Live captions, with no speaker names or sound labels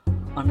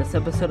On this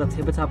episode of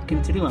Tabletop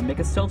Continuum, make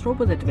a stealth roll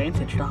with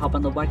advantage to hop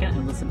on the wagon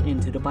and listen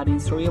into the budding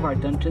story of our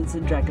Dungeons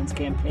 & Dragons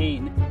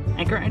campaign.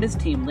 Anchor and his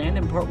team land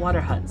in Port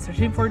Waterhut,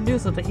 searching for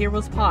news of the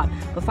hero's pot,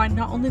 but find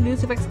not only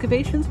news of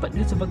excavations, but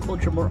news of a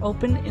culture more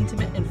open,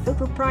 intimate, and filled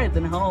with pride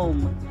than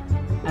home.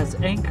 As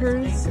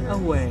anchors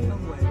away.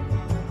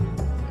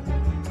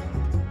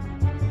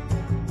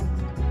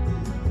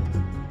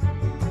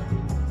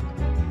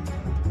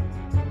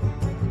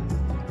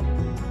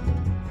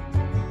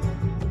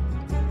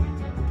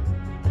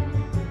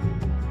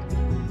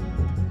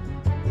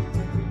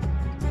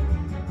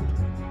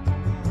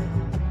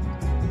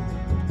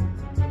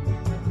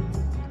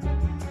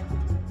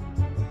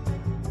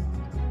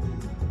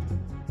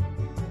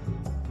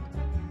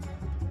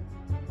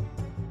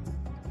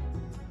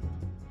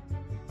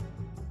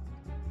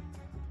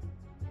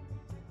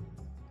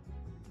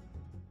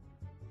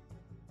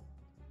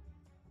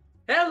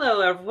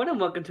 Hello, everyone, and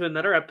welcome to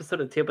another episode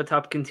of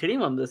Tabletop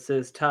Continuum. This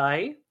is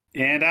Ty.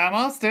 And I'm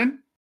Austin.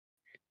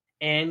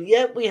 And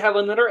yet we have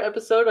another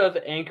episode of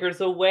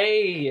Anchors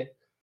Away.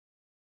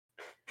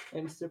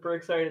 I'm super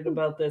excited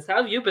about this.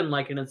 How have you been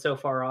liking it so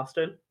far,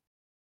 Austin?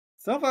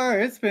 So far,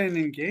 it's been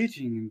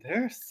engaging, and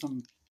there's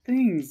some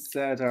things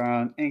that are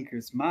on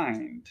Anchor's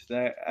mind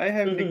that I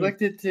have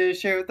neglected to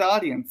share with the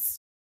audience.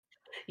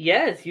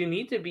 Yes, you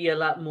need to be a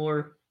lot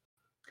more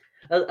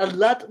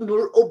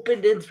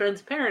open and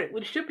transparent,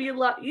 which should be a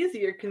lot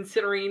easier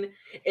considering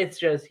it's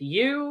just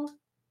you,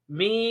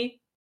 me,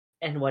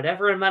 and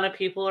whatever amount of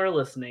people are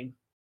listening.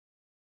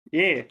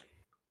 Yeah.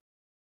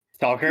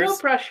 Stalkers. No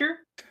pressure.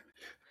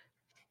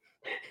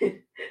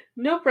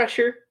 No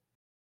pressure.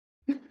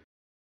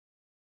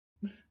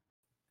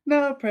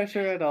 No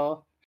pressure at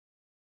all.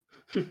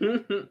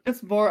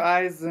 Just more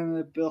eyes than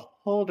a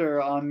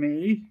beholder on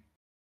me.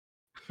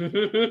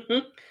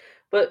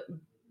 But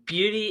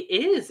beauty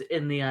is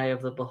in the eye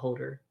of the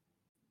beholder.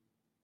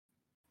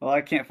 Well, I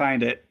can't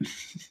find it.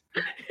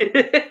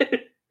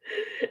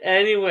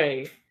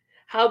 Anyway,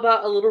 how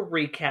about a little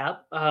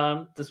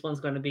recap? This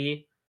one's going to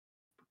be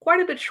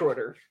quite a bit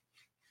shorter,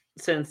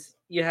 since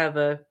you have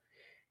a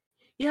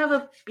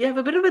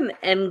bit of an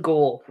end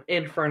goal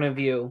in front of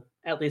you,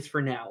 at least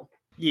for now.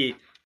 Yeah.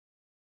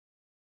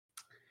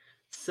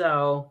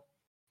 So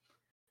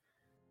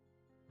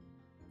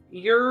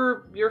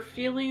your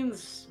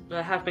feelings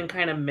have been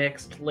kind of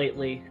mixed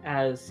lately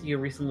as you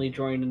recently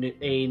joined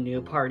a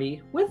new party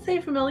with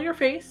a familiar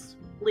face,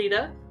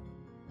 Lita,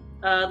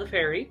 the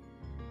fairy.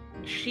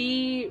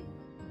 She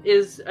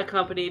is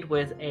accompanied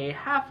with a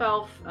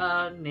half-elf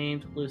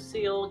named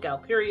Lucille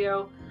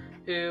Galperio,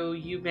 who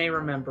you may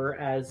remember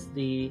as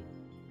the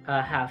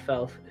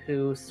half-elf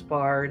who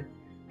sparred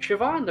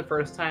Siobhan the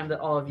first time that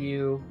all of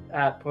you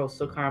at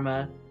Postal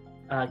Karma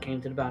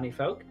came to the Bounty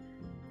Folk,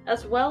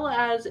 as well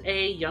as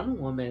a young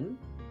woman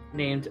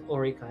named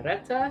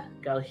Oricareta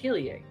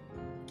Galhilie,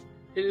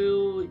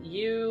 who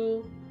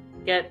you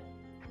get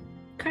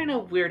kind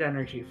of weird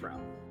energy from.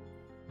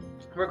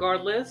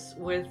 Regardless,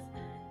 with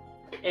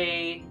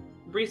a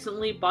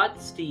recently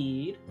bought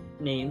steed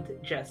named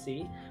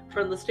Jesse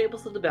from the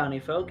stables of the Bounty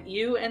Folk,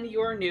 you and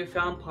your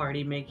newfound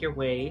party make your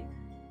way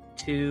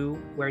to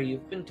where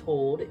you've been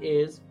told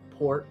is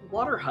Port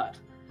Waterhut,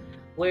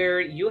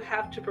 where you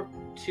have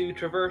to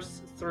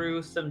traverse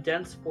through some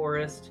dense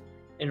forest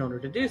in order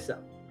to do so.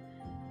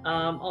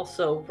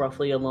 Also,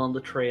 roughly along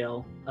the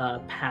trail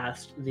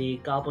past the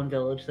goblin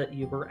village that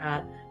you were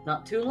at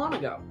not too long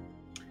ago.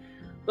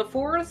 The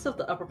forests of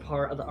the upper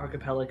part of the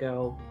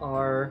archipelago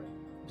are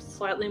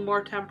slightly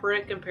more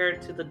temperate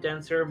compared to the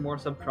denser, more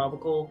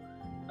subtropical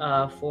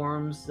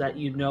forms that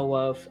you know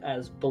of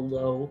as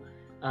below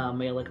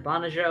Malik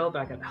Banajo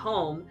back at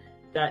home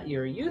that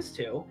you're used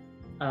to.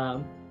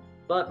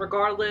 But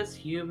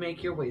regardless, you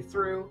make your way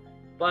through,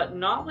 but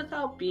not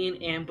without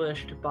being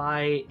ambushed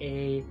by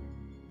a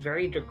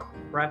very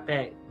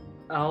decrepit,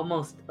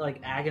 almost like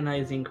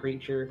agonizing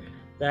creature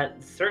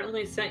that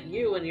certainly sent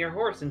you and your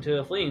horse into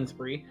a fleeing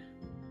spree.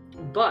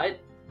 But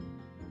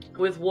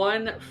with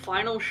one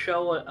final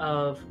show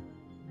of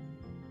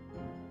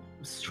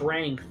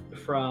strength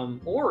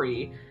from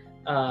Ori,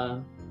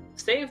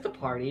 saved the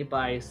party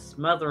by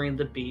smothering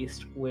the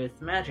beast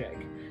with magic.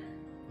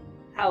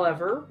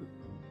 However,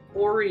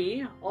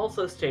 Ori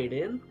also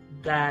stated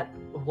that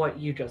what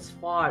you just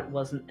fought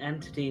was an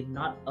entity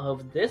not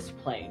of this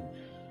plane,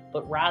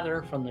 but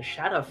rather from the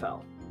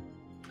Shadowfell.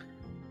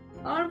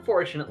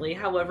 Unfortunately,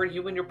 however,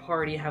 you and your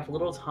party have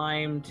little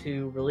time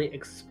to really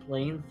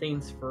explain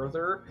things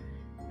further,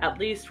 at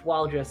least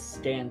while just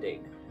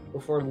standing,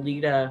 before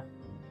Lita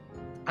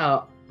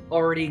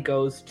already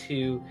goes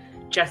to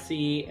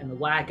Jesse and the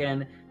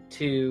wagon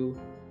to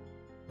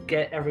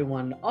get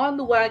everyone on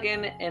the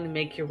wagon and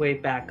make your way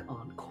back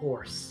on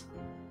course.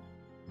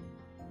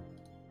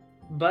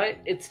 But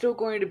it's still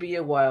going to be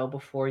a while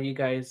before you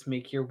guys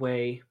make your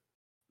way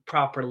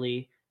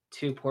properly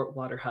to Port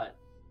Waterhut.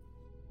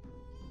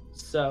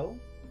 So,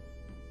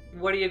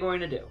 what are you going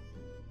to do?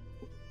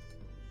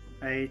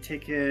 I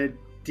take a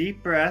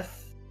deep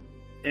breath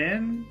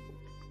in,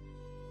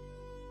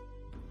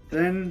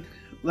 then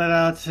let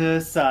out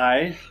a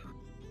sigh.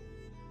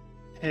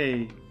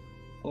 Hey,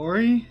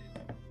 Ori?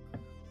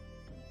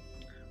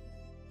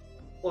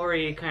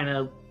 Ori kind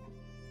of...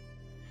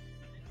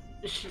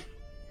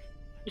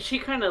 She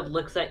kind of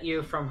looks at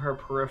you from her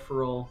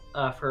peripheral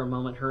for a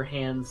moment, her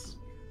hands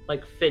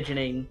like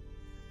fidgeting,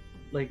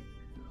 like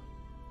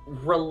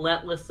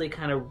relentlessly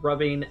kind of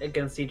rubbing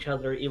against each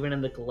other, even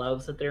in the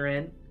gloves that they're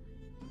in.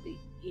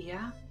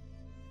 Yeah?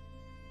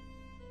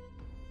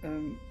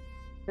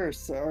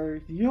 First,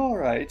 are you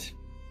alright?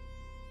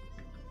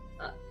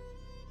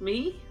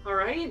 Me?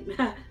 Alright?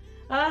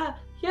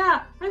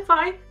 Yeah, I'm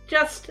fine.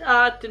 Just,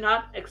 do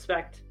not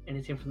expect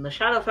anything from the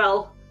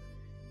Shadowfell.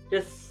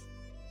 Just,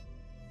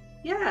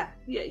 yeah,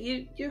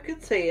 you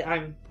could say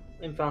I'm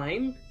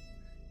fine.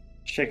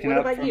 Shaking what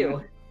up about from you?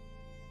 it?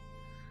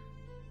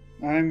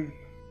 I'm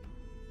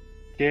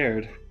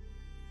scared.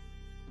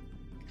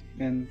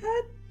 And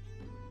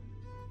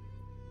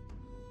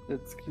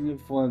that's kind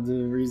of one of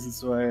the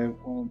reasons why I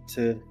want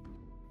to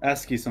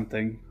ask you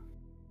something.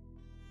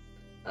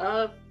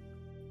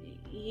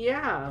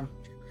 Yeah.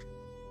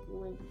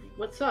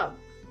 What's up?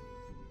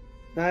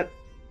 That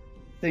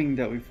thing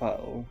that we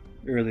fought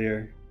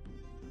earlier,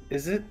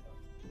 is it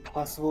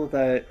possible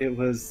that it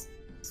was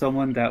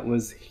someone that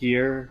was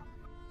here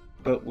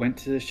but went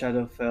to the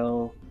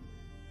Shadowfell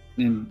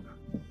and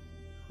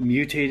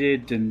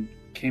mutated and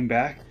came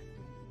back?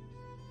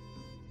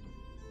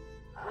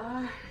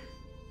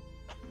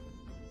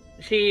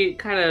 She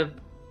kind of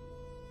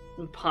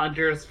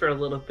ponders for a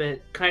little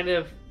bit, kind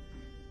of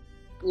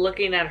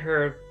looking at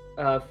her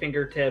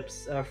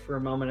fingertips for a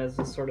moment as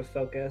a sort of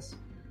focus.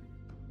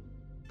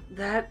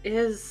 That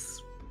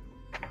is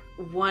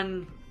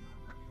one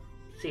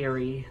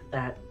theory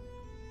that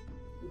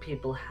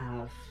people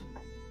have.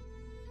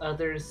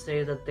 Others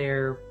say that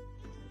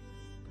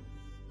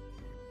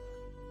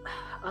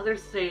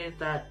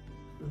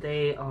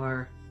they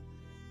are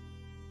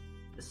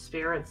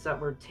spirits that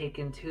were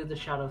taken to the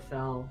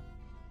Shadowfell.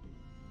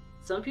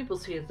 Some people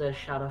see the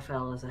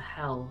Shadowfell as a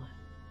hell,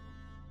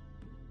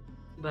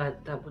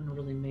 but that wouldn't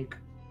really make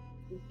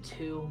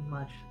too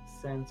much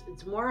sense.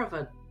 It's more of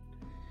a,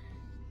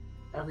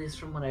 at least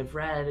from what I've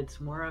read,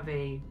 it's more of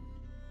a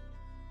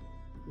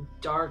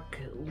dark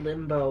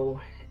limbo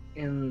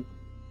in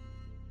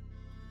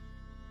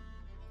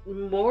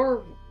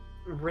more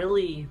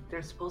really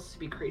they're supposed to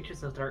be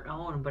creatures of their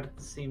own, but at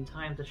the same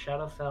time the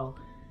Shadowfell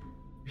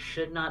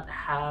should not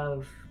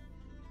have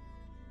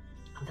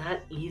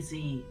that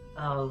easy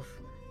of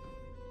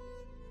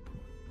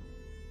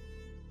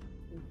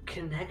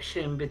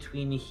connection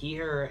between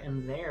here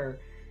and there.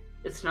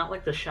 It's not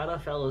like the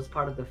Shadowfell is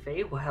part of the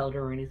Feywild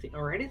or anything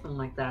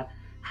like that.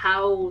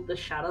 How the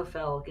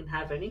Shadowfell can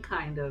have any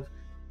kind of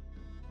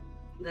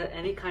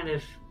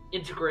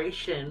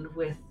integration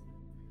with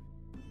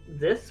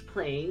this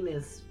plane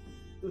is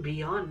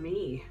beyond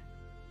me,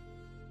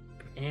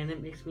 and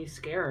it makes me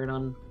scared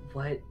on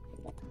what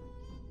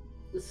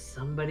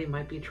somebody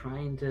might be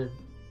trying to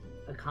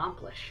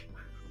accomplish.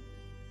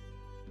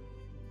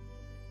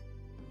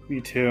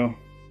 Me too.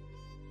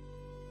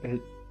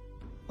 It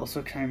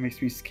also kind of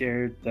makes me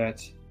scared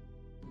that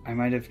I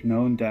might have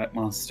known that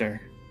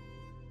monster.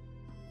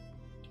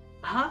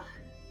 Huh?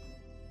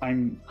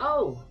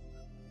 Oh.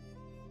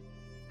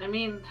 I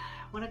mean,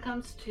 when it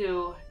comes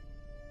to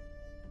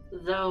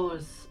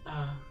those,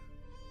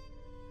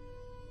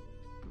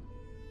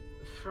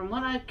 from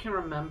what I can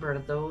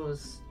remember,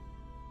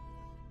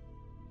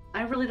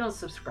 I really don't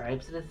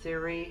subscribe to the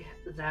theory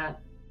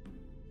that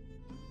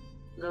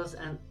those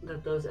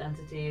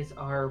entities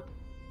are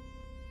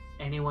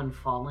anyone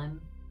fallen.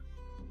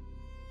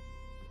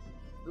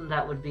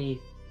 That would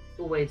be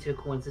way too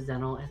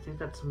coincidental. I think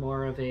that's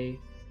more of a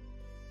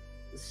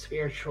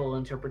spiritual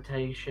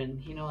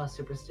interpretation. You know how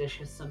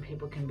superstitious some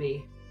people can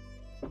be.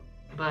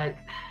 But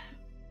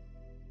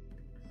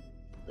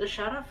the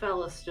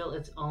Shadowfell is still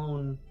its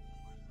own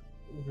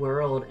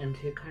world, and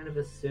to kind of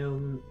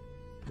assume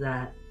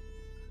that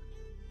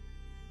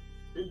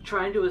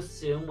trying to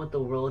assume what the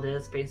world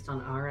is based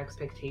on our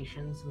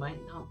expectations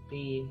might not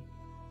be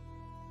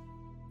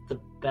the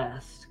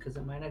best, because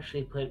it might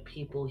actually put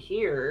people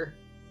here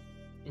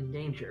in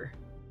danger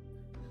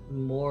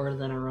more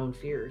than our own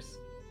fears.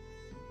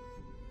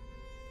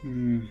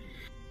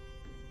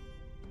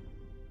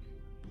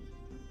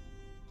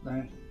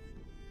 I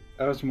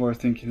was more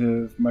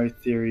thinking of my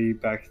theory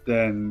back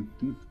then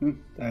that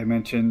I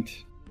mentioned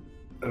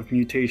of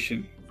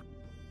mutation.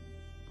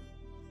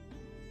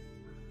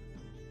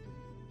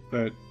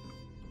 But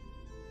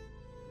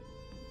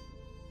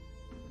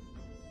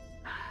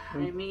I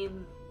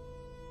mean,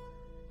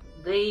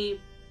 they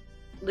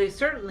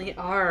certainly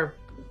are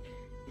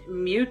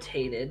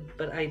mutated,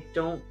 but I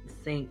don't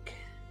think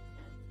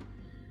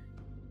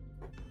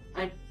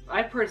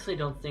I personally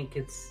don't think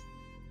it's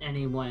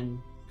anyone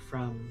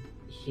from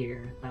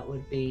here. That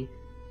would be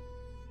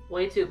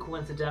way too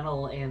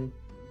coincidental, and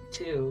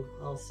two,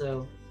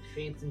 also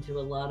feeds into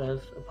a lot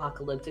of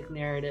apocalyptic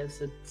narratives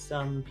that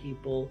some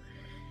people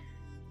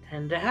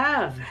tend to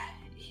have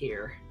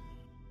here.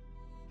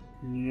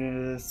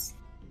 yes,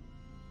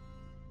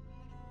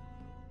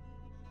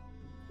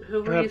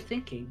 Who were you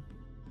thinking?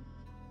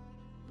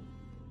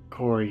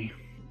 Corey.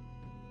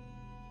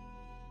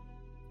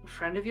 A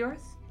friend of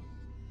yours?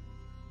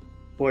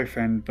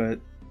 Boyfriend, but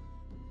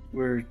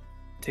we're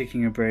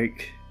taking a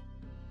break.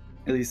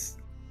 At least,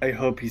 I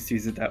hope he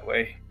sees it that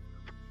way.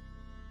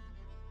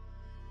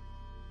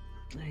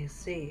 I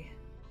see.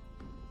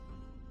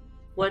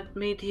 What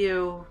made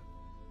you...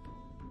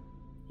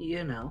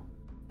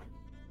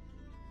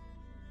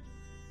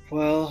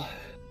 Well,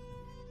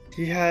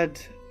 he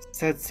had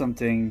said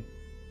something,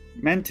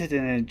 meant it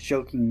in a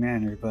joking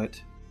manner,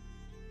 but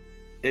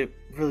it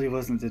really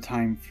wasn't the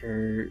time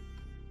for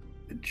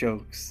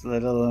jokes,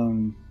 let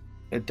alone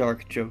a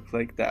dark joke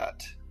like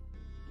that.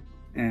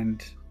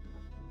 And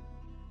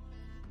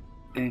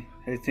I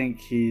think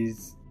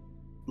he's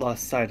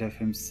lost sight of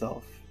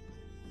himself,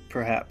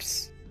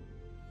 perhaps.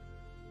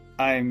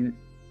 I'm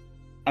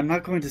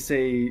not going to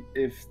say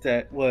if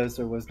that was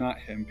or was not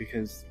him,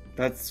 because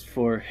that's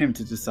for him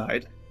to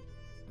decide.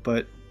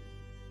 But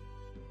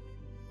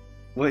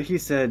what he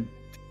said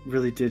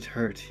really did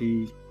hurt.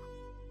 He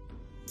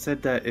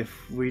said that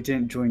if we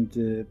didn't join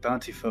the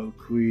bounty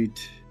folk, we'd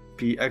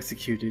be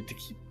executed to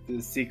keep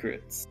the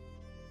secrets.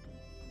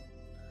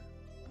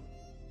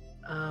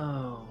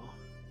 Oh.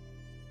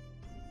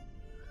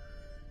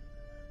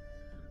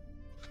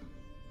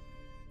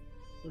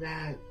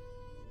 That...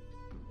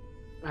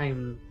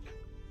 I'm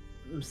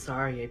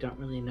sorry, I don't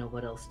really know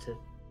what else to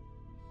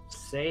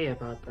say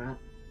about that.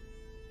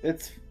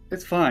 It's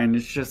fine,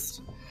 it's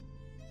just...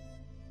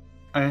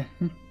 I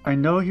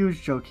know he was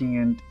joking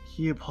and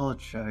he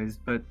apologized,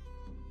 but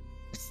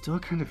it still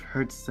kind of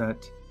hurts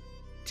that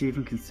to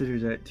even consider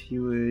that he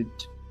would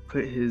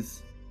put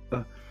his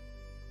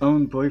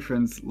own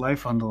boyfriend's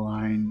life on the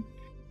line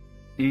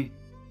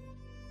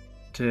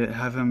to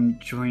have him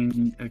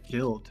join a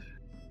guild.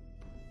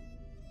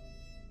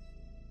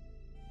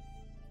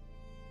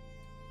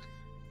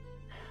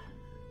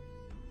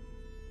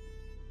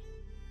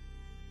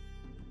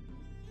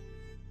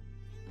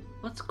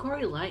 What's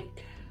Corey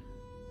like?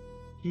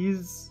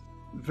 He's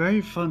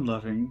very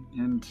fun-loving,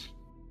 and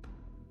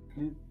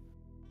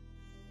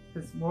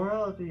his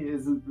morality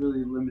isn't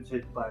really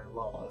limited by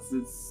laws.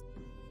 It's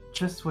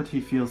just what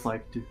he feels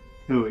like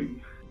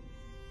doing.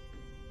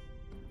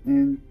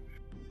 And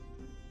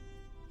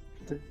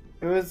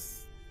there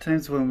was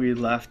times when we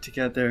laughed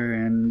together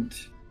and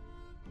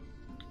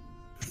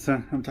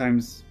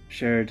sometimes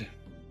shared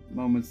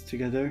moments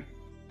together.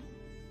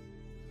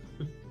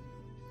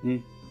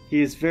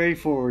 He is very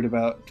forward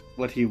about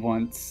what he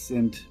wants,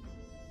 and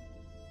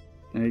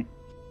I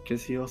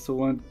guess he also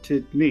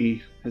wanted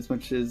me as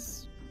much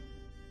as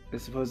I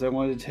suppose I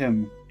wanted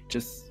him.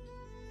 Just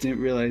didn't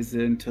realize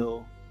it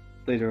until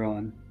later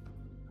on.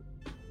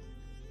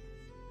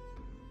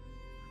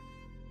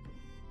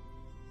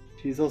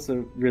 He's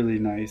also really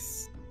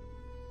nice,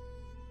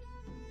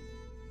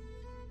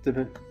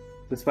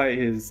 despite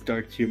his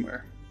dark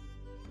humor.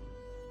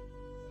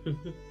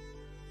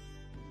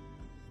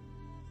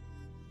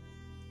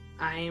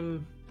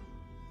 I'm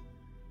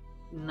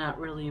not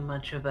really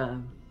much of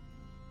a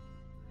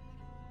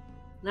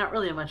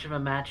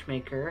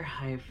matchmaker.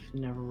 I've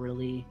never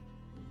really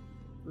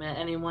met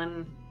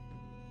anyone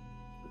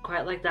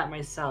quite like that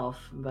myself,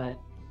 but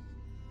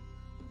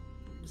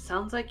it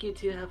sounds like you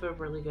two have a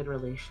really good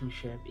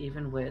relationship,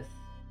 even with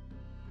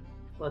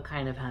what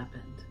kind of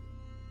happened.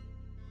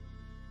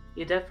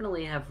 You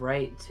definitely have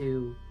right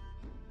to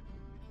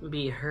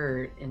be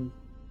hurt, and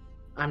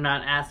I'm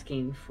not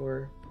asking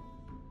for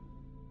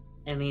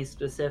any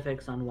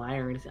specifics on why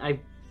or anything. I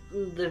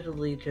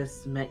literally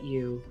just met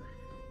you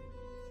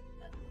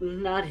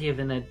not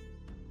even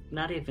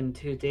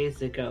 2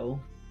 days ago,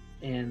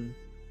 and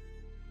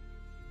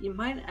you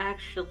might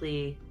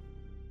actually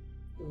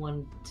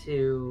want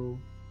to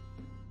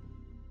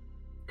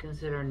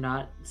consider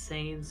not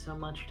saying so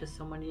much to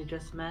someone you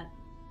just met.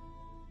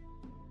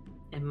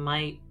 It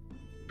might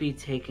be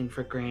taken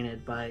for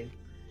granted by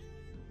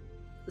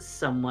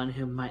someone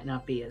who might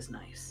not be as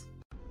nice.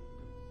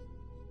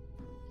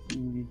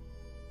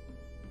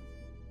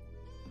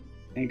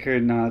 Anchor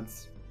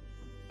nods.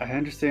 I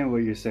understand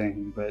what you're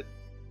saying, but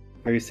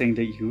are you saying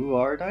that you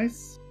are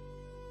nice?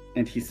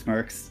 And he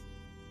smirks.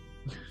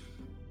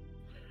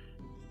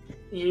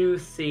 You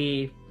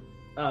see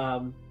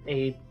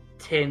a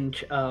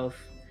tinge of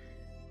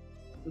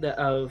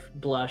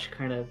blush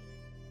kind of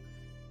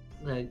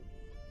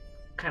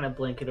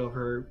blanket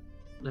over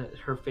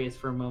her face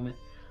for a moment.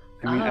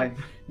 I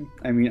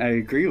mean, I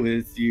agree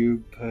with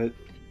you, but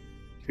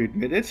you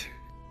admit it?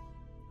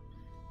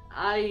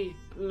 I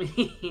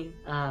mean,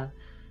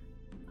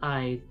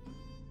 I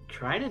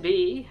try to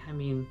be. I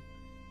mean,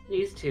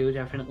 these two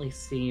definitely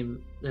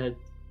seem like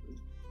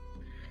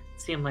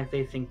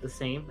they think the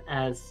same,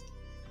 as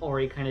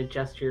Ori kind of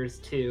gestures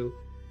to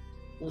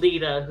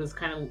Lita, who's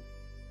kind of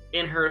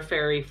in her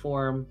fairy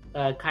form,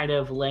 kind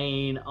of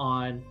laying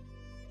on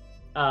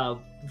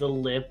the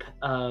lip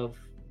of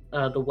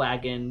the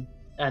wagon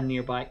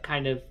nearby,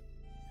 kind of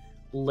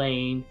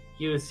laying.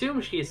 You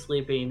assume she's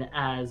sleeping,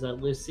 as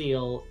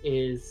Lucille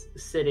is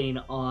sitting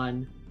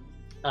on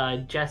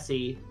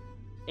Jesse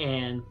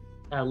and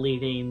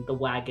leading the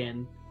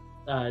wagon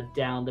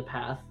down the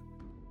path.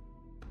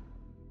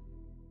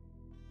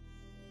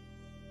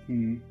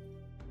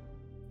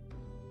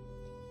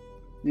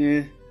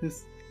 Yeah,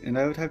 and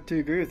I would have to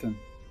agree with him.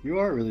 You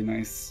are really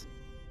nice.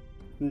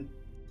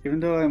 Even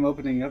though I'm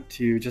opening up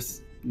to you,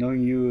 just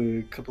knowing you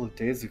a couple of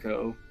days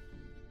ago,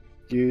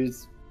 you're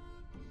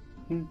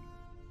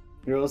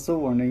also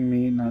warning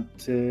me not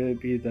to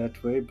be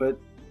that way, but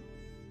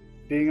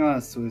being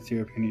honest with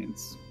your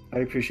opinions. I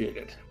appreciate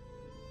it.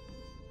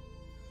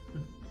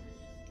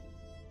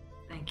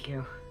 Thank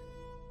you.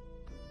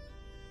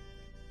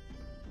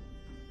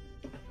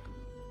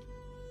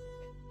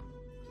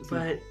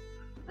 But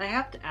I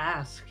have to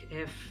ask,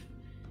 if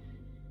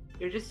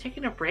you're just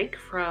taking a break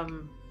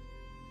from...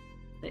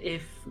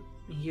 If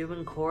you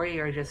and Corey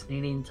are just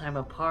needing time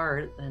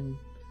apart, then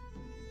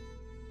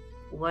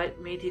what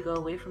made you go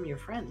away from your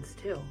friends,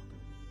 too?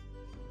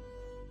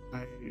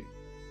 I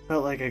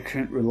felt like I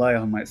couldn't rely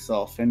on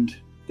myself, and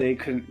they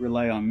couldn't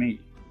rely on me.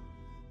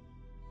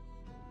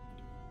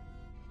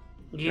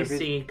 You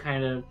see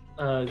kind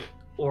of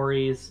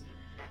Ori's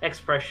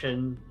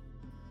expression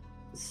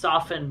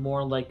soften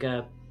more like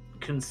a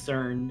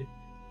concerned,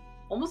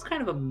 almost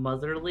kind of a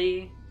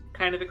motherly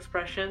kind of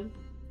expression.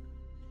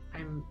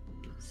 I'm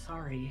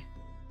sorry.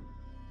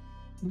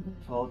 It's not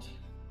my fault.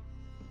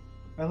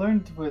 I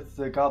learned with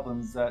the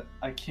goblins that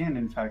I can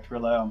in fact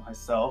rely on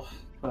myself,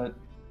 but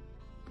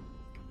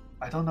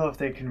I don't know if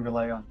they can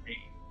rely on me.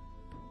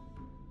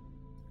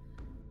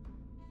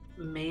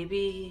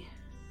 Maybe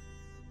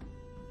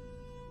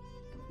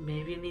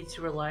you need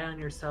to rely on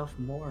yourself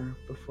more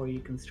before you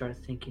can start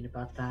thinking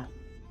about that.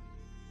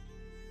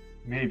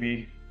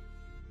 Maybe.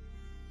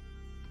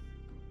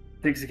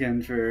 Thanks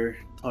again for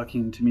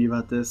talking to me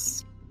about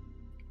this.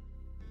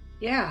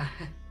 Yeah,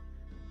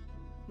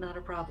 not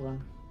a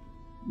problem.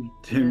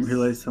 Didn't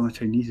realize how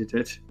much I needed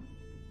it.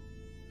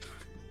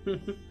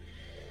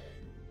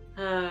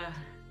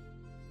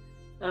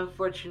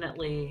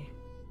 Unfortunately,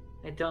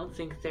 I don't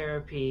think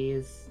therapy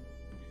is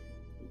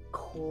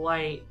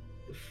quite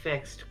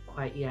fixed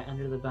quite yet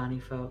under the bounty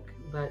folk,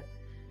 but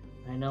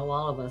I know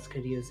all of us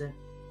could use it.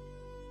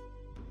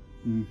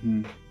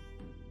 Mm-hmm.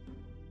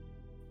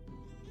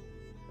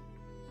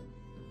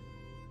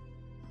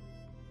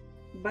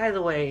 By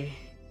the way,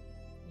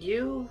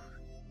 you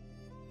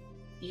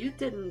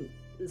didn't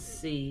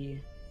see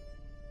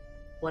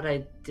what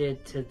I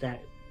did to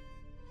that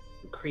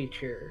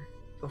creature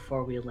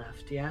before we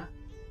left, yeah?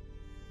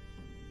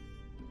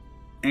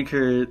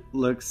 Anchor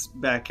looks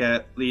back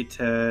at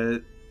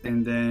Lita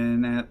and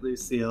then at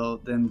Lucille,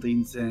 then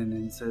leans in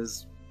and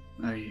says,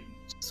 I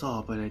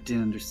saw, but I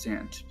didn't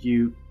understand.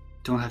 You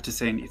don't have to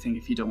say anything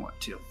if you don't want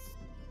to.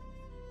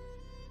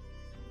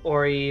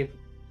 Ori,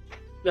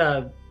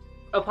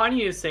 upon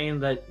you saying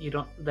that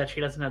she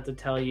doesn't have to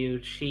tell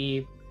you,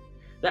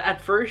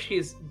 at first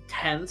she's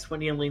tense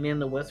when you lean in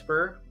to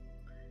whisper,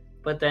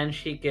 but then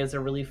she gives a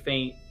really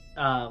faint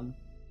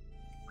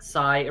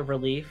sigh of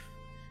relief.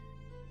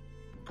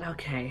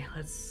 Okay,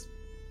 let's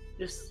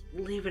just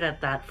leave it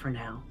at that for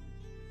now.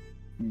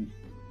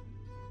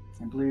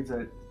 I believe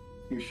that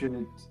you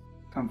should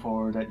come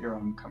forward at your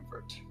own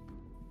comfort.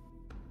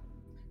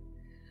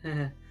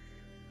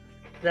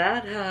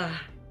 That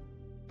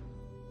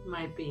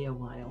might be a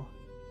while.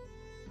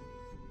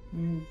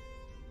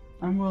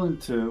 I'm willing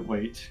to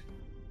wait,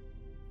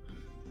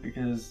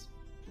 because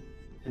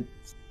it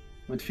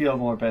would feel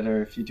more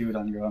better if you do it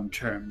on your own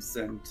terms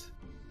and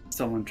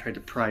someone tried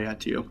to pry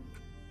at you.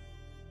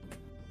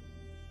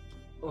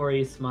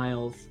 Ori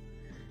smiles.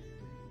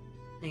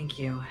 Thank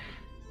you.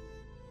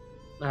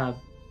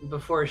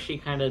 Before she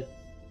kind of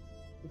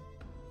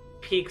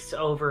peeks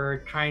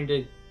over, trying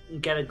to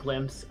get a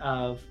glimpse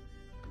of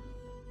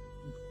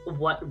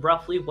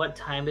roughly what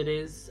time it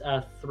is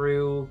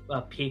through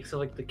peaks of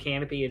like the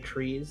canopy of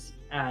trees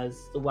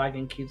as the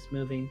wagon keeps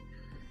moving.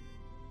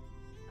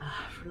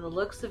 From the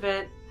looks of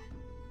it,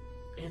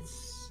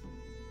 it's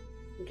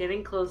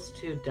getting close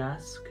to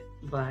dusk,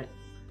 but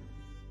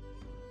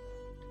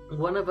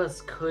one of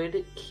us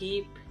could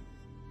keep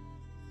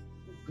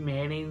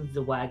manning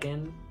the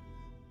wagon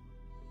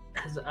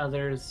as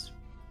others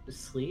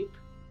sleep.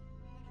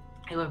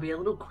 It would be a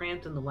little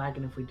cramped in the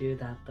wagon if we do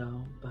that,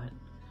 though, but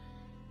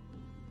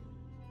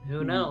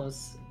who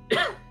knows?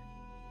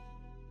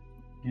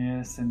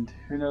 Yes, and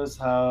who knows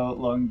how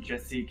long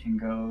Jesse can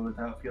go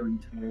without feeling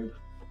tired.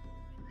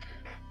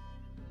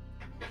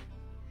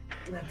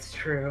 That's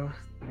true.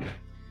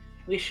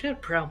 We should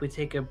probably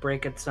take a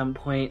break at some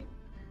point.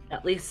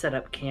 At least set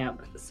up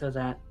camp so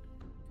that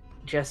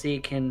Jesse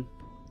can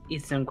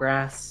eat some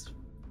grass.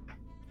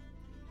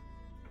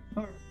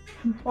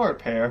 Or a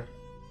pear.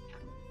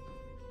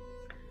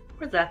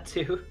 Or that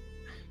too.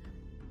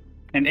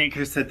 And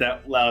Anchor said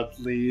that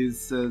loudly,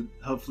 so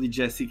hopefully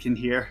Jesse can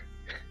hear.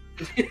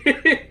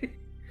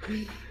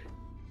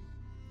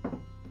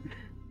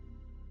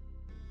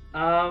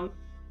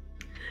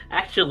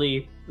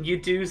 Actually, you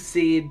do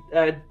see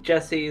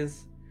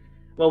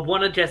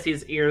one of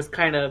Jesse's ears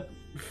kind of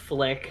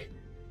flick,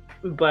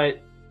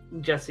 but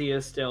Jesse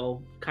is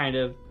still kind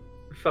of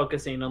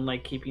focusing on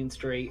like keeping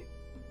straight.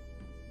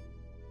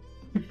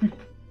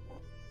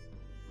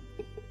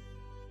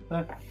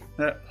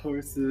 That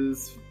horse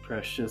is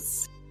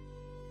precious.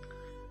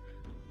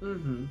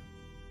 Mm-hmm.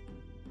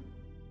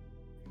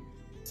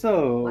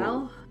 So,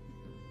 Well,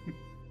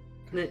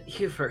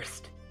 you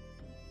first.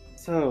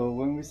 so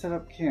when we set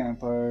up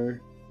camp,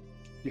 are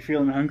you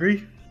feeling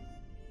hungry?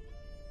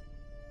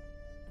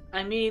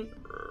 I mean,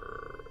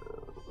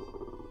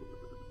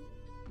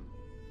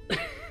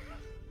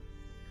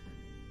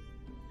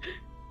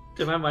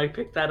 did my mic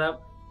pick that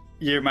up?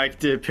 Your mic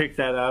did pick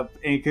that up.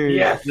 Anchor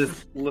Yes. is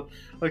just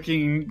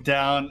looking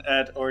down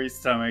at Ori's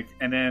stomach,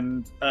 and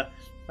then I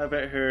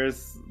bet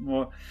hers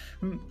more.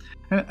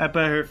 I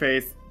bet her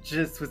face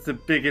just with the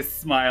biggest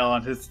smile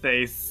on his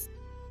face.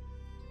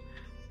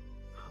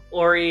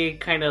 Ori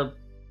kind of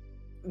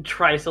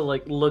tries to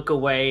like look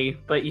away,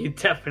 but you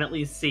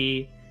definitely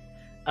see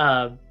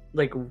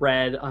like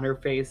red on her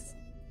face.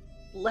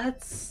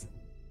 Let's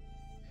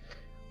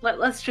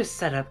just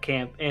set up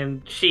camp,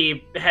 and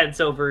she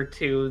heads over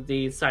to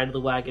the side of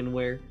the wagon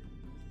where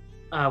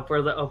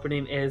the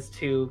opening is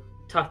to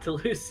talk to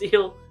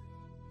Lucille.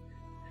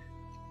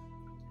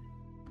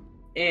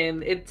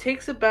 And it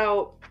takes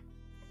about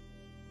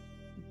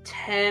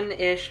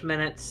 10-ish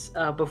minutes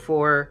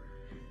before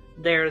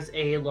there's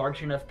a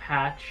large enough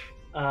patch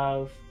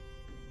of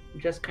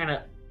just kind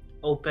of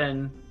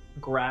open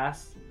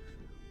grass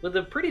with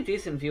a pretty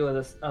decent view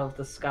of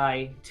the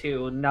sky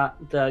too.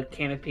 Not the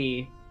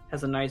canopy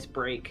has a nice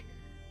break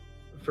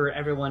for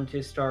everyone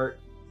to start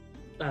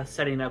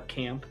setting up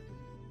camp.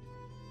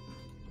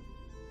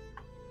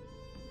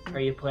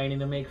 Are you planning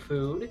to make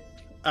food?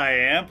 I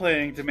am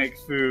planning to make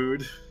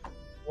food.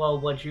 Well,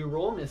 what'd you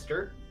roll,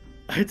 mister?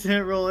 I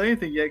didn't roll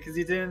anything yet because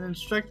you didn't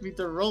instruct me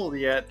to roll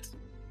yet.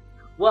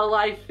 Well,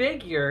 I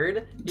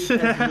figured, because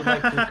you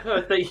like to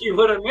cook, that you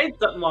would have made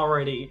something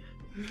already.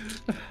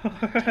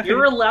 Alright.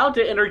 You're allowed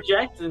to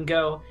interject and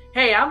go,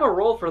 hey, I'm a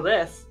roll for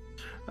this.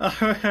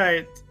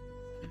 Alright.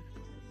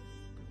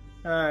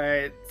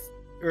 Alright.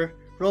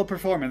 Roll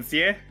performance,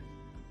 yeah?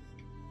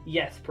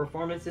 Yes,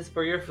 performance is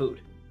for your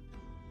food.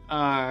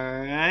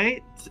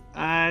 Alright.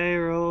 I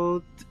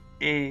rolled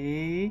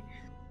a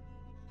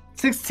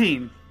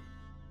 16.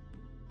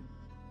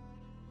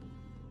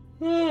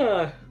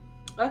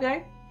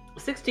 Okay.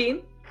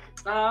 16.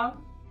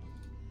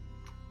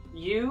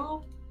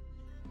 You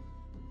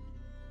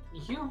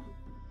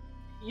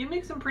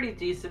make some pretty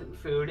decent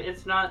food.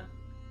 It's not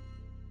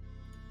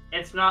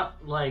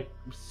like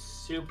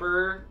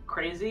super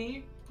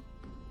crazy,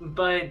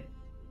 but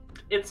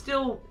it's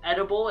still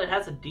edible. It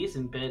has a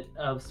decent bit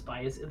of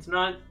spice. It's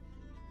not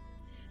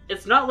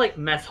like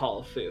mess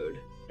hall food.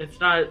 It's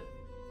not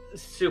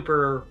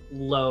super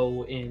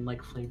low in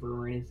like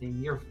flavor or anything.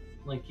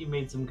 You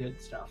made some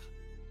good stuff.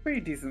 Pretty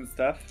decent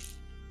stuff.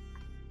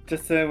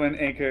 Just so when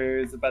Anchor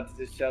is about to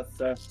dish out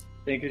stuff,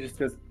 Anchor just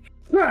goes,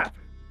 crap!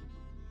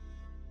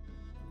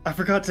 I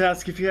forgot to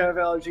ask if you have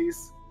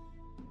allergies.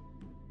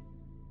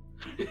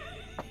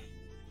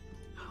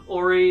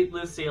 Ori,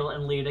 Lucille,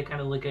 and Lita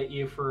kind of look at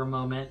you for a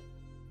moment.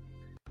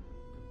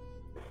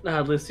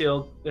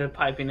 Lucille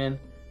piping in.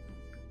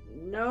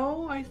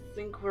 No, I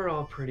think we're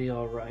all pretty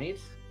alright.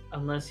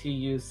 Unless you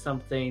use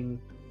something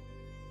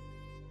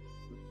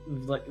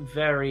like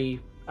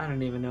very... I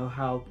don't even know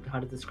how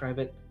to describe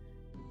it.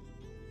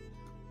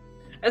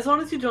 As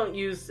long as you don't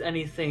use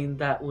anything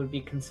that would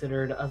be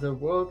considered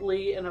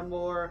otherworldly in a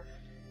more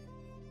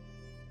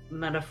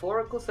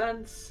metaphorical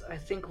sense, I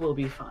think we'll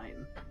be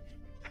fine.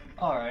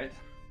 Alright.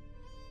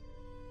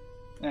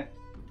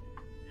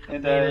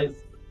 And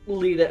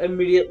Lita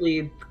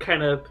immediately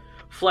kind of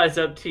flies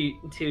up to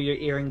your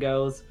ear and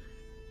goes,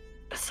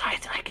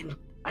 besides,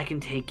 I can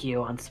take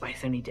you on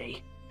spice any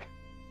day.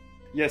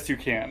 Yes, you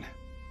can.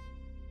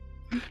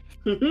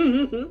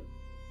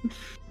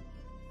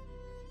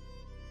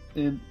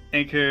 And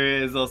Anchor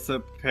is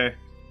also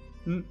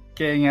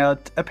getting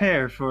out a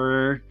pear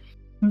for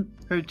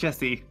her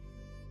Jessie.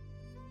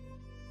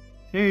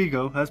 Here you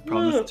go, as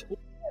promised.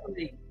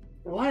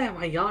 Why am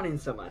I yawning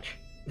so much?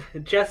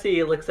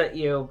 Jesse looks at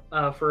you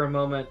for a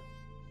moment,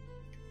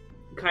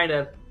 kind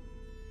of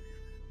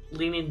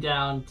leaning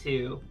down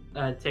to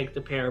take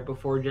the pear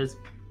before just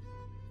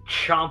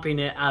chomping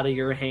it out of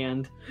your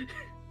hand.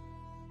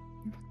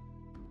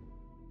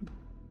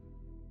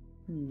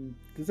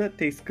 Does that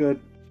taste good?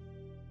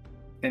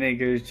 And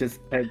Anchor just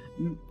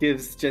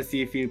gives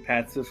Jesse a few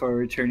pats before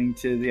returning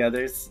to the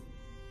others.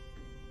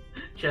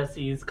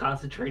 Jesse's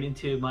concentrating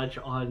too much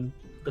on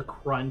the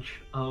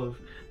crunch of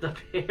the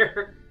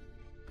pear.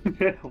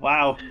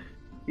 Wow,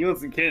 he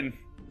wasn't kidding.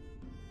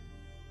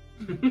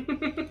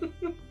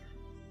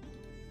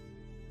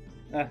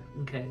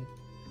 Okay.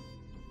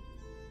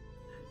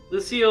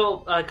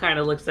 Lucille kind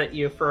of looks at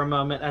you for a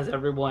moment as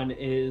everyone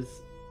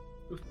is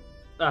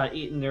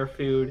eating their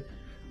food.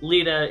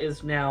 Lita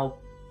is now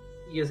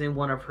using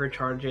one of her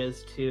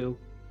charges to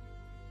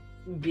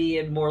be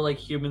in more like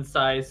human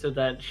size so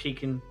that she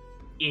can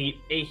eat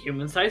a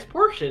human-sized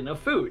portion of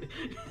food.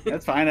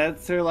 That's fine.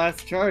 That's her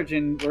last charge,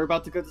 and we're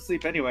about to go to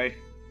sleep anyway.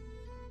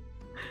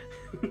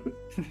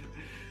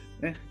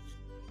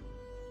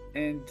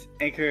 And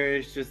Anchor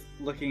is just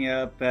looking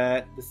up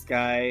at the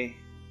sky.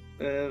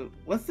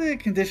 What's the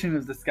condition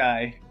of the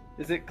sky?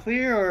 Is it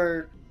clear,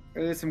 or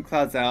are there some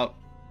clouds out?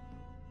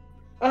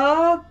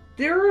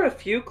 There are a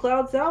few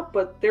clouds out,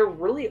 but there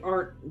really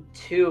aren't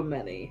too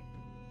many.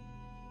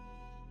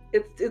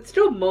 It's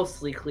still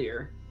mostly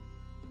clear.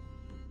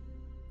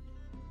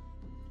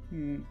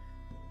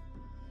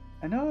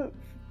 I know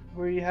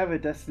where you have a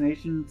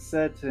destination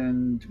set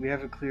and we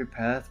have a clear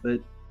path, but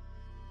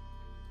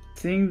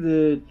seeing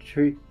the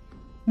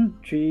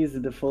trees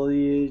and the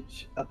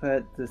foliage up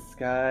at the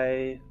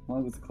sky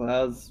along with the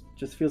clouds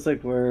just feels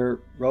like we're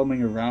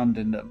roaming around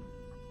in them.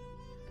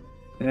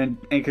 And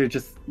Anchor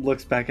just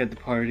looks back at the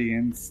party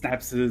and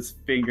snaps his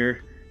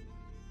finger.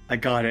 I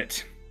got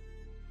it.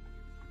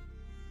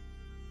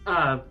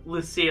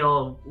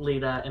 Lucille,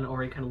 Lita, and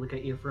Ori kind of look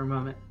at you for a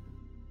moment.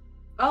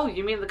 Oh,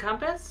 you mean the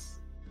compass?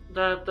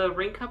 The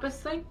ring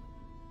compass thing?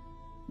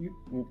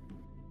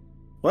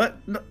 What?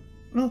 No.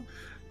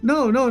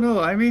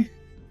 I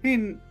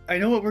mean, I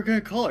know what we're gonna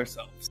call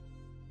ourselves.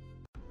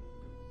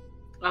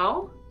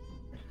 Oh?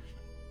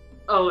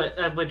 Oh,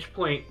 at which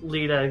point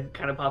Lita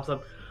kind of pops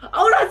up.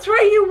 Oh, that's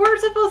right, you were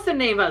supposed to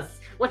name us!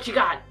 What you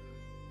got?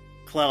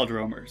 Cloud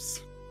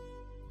Roamers.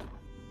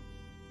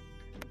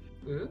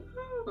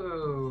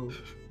 Ooh.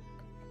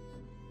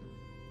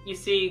 You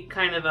see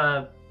kind of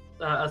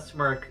a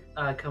smirk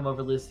come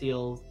over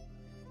Lucille's.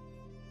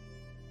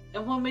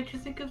 And what made you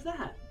think of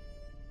that?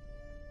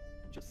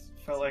 Just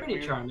felt It's like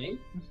pretty charming.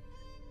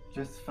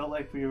 Just felt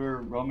like we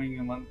were roaming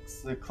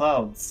amongst the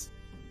clouds.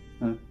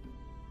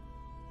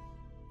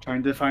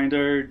 Trying to find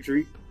our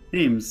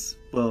dreams.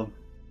 Well,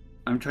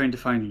 I'm trying to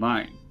find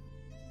mine.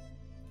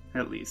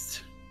 At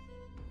least.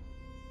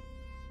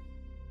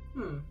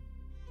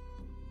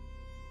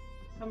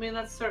 I mean,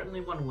 that's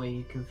certainly one way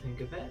you can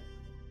think of it.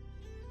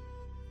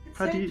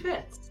 How do you-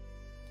 fits.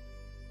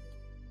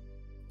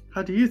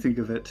 How do you think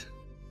of it?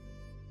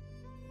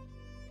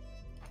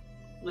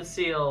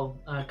 Lucille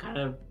kind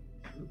of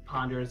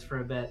ponders for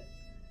a bit.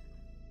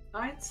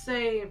 I'd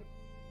say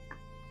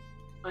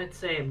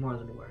it more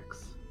than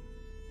works.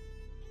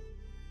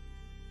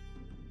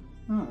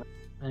 Oh.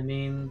 I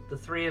mean, the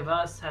three of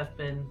us have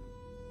been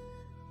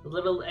a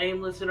little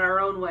aimless in our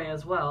own way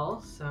as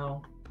well,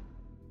 so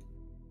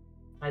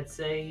I'd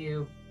say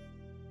you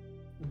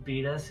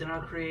beat us in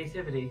our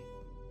creativity.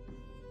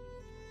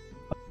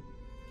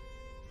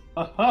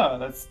 Aha,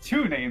 that's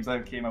two names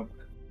I came up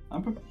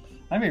with.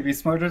 I may be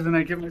smarter than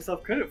I give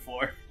myself credit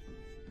for.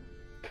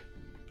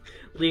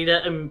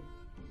 Lita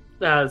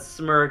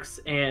smirks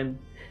and,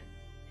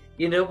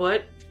 you know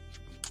what?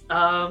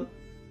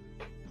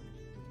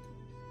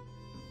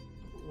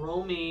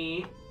 Roll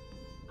me,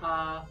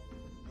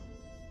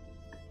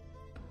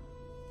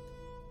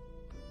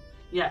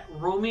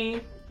 roll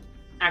me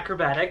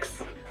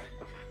acrobatics.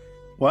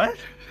 What?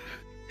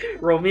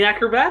 Roll me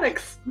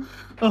acrobatics.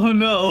 Oh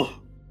no.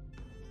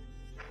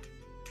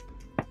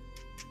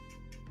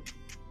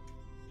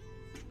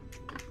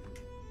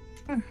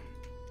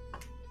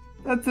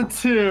 That's a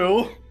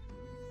 2.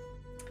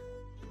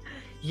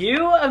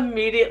 You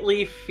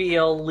immediately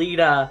feel,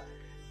 Lita,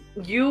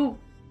 you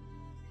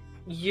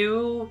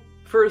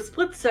for a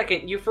split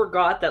second you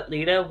forgot that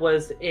Lita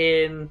was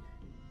in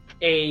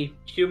a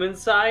human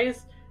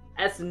size,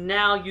 as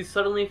now you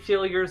suddenly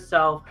feel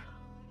yourself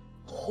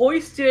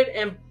hoisted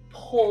and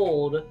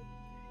pulled,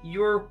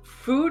 your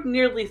food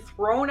nearly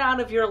thrown out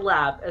of your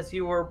lap as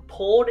you were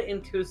pulled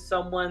into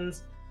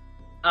someone's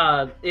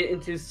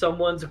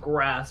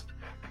grasp,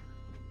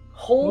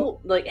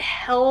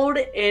 held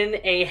in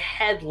a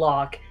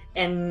headlock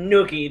and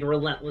noogied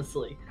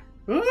relentlessly.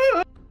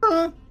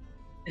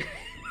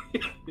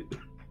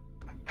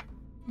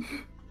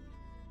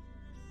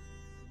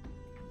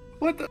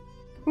 What the?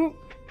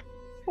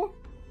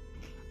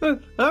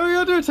 Are we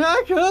under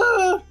attack?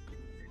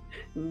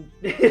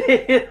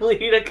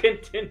 Lita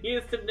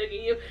continues to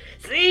noogie you.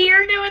 See,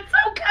 you're doing so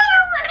good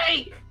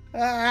already!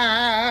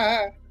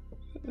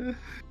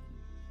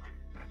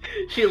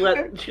 She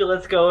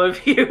lets go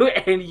of you,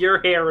 and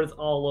your hair is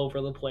all over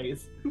the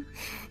place.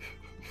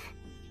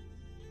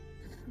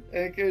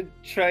 Anchor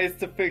tries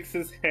to fix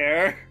his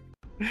hair,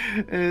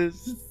 and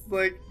it's just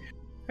like,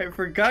 I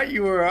forgot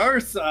you were our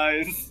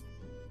size.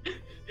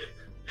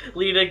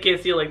 Lita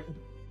gives you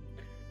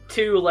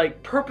two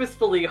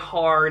purposefully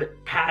hard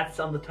pats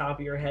on the top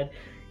of your head.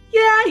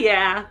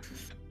 Yeah.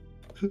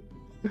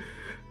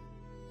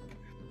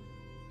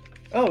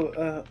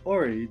 Oh,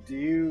 Ori, do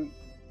you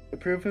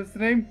approve of the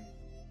name?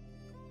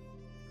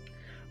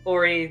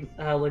 Ori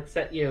looks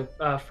at you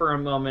for a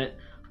moment,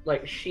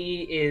 like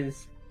she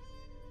has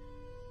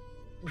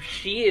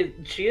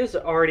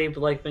already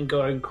been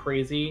going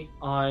crazy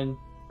on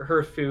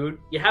her food.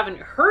 You haven't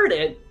heard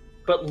it,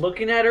 but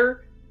looking at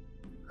her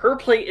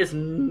plate is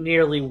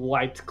nearly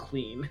wiped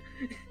clean.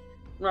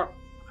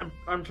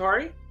 I'm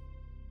sorry?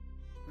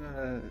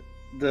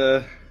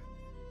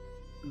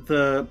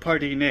 the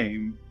party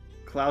name,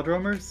 Cloud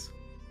Roamers?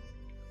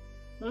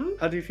 Hmm?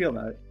 How do you feel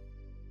about it?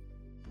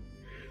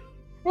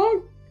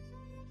 Well,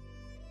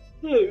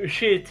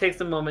 she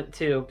takes a moment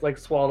to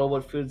swallow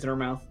what food's in her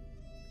mouth.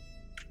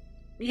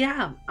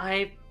 Yeah,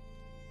 I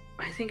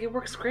think it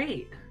works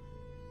great.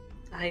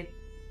 I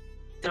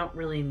don't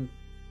really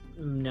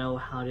know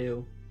how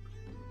to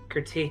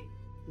critique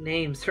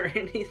names or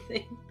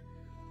anything.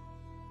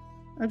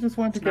 I just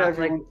wanted to It's get not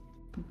everyone.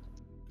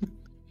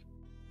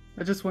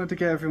 I just wanted to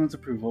get everyone's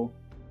approval.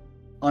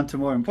 On to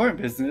more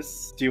important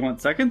business. Do you want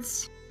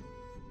seconds?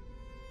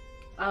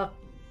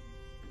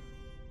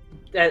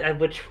 At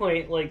which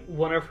point,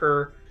 one of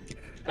her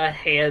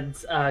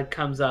hands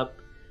comes up,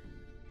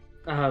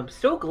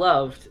 still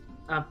gloved.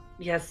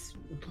 Yes,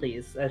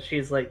 please. As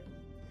she's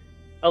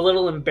a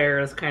little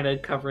embarrassed, kind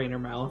of covering her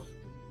mouth.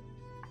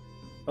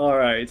 All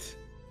right.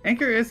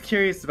 Anchor is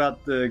curious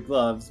about the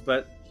gloves,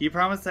 but he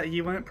promised that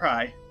he wouldn't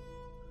pry.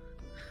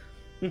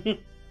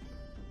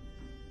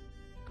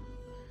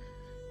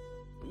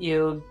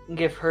 You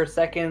give her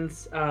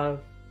seconds.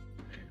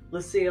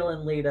 Lucille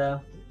and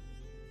Lita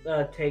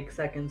take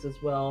seconds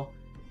as well,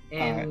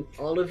 and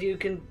all of you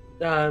can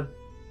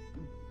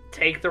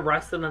take the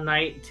rest of the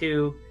night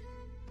to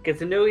get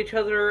to know each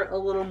other a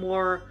little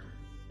more.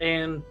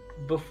 And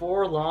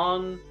before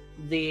long,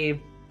 the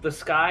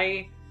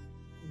sky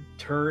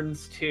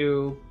turns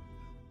to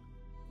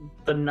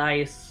the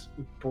nice,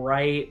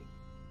 bright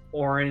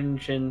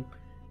orange and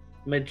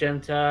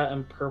magenta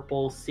and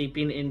purple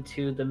seeping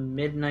into the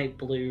midnight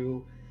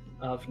blue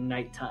of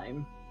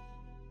nighttime.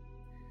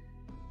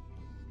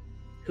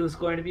 Who's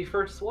going to be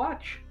first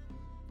watch?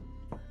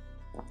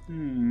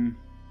 Do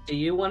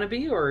you want to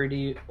be,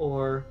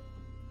 or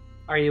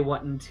are you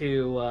wanting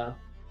to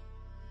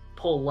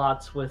pull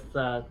lots with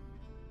the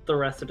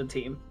rest of the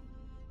team?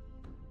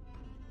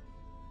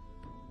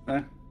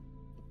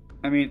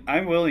 I mean,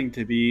 I'm willing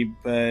to be,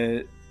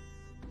 but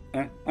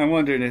I'm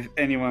wondering if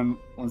anyone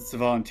wants to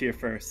volunteer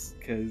first,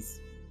 because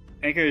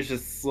Anchor is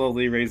just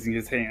slowly raising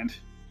his hand.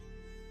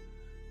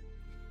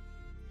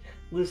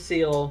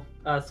 Lucille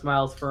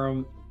smiles for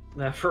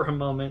a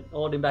moment,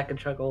 holding back a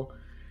chuckle.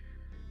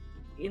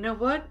 You know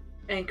what,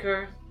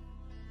 Anchor?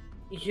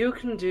 You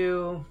can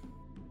do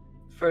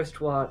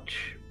first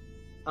watch.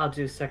 I'll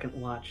do second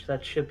watch.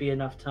 That should be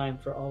enough time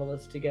for all of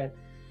us to get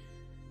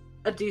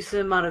a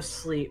decent amount of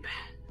sleep.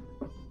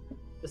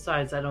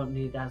 Besides, I don't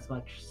need as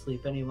much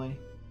sleep anyway.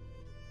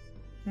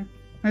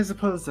 I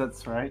suppose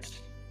that's right.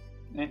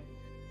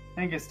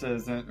 Angus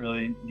doesn't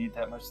really need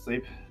that much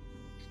sleep.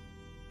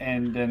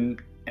 And then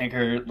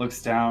Anchor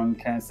looks down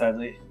kind of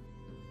sadly.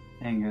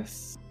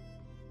 Angus.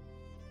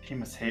 He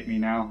must hate me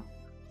now.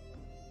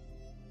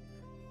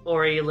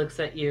 Ori looks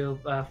at you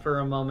for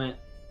a moment.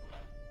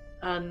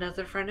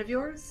 Another friend of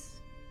yours?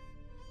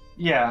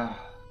 Yeah,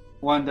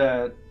 one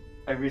that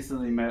I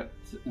recently met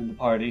in the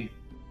party.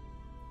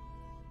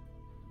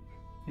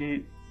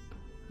 He's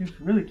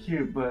really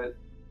cute, but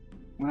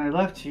when I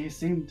left, he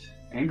seemed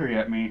angry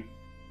at me.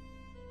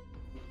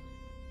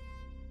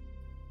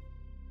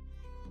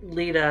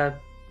 Lita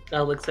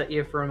looks at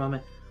you for a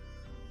moment.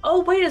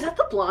 Oh, wait, is that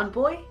the blonde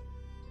boy?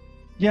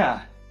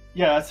 Yeah,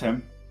 that's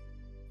him.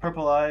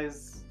 Purple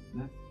eyes.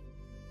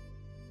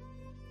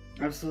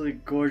 Absolutely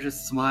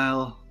gorgeous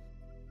smile.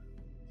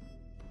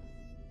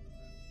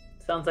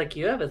 Sounds like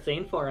you have a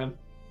thing for him.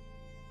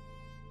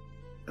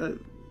 Wait,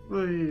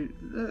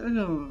 I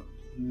don't...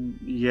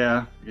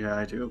 Yeah,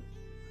 I do.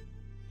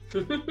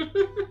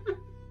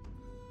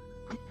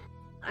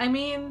 I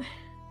mean,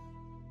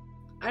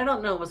 I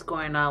don't know what's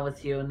going on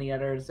with you and the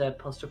others at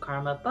Postal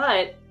Karma,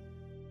 but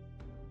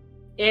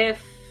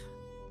if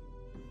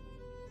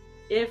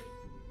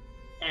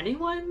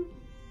anyone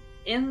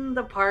in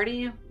the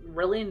party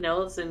really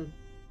knows and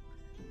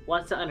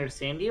wants to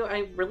understand you,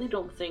 I really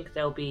don't think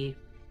they'll be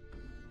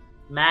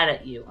mad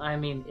at you. I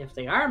mean, if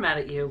they are mad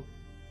at you,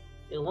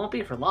 it won't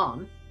be for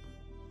long.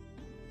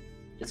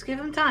 Just give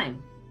them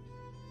time.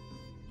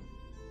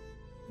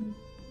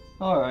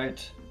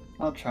 Alright,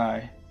 I'll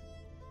try.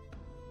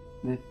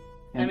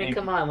 I mean,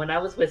 come on, when I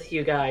was with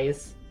you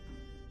guys,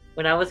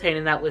 when I was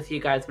hanging out with you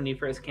guys when you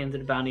first came to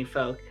the Bounty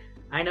Folk,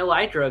 I know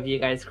I drove you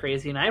guys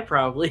crazy and I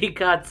probably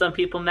got some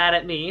people mad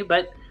at me,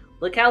 but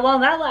look how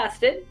long that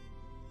lasted.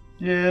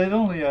 Yeah, it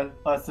only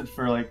lasted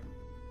for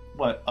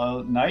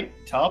a night,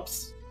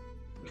 tops?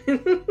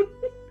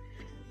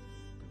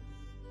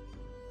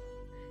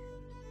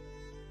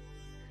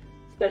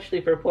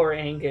 Especially for poor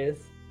Angus.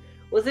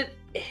 Was it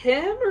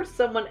him or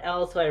someone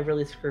else who I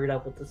really screwed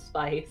up with the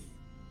spice?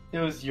 It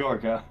was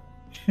Yorga.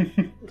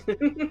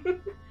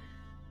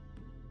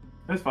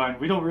 That's fine.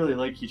 We don't really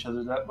like each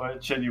other that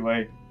much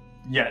anyway.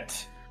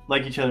 Yet.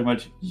 Like each other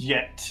much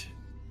yet.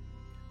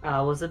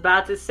 I was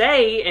about to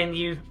say, and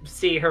you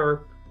see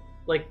her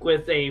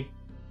with a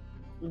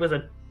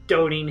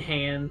doting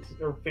hand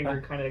or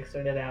finger kind of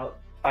extended out.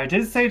 I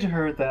did say to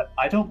her that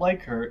I don't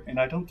like her and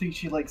I don't think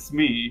she likes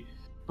me,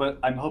 but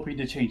I'm hoping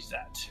to change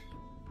that.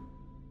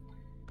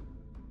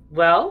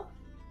 Well,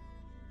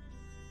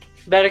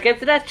 better get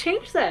to that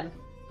change then.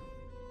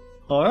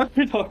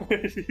 Alright,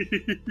 already.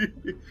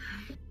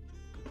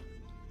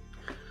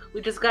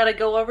 We just gotta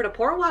go over to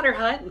Portwater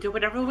Hut and do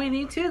whatever we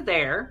need to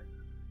there.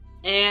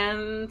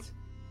 And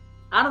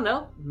I don't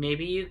know,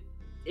 maybe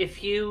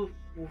if you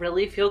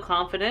really feel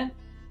confident,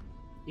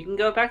 you can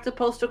go back to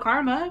Postal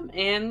Karma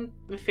and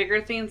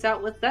figure things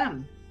out with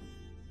them.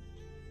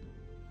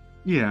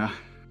 Yeah.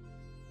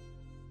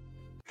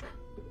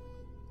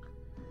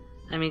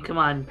 I mean, come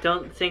on,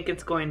 don't think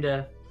it's going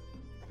to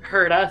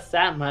hurt us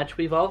that much.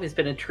 We've always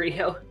been a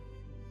trio.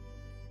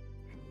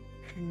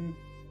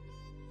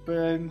 But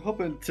I'm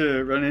hoping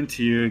to run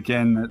into you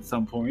again at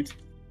some point.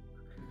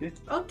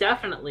 Oh,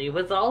 definitely.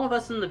 With all of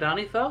us in the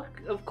Bounty Folk,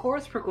 of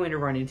course we're going to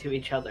run into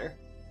each other.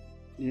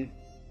 Yeah,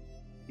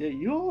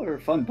 you all are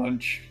a fun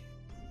bunch.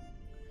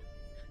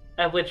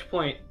 At which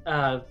point,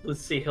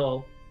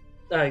 Lucille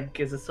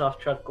gives a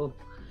soft chuckle.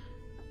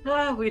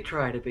 We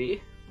try to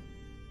be.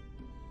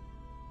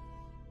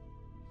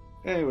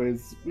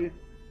 Anyways,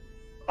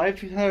 I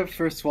have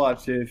first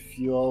watch if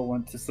you all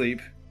want to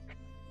sleep.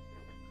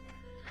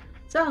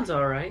 Sounds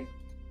alright.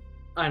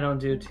 I don't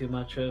do too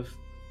much of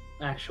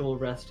actual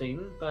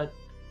resting, but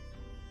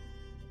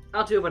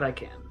I'll do what I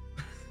can.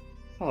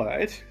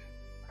 Alright.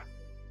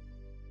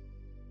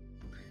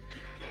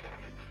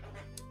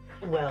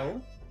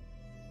 Well,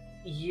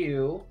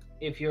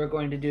 if you're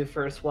going to do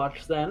first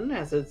watch then,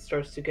 as it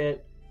starts to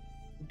get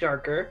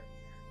darker,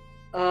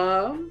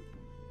 I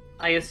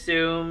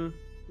assume,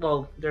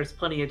 well, there's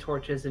plenty of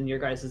torches in your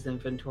guys'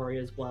 inventory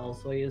as well,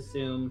 so I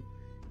assume...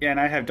 Yeah, and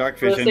I have dark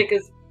For vision.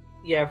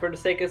 for the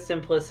sake of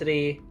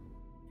simplicity,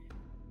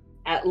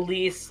 at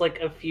least like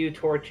a few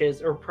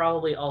torches, or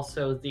probably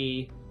also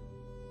the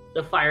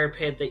fire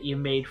pit that you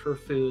made for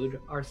food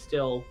are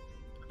still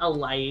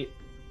alight.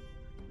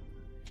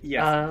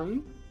 Yes.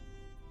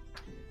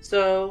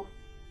 So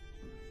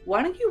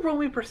why don't you roll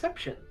me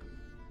perception?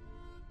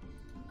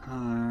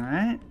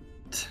 Alright.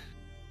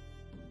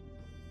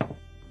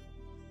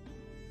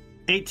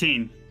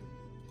 18.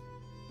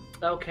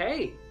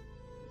 Okay.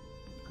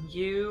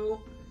 You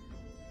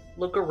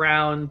look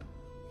around,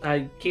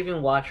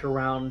 keeping watch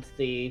around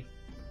the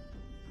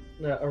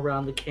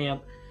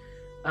camp.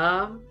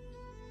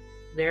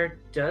 There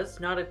does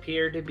not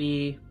appear to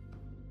be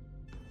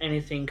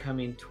anything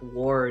coming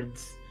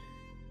towards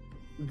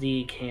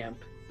the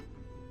camp.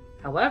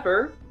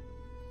 However,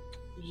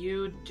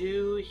 you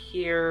do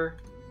hear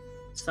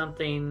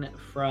something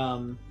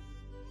from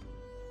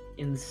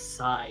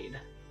inside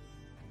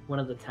one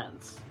of the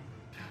tents.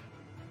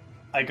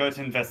 I go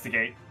to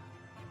investigate.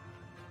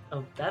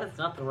 Oh, that is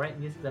not the right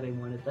music that I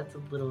wanted. That's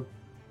a little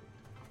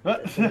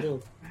What?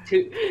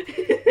 too...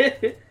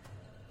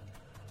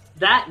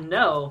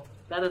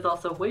 That is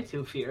also way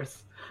too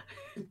fierce.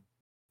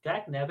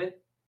 Dagnabbit.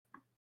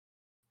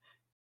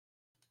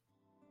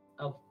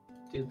 I'll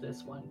do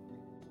this one.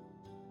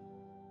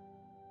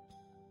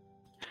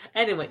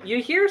 Anyway,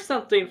 you hear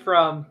something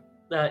from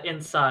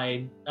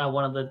inside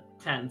one of the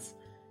tents.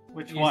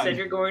 Which You one? said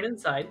you're going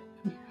inside.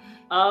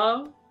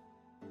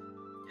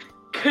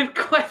 Good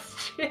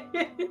question.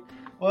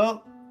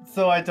 Well,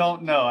 so I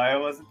don't know. I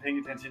wasn't paying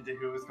attention to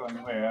who was going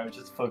where. I was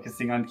just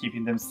focusing on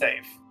keeping them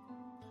safe.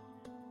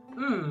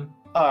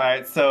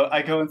 Alright, so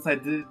I go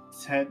inside the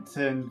tent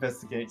to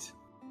investigate.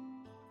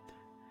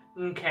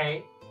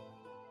 Okay.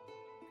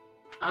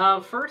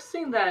 First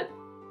thing that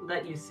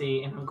you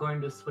see, and I'm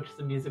going to switch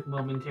the music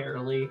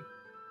momentarily,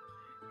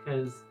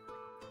 because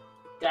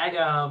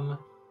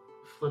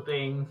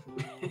flipping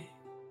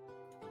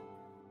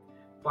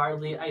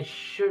Barley, I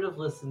should have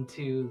listened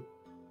to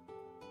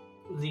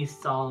these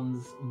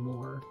songs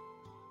more.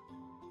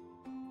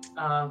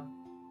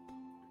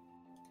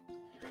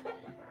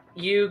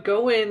 You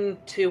go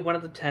into one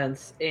of the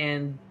tents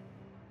and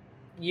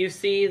you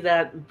see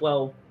that,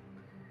 well,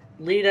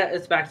 Lita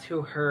is back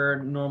to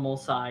her normal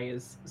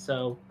size,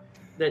 so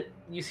that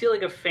you see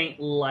like a faint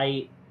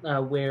light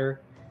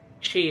where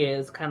she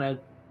is kind of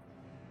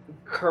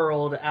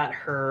curled at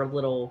her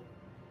little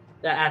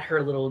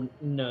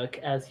nook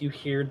as you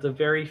hear the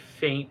very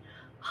faint,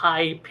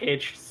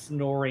 high-pitched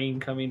snoring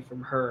coming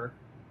from her.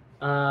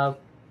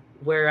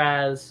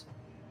 Whereas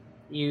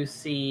you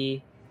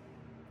see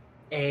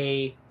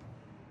a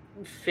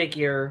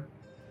figure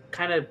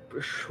kind of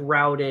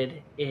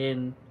shrouded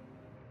in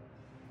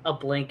a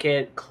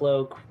blanket,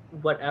 cloak,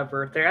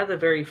 whatever. They're at the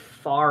very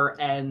far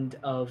end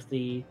of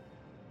the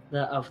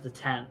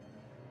tent,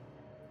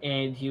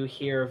 and you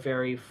hear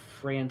very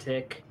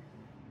frantic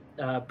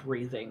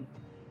breathing.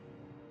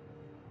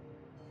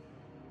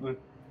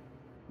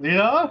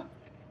 Lita?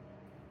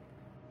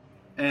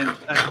 And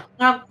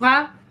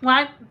What?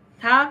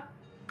 Huh?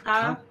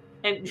 Huh?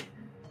 And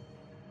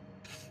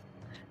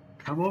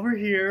come over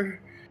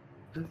here.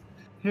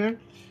 Here.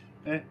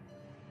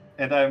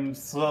 And I'm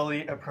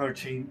slowly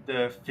approaching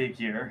the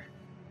figure.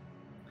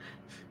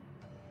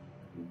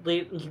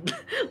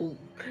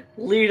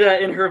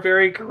 Lita, in her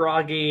very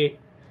groggy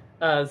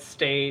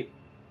state,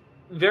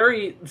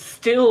 very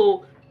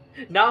still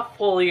not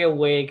fully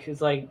awake,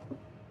 is like,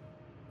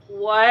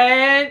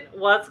 "What?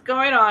 What's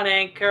going on,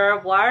 Anchor?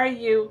 Why are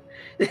you?"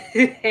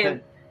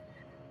 And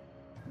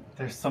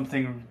There's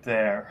something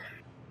there.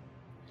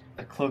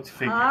 A cloaked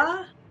figure.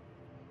 Huh?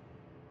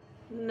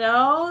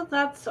 No,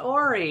 that's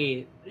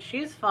Ori.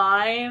 She's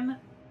fine.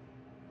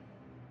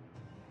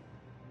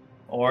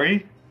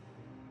 Ori?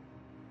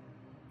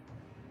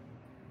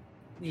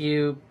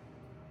 No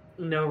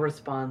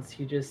response.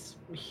 You just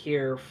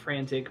hear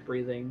frantic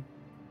breathing.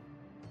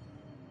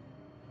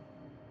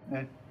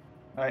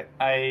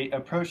 I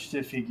approached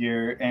the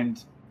figure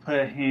and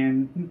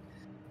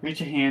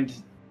reach a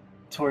hand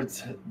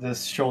towards the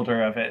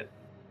shoulder of it.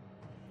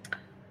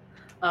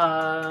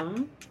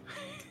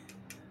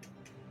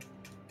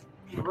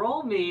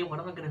 Roll me. What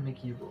am I gonna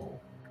make you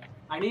roll?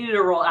 I need you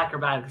to roll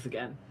acrobatics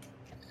again.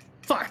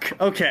 Fuck!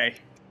 Okay.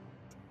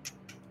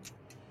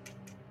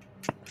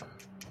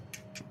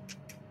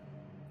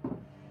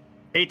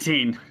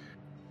 $18.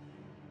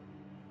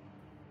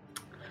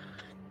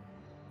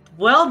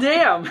 Well,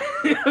 damn!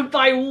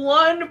 By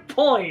 1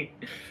 point!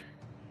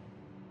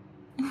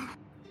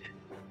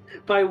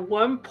 By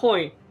 1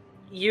 point,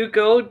 you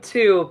go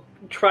to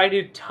try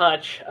to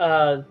touch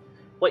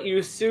what you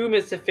assume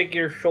is the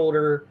figure's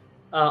shoulder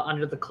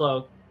under the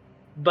cloak.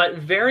 But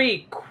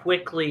very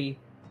quickly,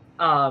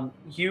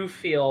 you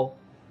feel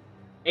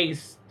a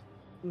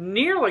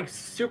near like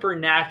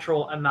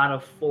supernatural amount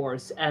of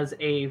force as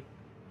a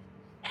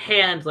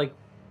hand like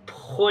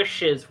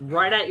pushes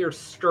right at your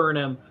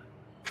sternum,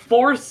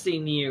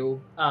 forcing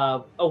you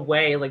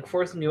away, like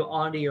forcing you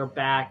onto your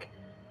back.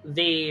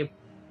 The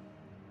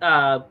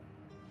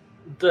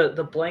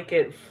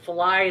blanket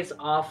flies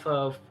off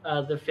of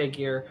the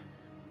figure.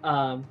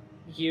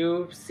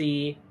 You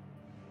see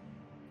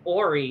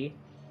Ori.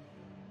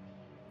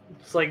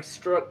 It's like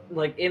struck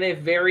like in a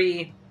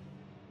very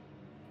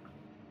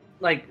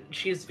like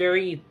she's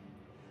very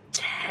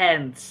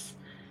tense.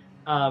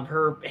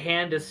 Her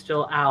hand is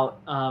still out,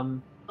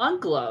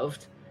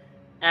 ungloved,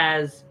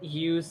 as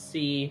you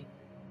see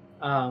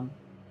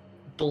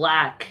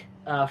black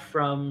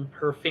from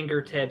her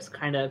fingertips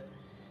kind of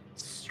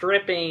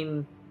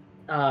stripping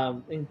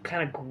and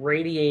kind of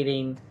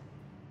gradiating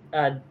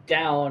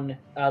down,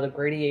 the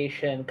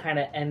gradation kind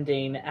of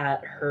ending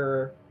at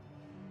her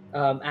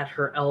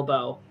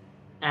elbow,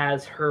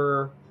 as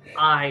her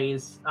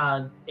eyes,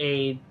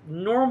 a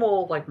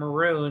normal like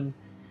maroon,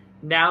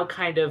 now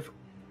kind of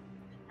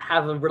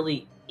have a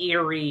really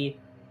eerie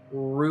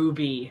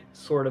ruby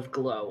sort of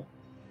glow.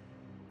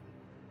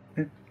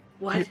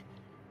 What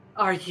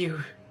are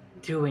you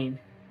doing?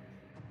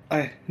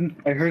 I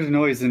heard a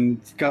noise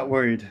and got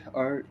worried.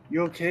 Are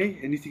you okay?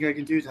 Anything I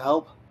can do to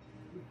help?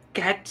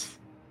 Get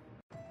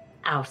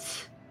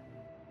out.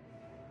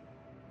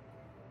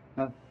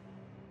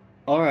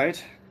 All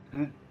right.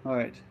 All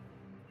right.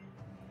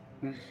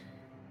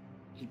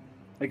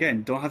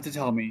 Again, don't have to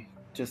tell me.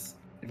 Just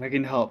if I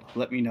can help,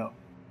 let me know.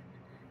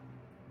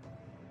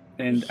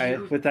 And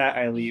with that,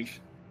 I leave.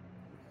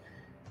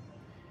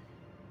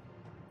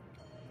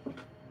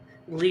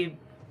 Leave.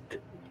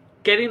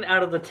 Getting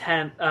out of the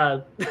tent,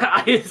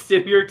 I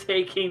assume you're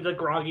taking the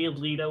groggy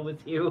Lita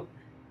with you.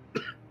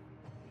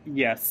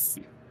 Yes.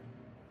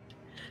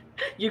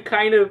 You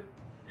kind of...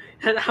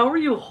 How are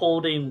you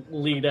holding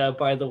Lita,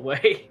 by the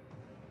way?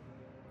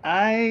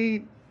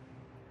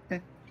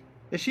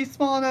 Is she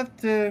small enough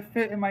to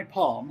fit in my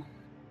palm?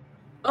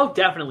 Oh,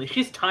 definitely.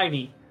 She's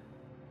tiny.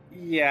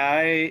 Yeah,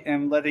 I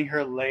am letting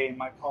her lay in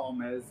my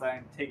palm as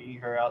I'm taking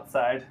her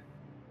outside.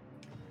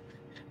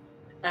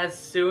 As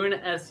soon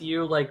as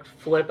you, like,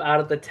 flip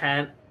out of the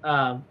tent,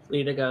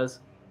 Lita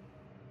goes,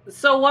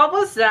 "So what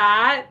was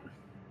that?"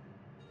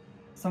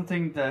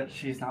 Something that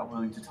she's not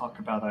willing to talk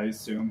about, I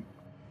assume.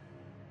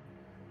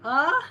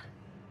 Huh?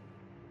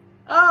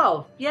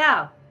 Oh,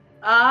 yeah.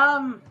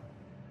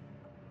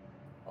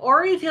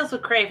 Ori deals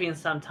with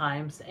cravings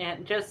sometimes,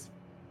 and just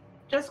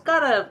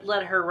gotta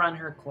let her run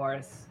her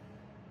course.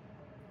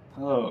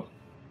 Oh.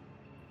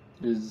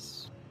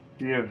 Is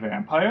she a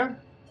vampire?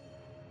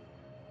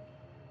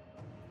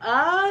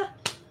 I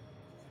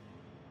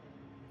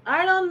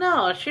don't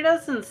know. She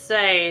doesn't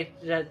say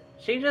that.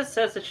 She just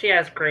says that she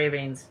has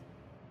cravings.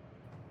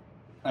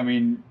 I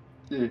mean,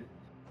 if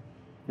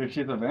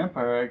she's a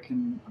vampire, I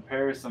can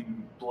prepare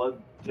some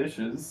blood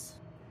dishes.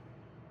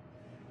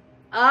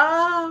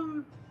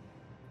 I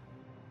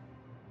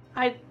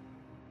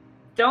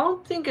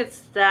don't think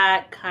it's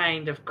that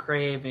kind of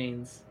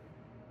cravings.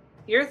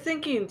 You're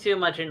thinking too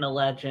much into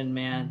legend,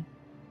 man.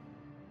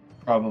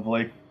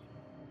 Probably.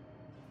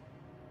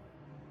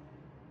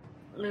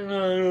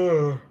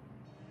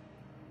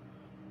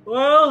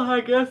 Well, I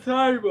guess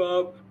I'm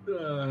up.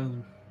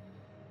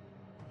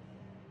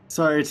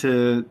 Sorry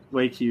to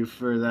wake you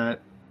for that.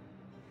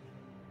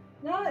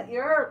 No,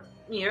 you're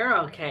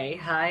okay.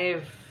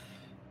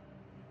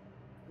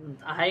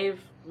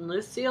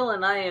 Lucille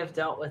and I have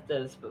dealt with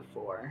this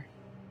before.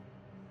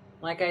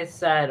 Like I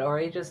said,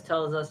 Ori just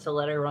tells us to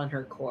let her run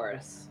her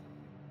course.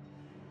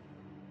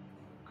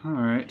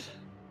 Alright.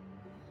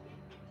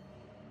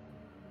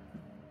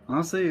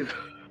 Honestly,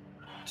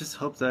 just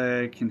hope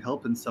that I can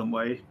help in some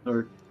way,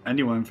 or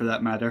anyone for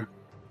that matter.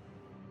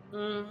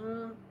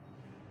 Mm-hmm.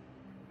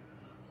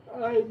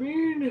 I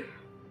mean,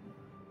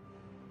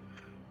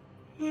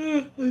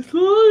 As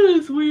long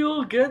as we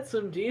all get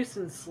some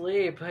decent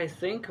sleep, I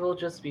think we'll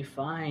just be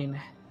fine.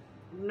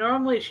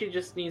 Normally, she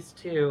just needs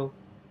to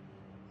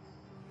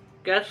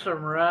get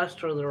some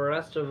rest or the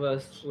rest of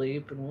us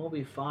sleep and we'll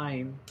be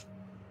fine.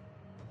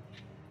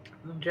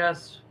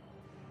 Just.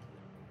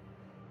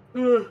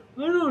 I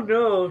don't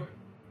know.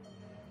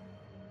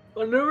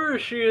 Whenever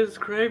she has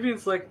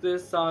cravings like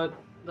this on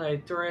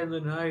like during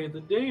the night,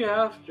 the day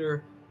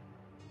after,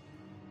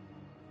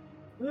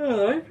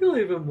 I feel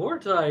even more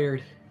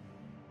tired.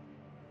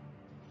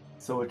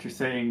 So what you're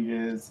saying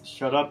is,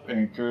 shut up,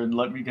 Anchor, and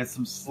let me get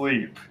some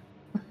sleep.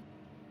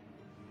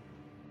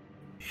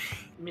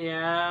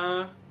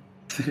 Yeah.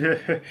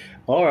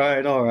 all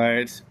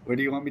right. Where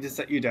do you want me to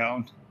set you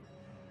down?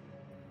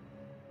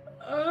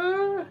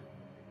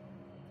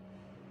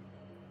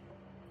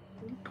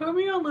 Put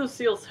me on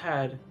Lucille's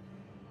head.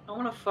 I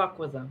want to fuck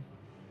with him.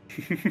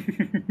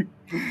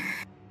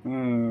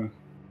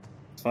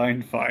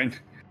 Fine.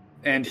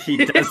 And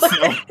he does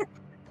so.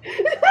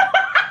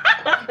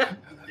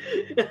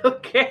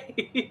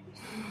 Okay.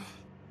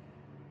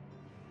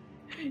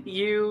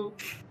 You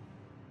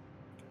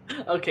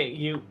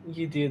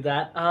do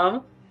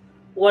that.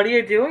 What are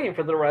you doing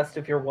for the rest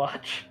of your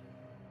watch?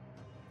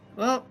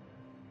 Well,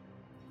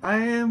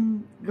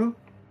 I'm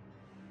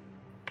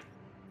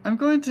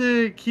going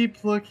to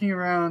keep looking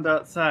around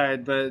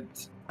outside, but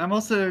I'm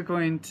also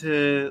going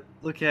to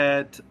look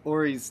at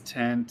Ori's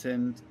tent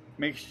and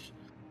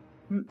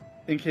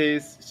in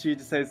case she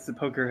decides to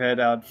poke her head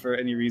out for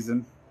any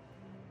reason.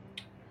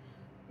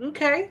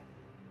 Okay.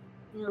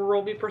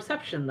 Roll me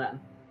perception then.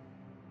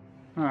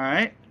 All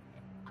right.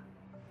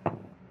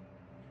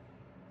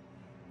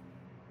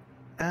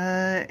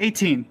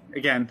 18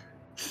 again.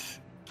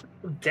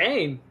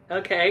 Dang.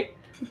 Okay.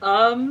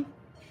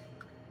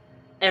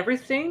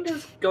 Everything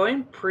is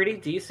going pretty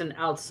decent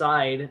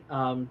outside.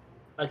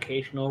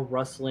 Occasional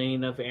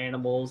rustling of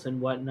animals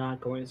and whatnot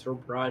going through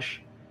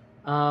brush.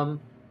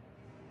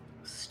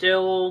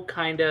 Still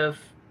kind of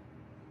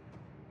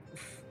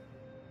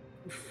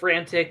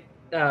frantic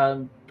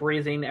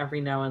breathing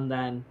every now and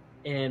then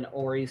in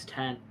Ori's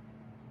tent.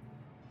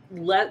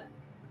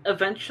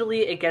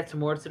 Eventually it gets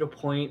more to the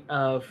point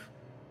of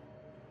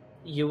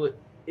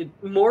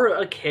more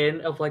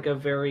akin of like a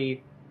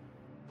very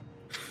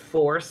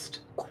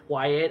forced,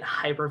 quiet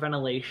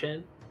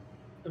hyperventilation,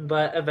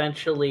 but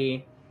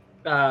eventually,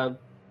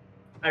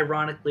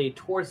 ironically,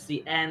 towards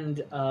the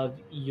end of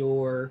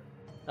your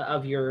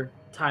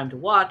time to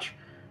watch,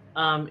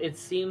 it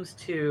seems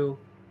to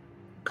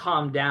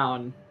calm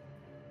down.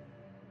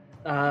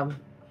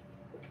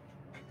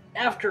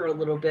 After a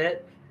little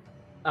bit,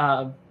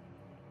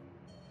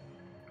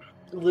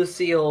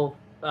 Lucille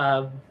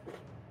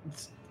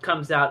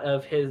comes out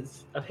of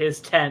his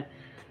tent.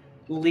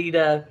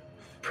 Lita,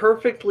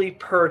 perfectly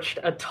perched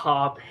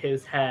atop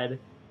his head,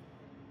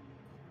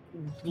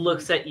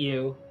 looks at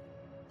you.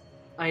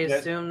 I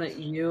assume that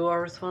you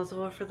are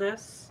responsible for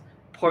this?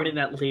 Pointing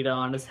at Lita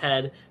on his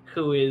head,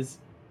 who is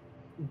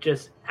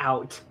just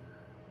out.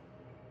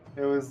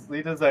 It was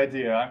Lita's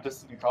idea. I'm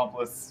just an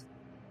accomplice.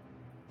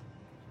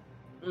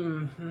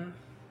 Mm-hmm.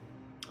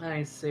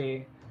 I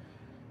see.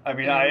 I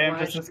mean, I am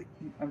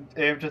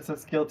just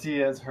as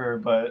guilty as her,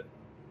 but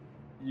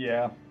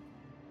yeah.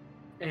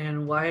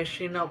 And why is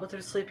she not with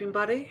her sleeping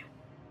buddy?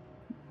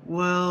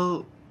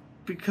 Well,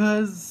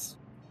 because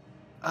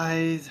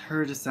I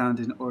heard a sound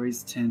in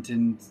Ori's tent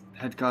and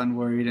had gotten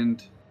worried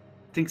and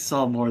I think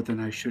saw more than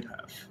I should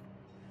have.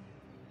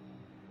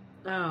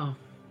 Oh.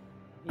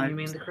 You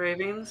mean the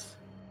cravings?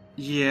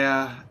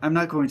 Yeah, I'm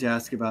not going to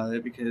ask about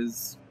it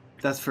because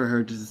that's for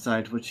her to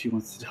decide what she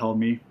wants to tell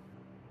me.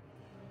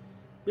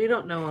 We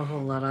don't know a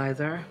whole lot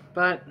either,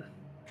 but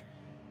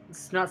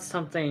it's not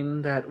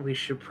something that we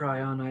should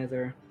pry on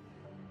either.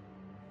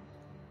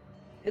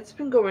 It's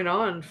been going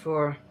on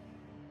for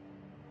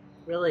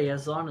really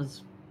as long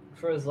as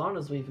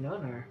we've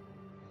known her.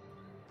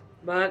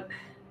 But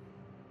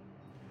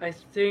I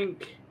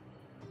think,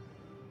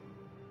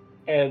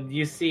 and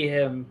you see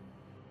him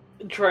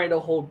trying to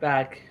hold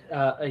back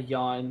a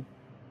yawn.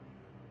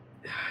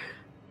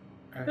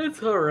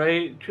 It's all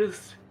right.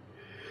 Just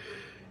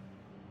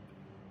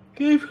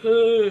give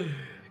her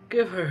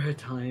her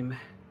time.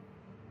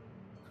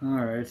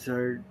 All right. So,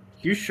 are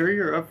you sure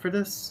you're up for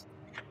this?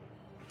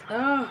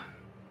 Oh,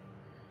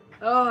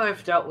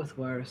 I've dealt with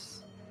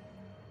worse.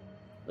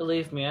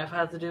 Believe me, I've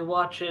had to do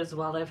watches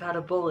while I've had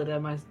a bullet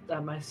at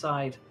my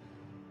side.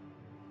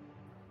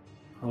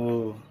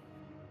 Oh.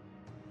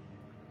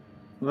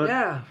 What?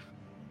 Yeah,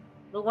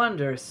 the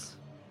wonders.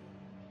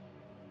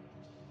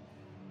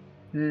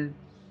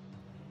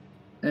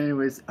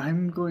 Anyways,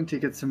 I'm going to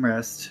get some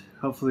rest.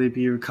 Hopefully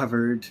be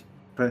recovered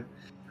by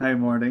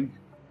morning.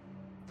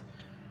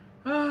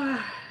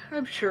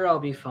 I'm sure I'll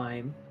be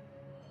fine.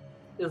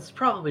 It's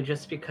probably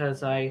just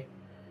because I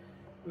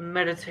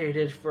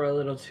meditated for a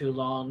little too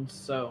long,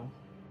 so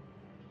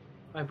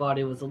my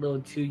body was a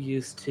little too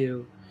used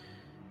to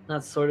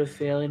that sort of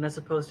feeling as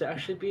opposed to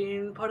actually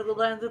being part of the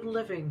land of the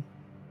living.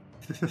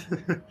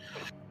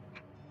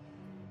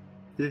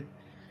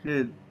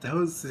 That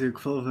was the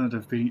equivalent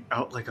of being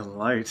out like a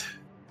light.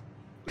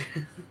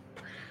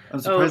 I'm Oh,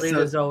 surprised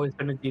Lita's always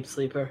been a deep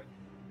sleeper.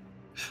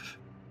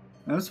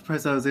 I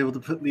was able to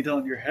put Lita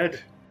on your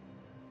head.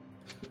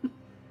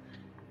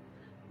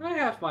 I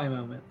have my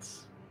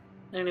moments.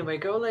 Anyway,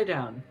 go lay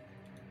down.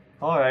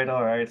 All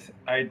right.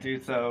 I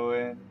do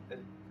so,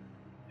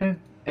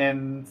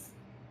 and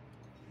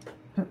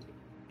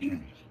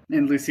in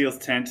Lucille's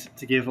tent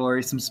to give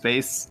Ori some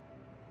space.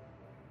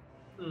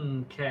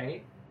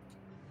 Okay.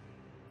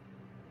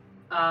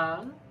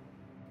 Alrighty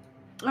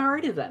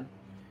then.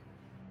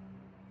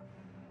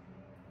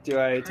 Do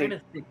I Trying take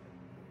to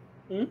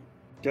think.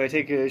 Do I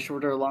take a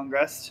short or long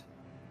rest?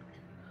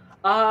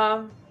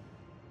 I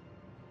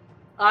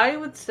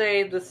would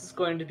say this is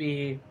going to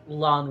be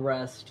long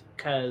rest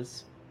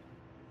because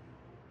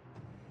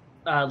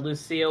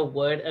Lucille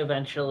would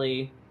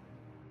eventually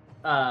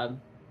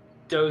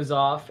doze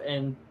off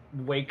and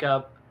wake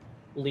up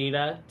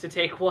Lita to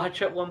take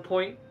watch at one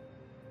point.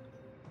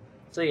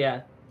 So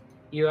yeah,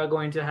 you are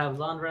going to have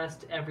long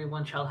rest.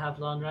 Everyone shall have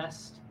long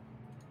rest.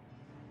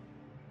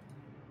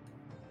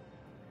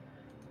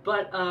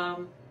 But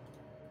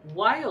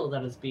while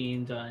that is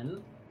being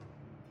done,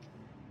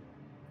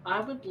 I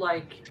would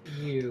like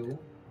you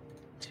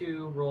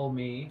to roll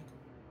me.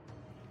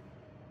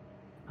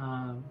 Do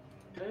I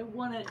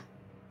want it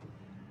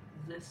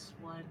this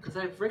one? Because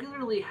I've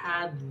regularly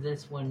had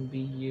this one be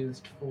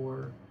used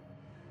for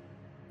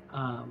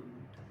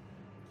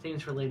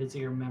things related to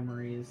your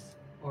memories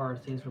or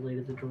things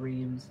related to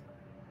dreams.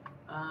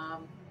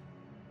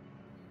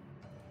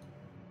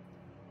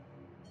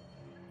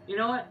 You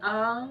know what?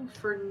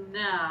 For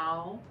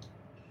now,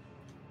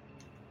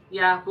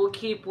 yeah, we'll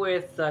keep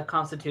with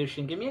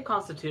Constitution. Give me a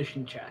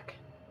Constitution check.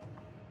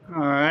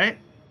 All right.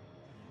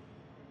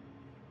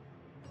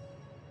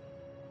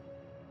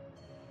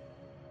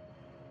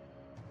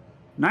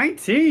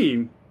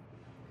 $19.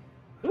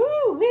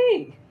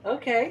 Woo-wee!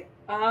 Okay.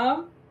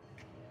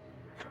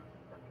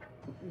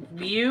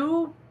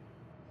 You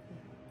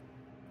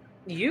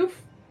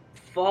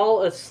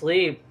fall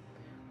asleep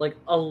like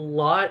a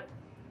lot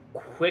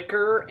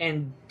quicker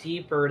and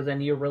deeper than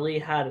you really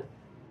had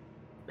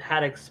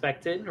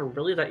expected, or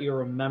really that you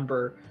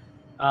remember.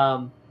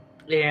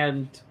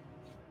 And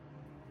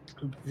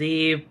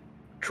the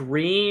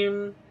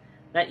dream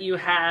that you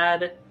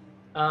had,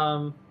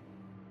 or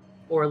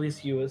at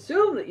least you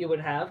assume that you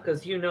would have,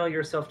 because you know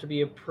yourself to be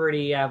a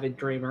pretty avid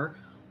dreamer.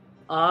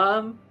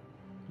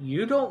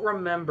 You don't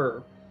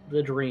remember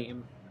the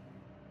dream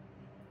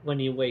when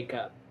you wake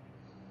up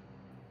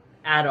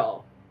at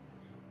all.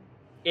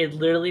 It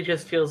literally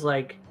just feels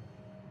like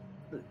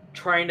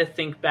trying to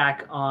think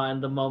back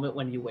on the moment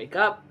when you wake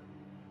up.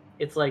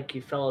 It's like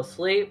you fell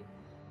asleep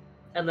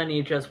and then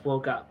you just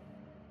woke up.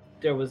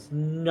 There was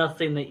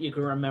nothing that you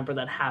can remember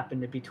that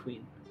happened in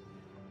between.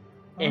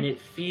 And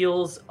it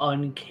feels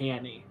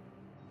uncanny.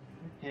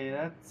 Okay,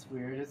 that's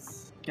weird.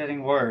 It's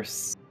getting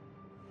worse.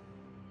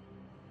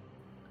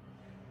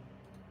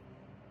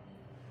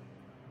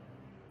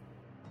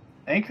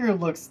 Anchor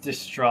looks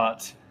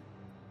distraught.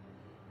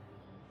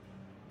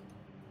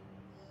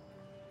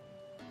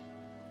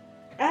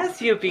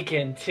 As you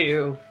begin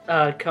to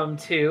come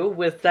to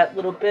with that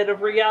little bit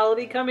of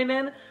reality coming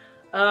in,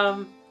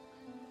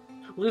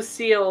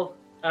 Lucille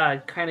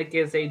kind of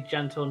gives a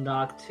gentle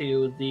knock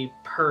to the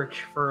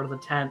perch for the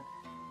tent.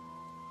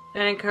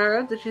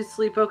 Anchor, did you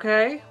sleep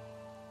okay?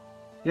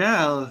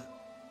 Yeah,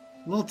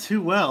 a little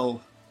too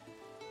well.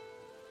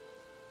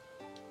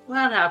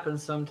 That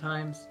happens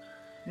sometimes.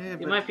 Yeah,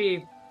 You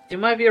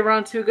might be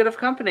around too good of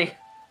company.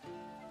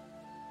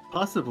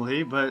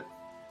 possibly, but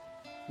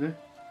that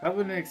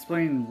wouldn't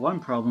explain one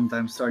problem that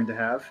I'm starting to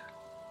have.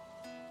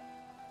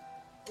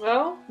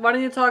 Well, why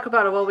don't you talk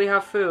about it while we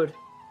have food?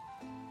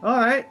 All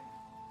right.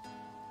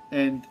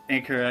 And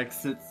Anchor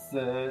exits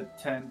the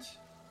tent.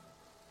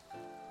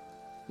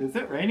 Is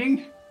it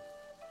raining?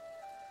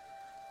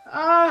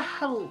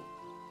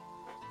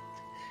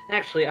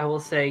 Actually, I will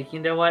say, you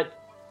know what?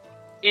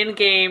 In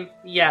game,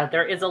 yeah,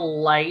 there is a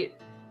light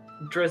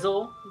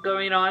drizzle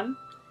going on.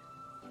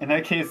 In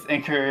that case,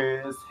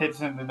 Anchor is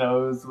hit in the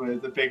nose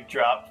with a big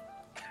drop.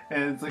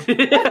 And it's like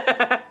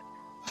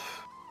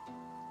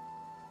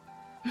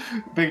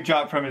big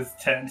drop from his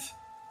tent.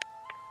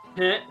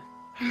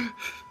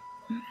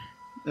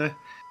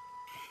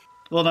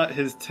 Well, not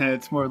his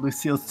tent, more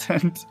Lucille's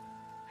tent.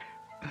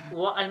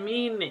 Well, I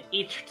mean,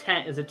 each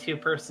tent is a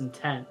two-person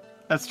tent.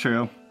 That's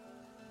true.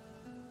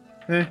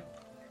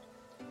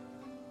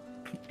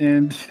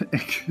 And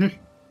Anchor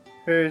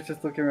is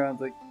just looking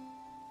around like,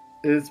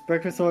 is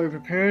breakfast already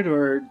prepared,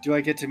 or do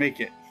I get to make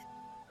it?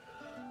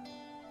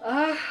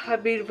 I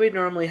mean, we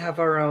normally have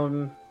our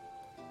own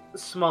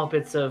small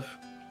bits of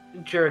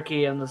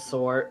jerky and the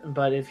sort,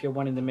 but if you're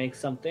wanting to make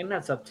something,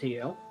 that's up to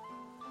you.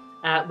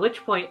 At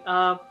which point,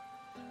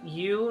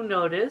 you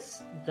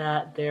notice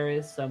that there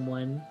is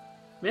someone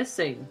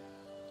missing.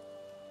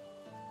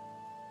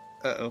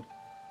 Uh-oh.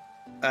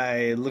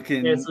 I look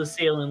in... There's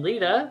Lucille and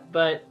Lita,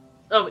 but...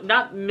 Oh,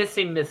 not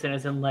missing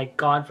as in, like,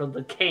 gone from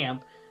the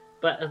camp,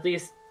 but at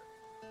least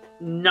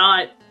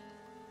not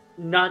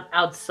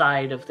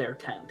outside of their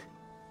tent.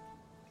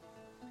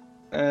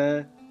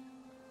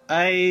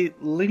 I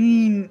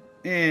lean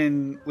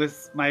in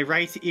with my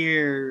right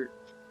ear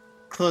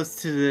close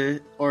to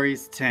the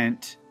Ori's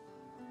tent,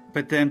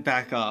 but then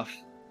back off.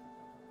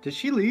 Did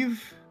she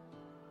leave?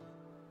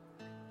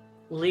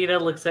 Lita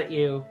looks at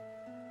you,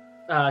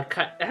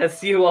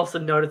 as you also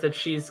notice that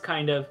she's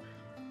kind of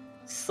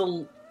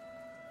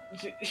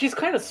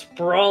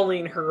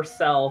sprawling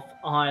herself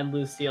on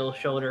Lucille's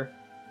shoulder.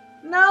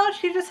 No,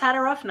 she just had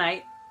a rough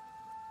night.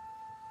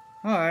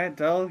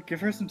 Alright, I'll give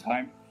her some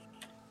time.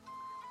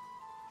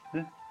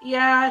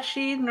 Yeah,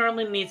 she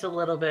normally needs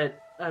a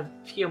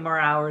few more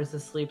hours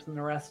of sleep than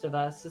the rest of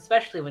us,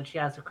 especially when she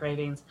has her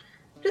cravings.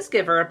 Just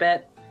give her a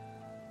bit.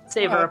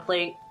 Save her a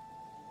plate.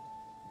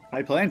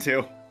 I plan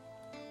to.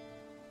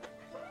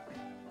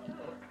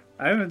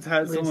 I haven't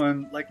had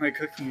someone like my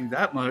cooking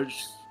that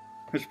much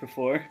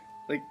before.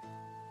 Like,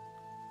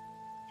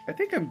 I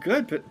think I'm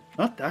good, but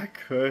not that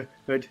good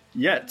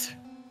yet.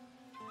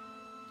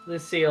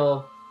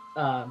 Lucille,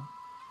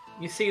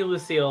 you see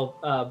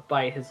Lucille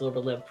bite his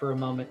little lip for a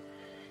moment.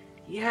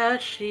 Yeah,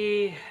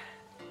 she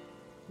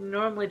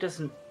normally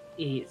doesn't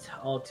eat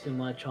all too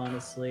much,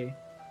 honestly.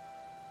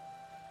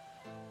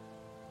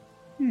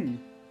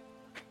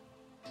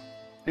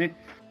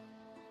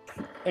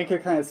 Anchor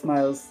kind of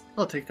smiles.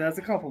 I'll take that as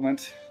a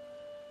compliment.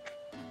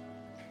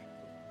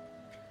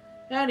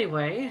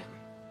 Anyway,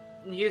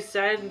 you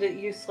said that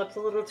you slept a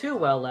little too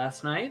well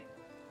last night.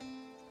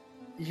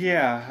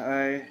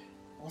 Yeah,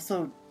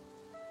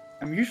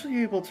 I'm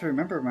usually able to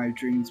remember my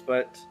dreams,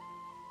 but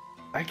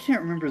I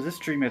can't remember this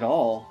dream at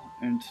all.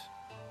 And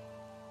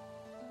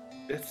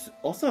it's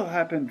also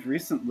happened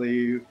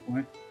recently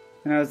when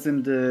I was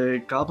in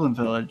the Goblin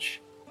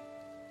Village.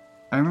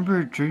 I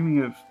remember dreaming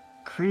of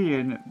Kree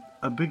and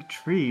a big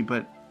tree,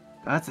 but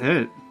that's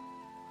it.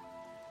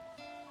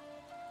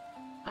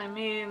 I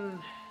mean,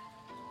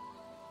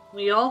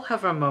 we all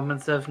have our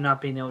moments of not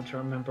being able to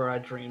remember our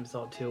dreams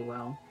all too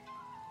well.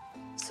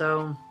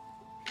 So,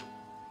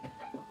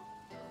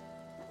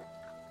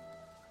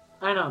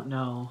 I don't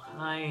know.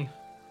 I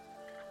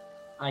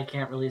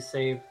can't really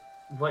say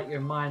what your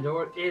mind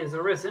is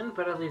or isn't,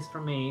 but at least for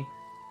me,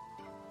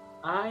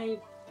 I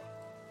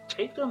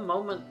take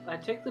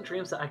the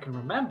dreams that I can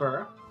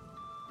remember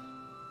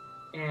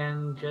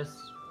and just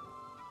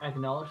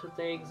acknowledge that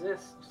they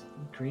exist.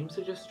 Dreams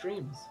are just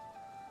dreams.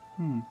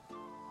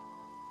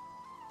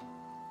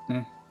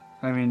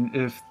 I mean,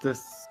 if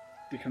this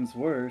becomes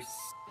worse,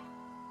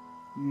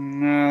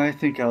 no, I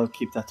think I'll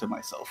keep that to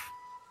myself.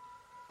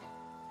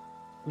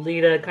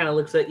 Lita kind of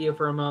looks at you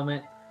for a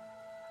moment.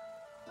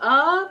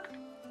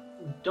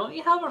 Don't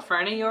you have a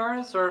friend of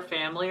yours or a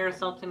family or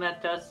something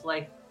that does,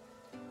 like,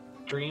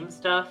 dream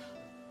stuff?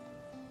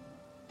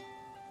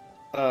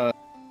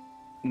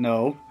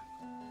 No.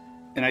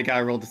 And I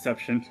gotta roll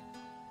deception.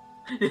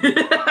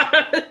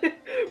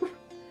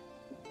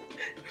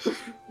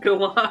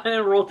 Go on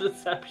and roll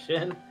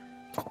deception.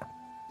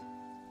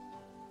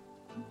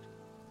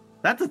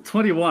 That's a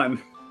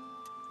 21.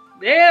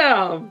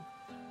 Damn!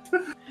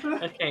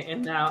 Okay,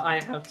 and now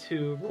I have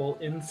to roll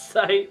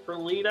insight for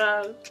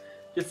Lita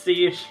to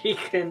see if she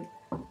can...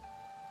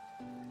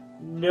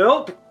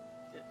 Nope!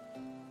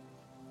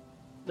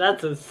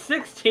 That's a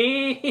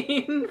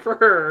 16 for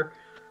her.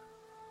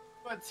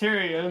 What,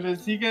 Tyrion?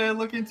 Is he gonna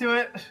look into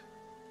it?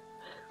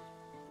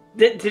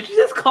 Did you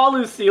just call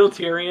Lucille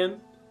Tyrion?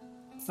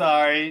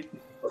 Sorry.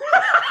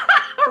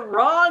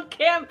 Wrong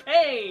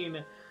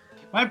campaign!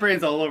 My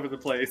brain's all over the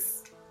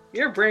place.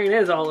 Your brain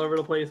is all over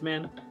the place,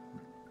 man.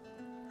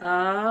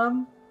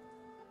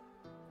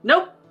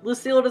 Nope.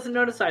 Lucille doesn't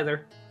notice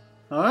either.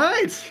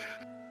 Alright.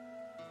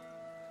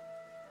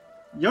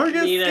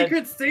 Yorga's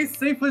secret stays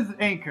safe with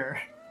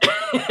Anchor.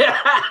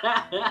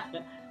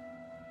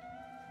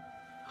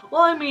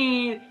 Well, I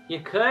mean,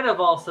 you could have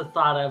also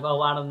thought of,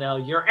 I don't know,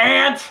 your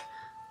aunt!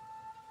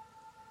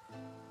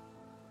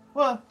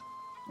 Well,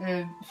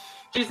 and...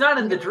 She's not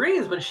into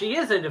dreams, but she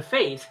is into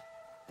fate.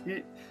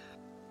 You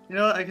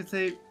know what, I could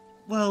say,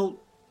 well,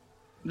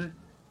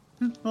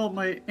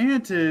 my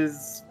aunt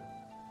is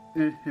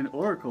an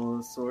oracle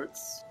of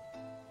sorts.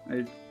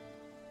 It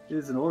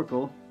is an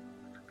oracle.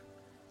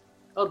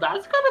 Oh,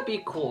 that's gonna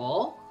be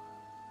cool.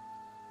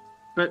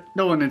 But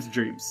no one into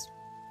dreams.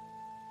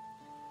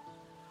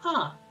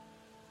 Huh.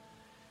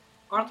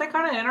 Aren't they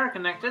kind of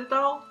interconnected,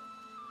 though?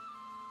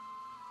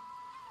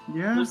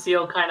 Yeah.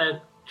 Lucille kind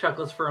of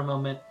chuckles for a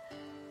moment.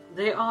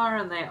 They are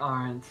and they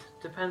aren't.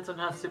 Depends on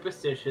how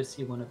superstitious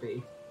you want to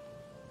be.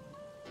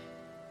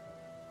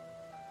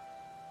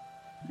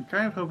 I'm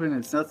kind of hoping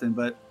it's nothing,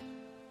 but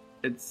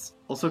it's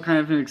also kind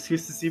of an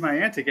excuse to see my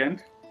aunt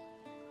again.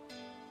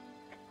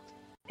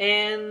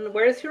 And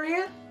where's your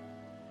aunt?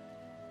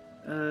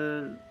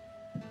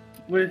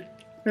 With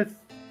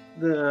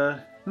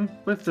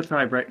the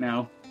tribe right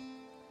now.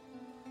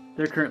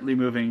 They're currently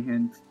moving,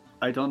 and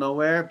I don't know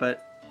where,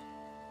 but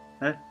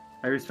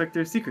I respect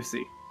their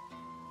secrecy.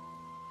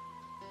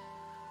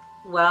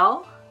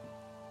 Well,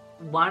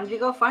 why don't you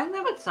go find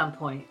them at some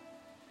point?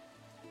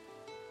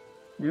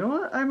 You know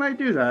what? I might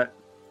do that.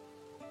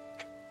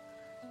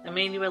 I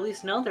mean, you at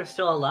least know they're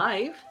still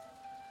alive,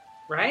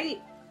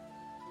 right?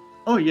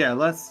 Oh yeah,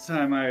 last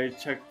time I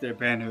checked their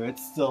banner,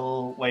 it's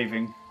still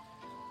waving.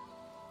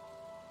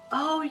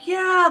 Oh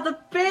yeah, the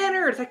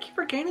banners! I keep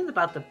forgetting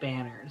about the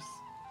banners.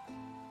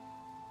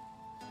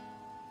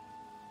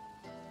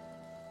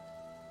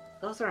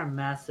 Those are a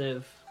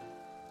massive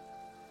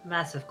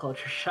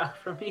culture shock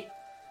for me.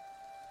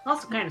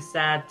 Also kind of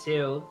sad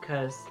too,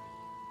 because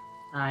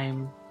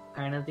I'm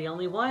kind of the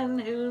only one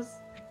who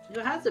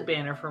has a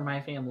banner for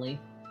my family.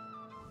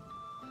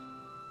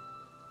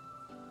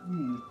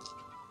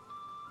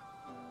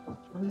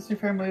 What is your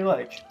family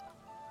like?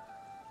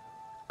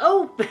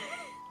 Oh,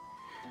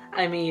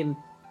 I mean,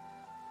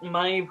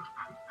 my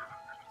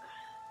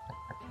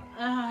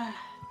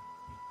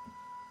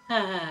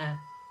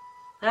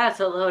that's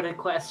a loaded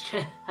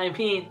question. I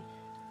mean,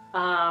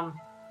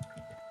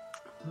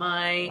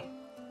 my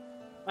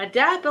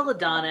dad, Bill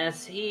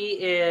Adonis,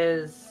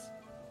 he's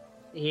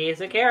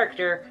a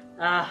character.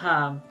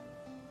 A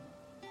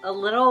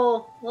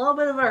little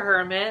bit of a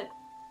hermit.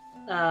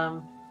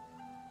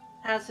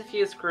 Has a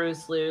few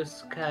screws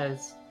loose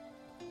because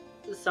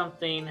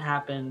something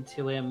happened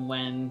to him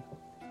when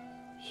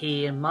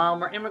he and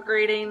Mom were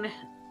immigrating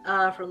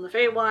from the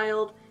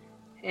Feywild,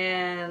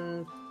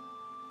 and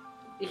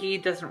he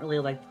doesn't really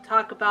like to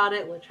talk about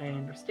it, which I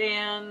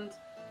understand.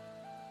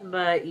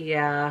 But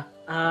yeah,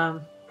 my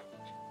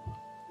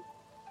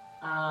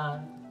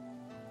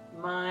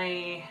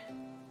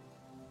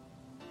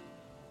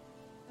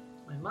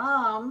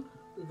mom,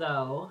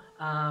 though,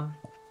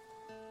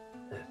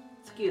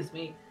 excuse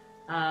me,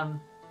 my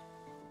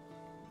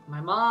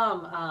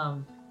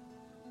mom,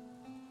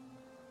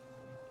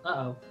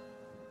 uh-oh.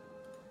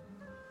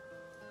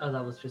 Oh,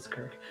 that was just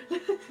Kirk.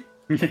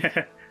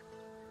 Yeah.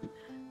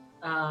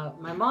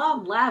 My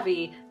mom,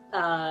 Lavi,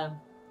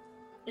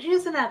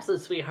 she's an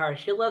absolute sweetheart.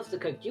 She loves to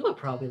cook. You would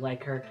probably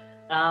like her.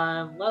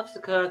 Loves to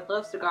cook,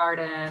 loves to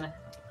garden,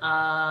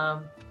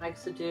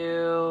 likes to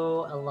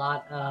do a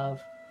lot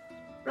of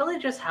really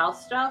just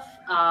house stuff.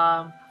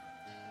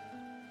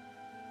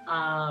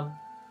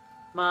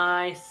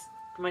 My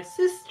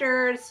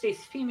sister,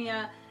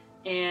 Stacyphemia,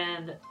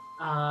 and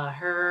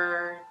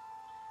her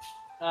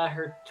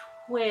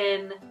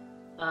twin,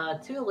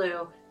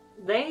 Tulu,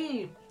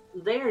 they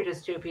are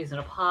just two peas in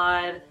a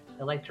pod.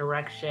 They like to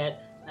wreck shit.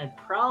 I'd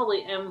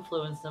probably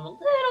influence them a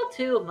little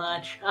too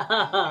much.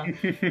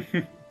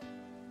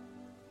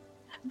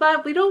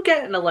 But we don't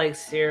get into like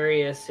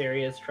serious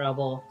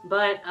trouble.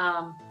 But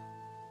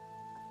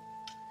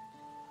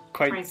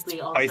Quite frankly,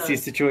 spicy also,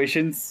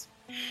 situations.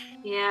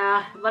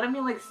 yeah, but I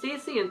mean, like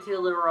Stacy and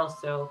Tulu are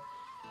also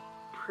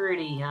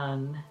pretty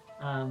young.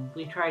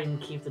 We try and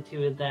keep the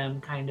two of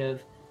them kind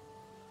of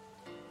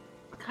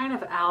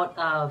out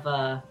of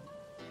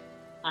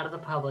the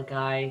public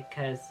eye,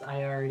 because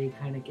I already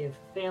kind of give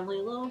family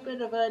a little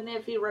bit of a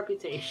nifty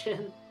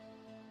reputation.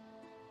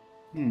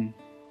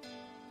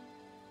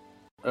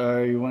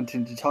 Are you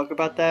wanting to talk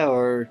about that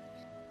or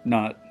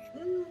not?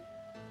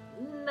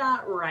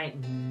 Not right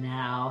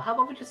now. How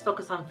about we just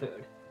focus on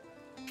food?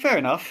 Fair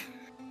enough.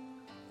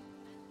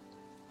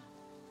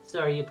 So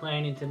are you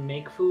planning to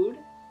make food?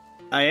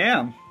 I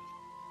am.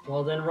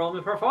 Well then roll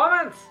me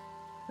performance!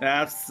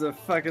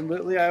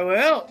 Abso-fucking-lutely I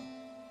will.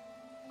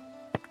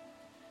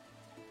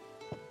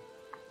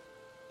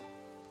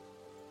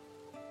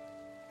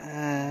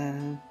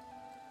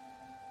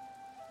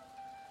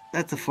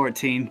 That's a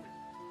 14.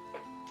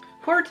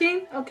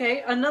 14?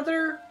 Okay,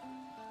 another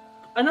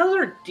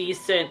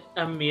decent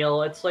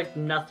meal. It's like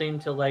nothing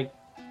to like...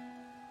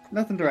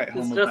 Nothing to write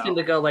home It's about. nothing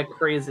to go like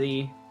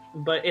crazy,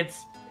 but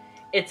it's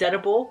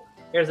edible.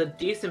 There's a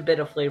decent bit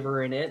of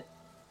flavor in it.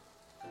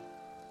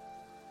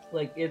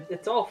 Like,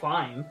 it's all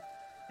fine.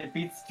 It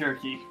beats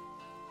jerky.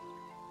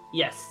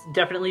 Yes,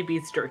 definitely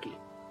beats jerky.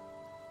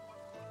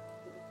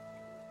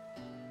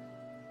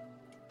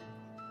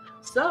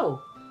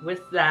 So,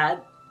 with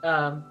that,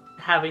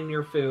 having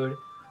your food,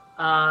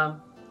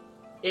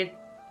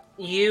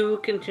 you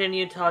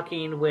continue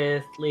talking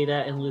with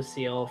Lita and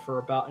Lucille for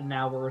about an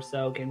hour or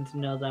so, getting to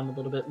know them a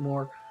little bit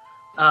more.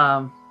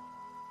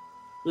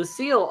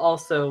 Lucille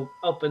also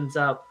opens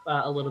up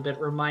a little bit,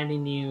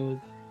 reminding you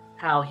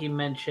how he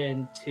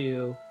mentioned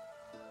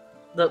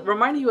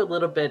reminding you a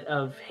little bit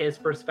of his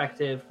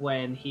perspective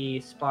when he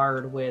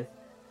sparred with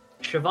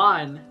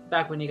Siobhan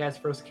back when you guys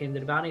first came to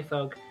the Bounty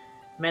Folk,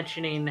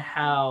 mentioning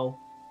how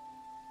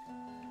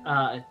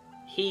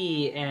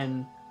he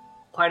and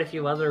quite a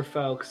few other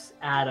folks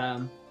at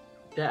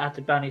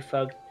the Bounty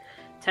Folk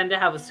tend to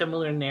have a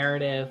similar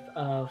narrative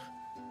of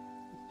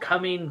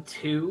coming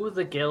to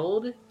the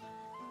guild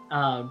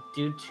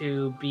due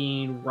to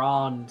being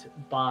wronged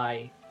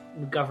by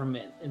the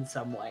government in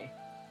some way.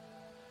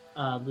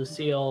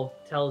 Lucille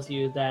tells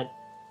you that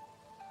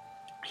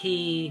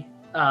he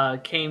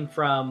came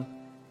from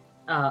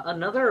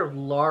another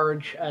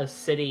large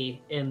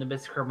city in the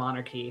Mystical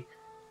Monarchy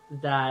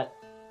that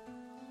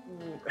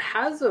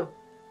has a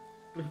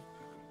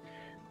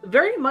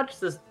very much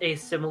a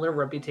similar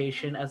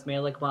reputation as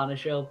Malik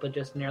Monajo, but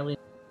just nearly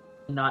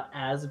not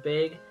as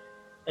big,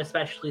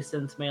 especially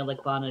since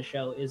Malik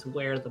Banasho is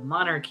where the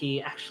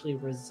monarchy actually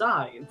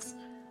resides.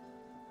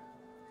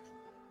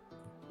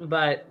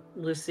 But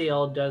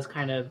Lucille does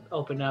kind of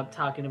open up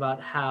talking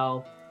about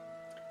how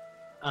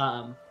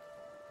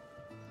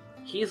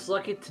he's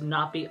lucky to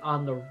not be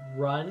on the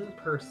run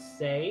per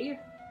se,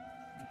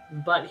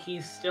 but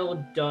he's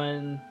still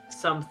done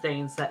some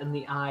things that in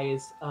the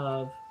eyes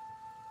of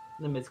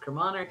the Mizkar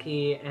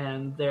monarchy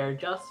and their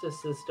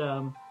justice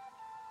system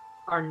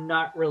are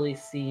not really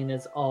seen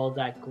as all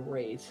that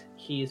great.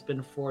 He's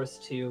been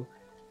forced to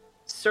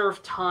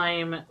serve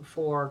time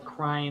for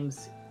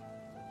crimes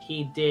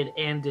he did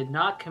and did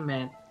not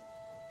commit,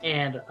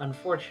 and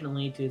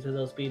unfortunately, due to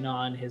those being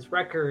on his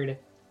record,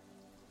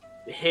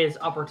 his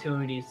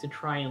opportunities to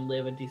try and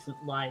live a decent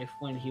life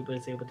when he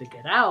was able to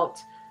get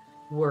out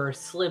were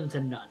slim to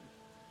none.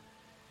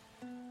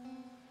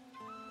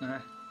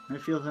 I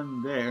feel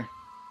him there.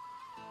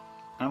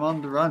 I'm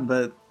on the run,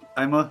 but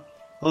I'm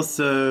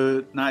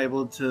also not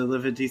able to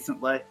live a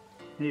decent life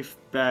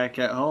back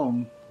at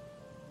home.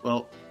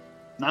 Well,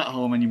 not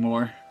home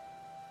anymore.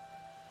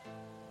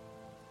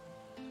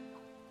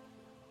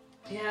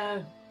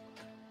 Yeah.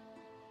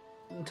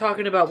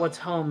 Talking about what's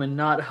home and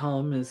not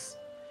home is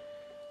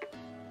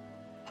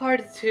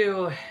hard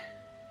to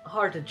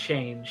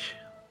change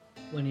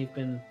when you've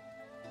been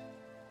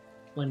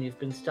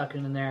stuck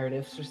in the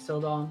narratives for so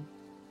long.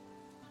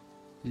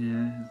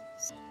 Yeah.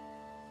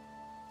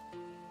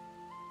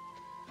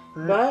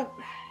 But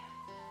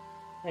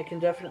I can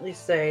definitely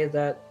say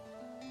that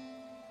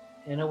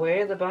in a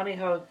way the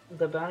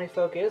bounty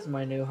folk is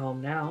my new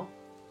home now.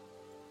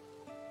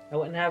 I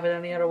wouldn't have it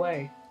any other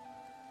way.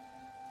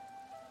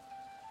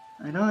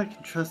 I know I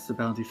can trust the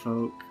bounty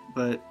folk,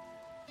 but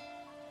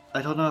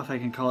I don't know if I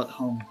can call it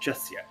home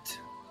just yet.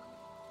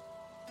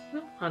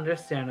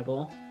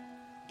 Understandable.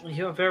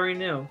 You're very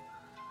new.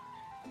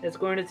 It's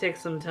going to take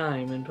some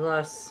time, and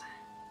plus,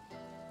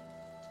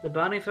 the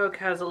bounty folk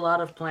has a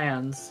lot of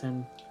plans,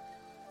 and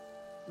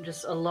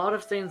just a lot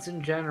of things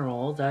in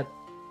general that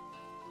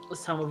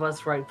some of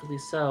us, rightfully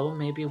so,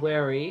 may be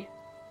wary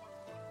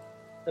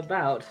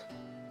about.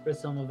 For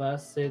some of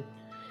us, it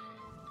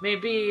may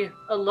be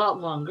a lot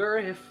longer,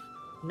 if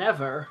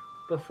never,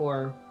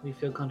 before we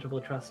feel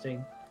comfortable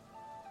trusting.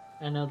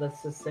 I know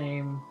that's the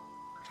same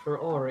for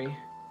Ori.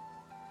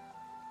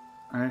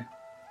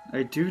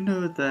 I do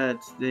know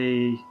that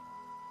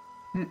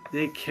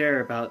they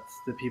care about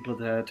the people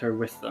that are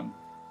with them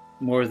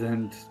more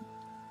than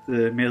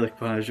the Malik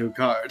Banjo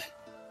guard.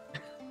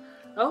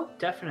 Oh,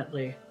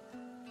 definitely.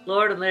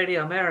 Lord and Lady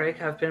Almeric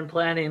have been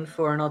planning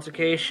for an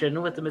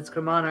altercation with the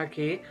Mizkar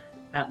monarchy,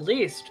 at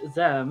least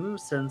them,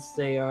 since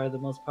they are the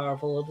most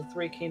powerful of the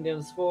three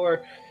kingdoms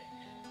for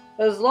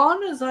as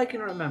long as I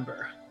can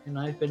remember. And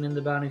I've been in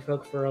the bounty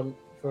folk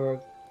for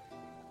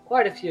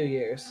quite a few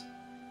years.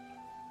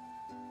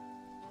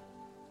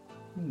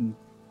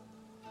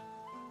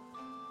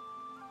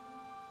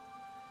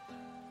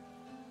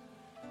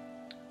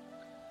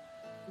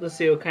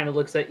 Lucio kind of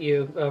looks at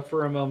you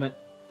for a moment.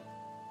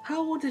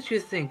 How old did you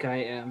think I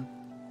am,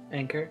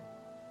 Anchor?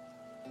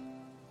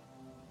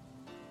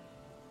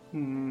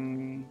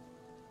 Maybe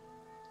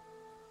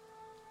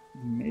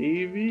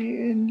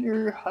in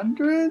your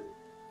 100?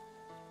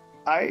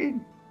 I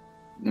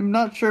am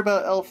not sure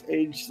about elf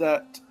age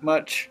that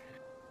much.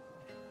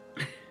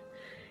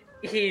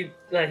 He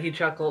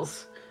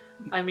chuckles.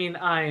 I mean,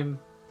 I'm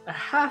a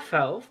half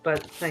elf,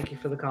 but thank you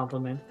for the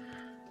compliment.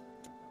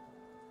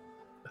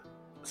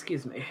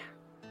 Excuse me.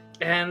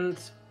 And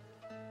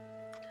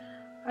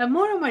I'm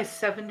more in my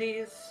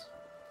 70s.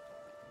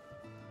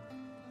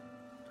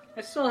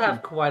 I still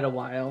have quite a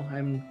while.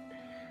 I'm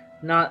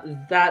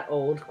not that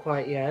old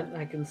quite yet.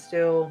 I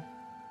still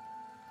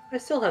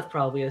have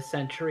probably a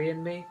century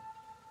in me.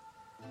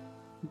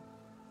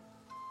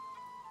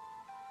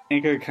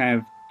 Anchor kind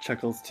of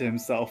chuckles to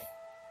himself.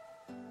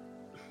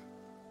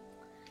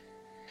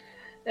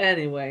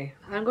 Anyway,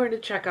 I'm going to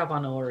check up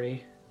on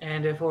Ori,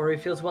 and if Ori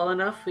feels well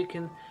enough, we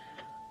can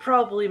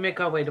probably make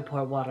our way to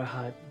Portwater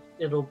Hut.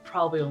 It'll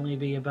probably only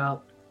be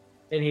about...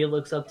 And he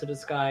looks up to the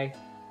sky.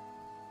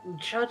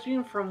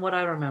 Judging from what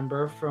I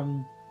remember,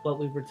 from what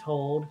we were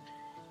told,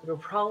 it'll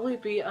probably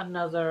be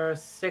another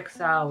 6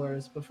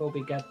 hours before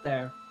we get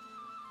there.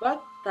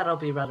 But that'll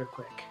be rather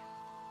quick.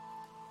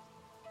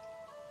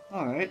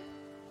 Alright.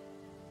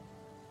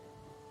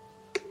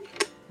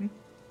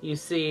 You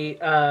see,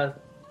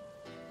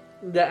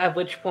 at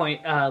which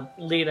point,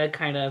 Lita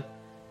kind of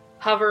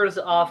hovers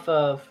off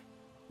of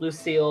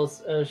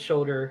Lucille's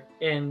shoulder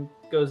and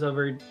goes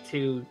over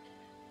to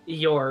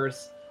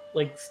yours,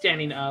 like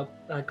standing up,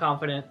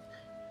 confident.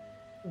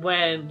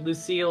 When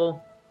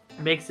Lucille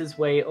makes his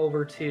way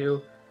over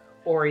to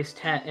Ori's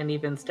tent and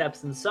even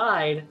steps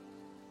inside,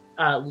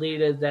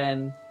 Lita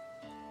then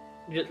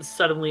just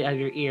suddenly at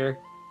your ear.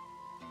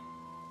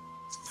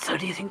 So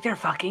do you think they're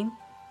fucking?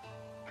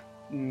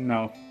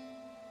 No.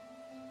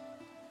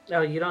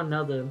 Oh, you don't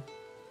know them.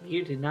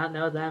 You do not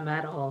know them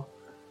at all.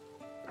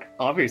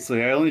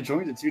 Obviously, I only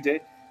joined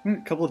a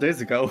couple of days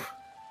ago.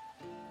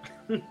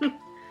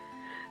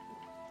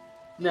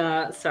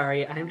 Nah,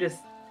 sorry. I'm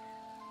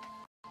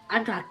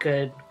not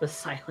good with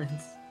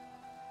silence.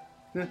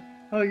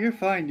 Oh, you're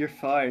fine. You're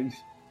fine.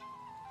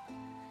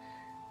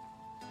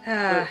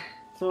 Uh,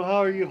 So how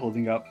are you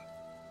holding up?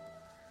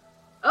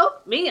 oh,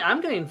 me, I'm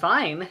doing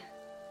fine.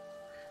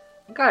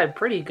 I got a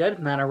pretty good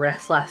amount of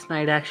rest last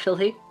night,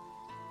 actually.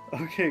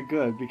 Okay,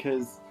 good.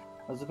 Because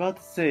I was about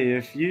to say,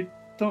 if you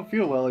don't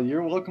feel well,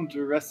 you're welcome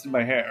to rest in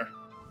my hair.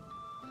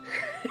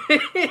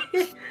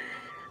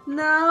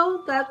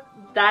 No,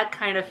 that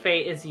kind of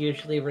fate is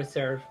usually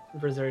reserved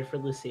for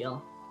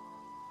Lucille.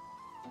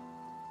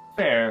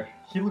 Fair.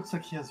 He looks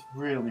like he has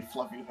really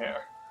fluffy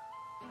hair.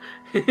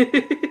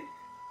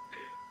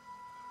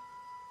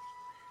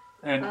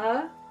 And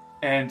uh,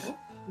 and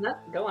no,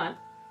 go on.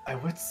 I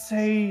would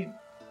say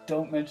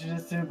don't mention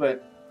this to him,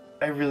 but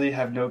I really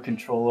have no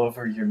control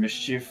over your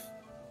mischief.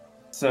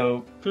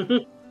 So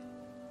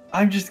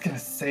I'm just gonna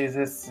say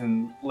this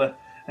and let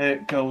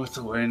it go with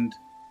the wind.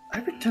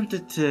 I've been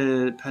tempted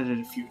to pet it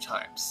a few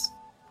times.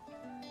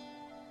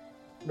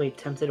 Wait,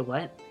 tempted to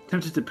what?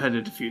 Tempted to pet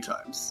it a few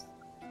times.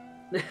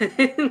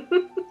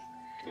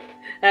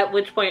 At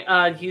which point,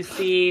 you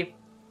see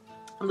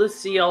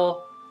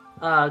Lucille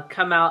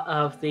come out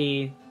of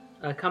the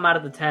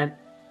tent,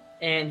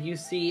 and you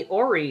see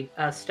Ori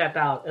step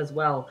out as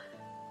well.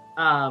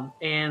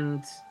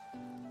 And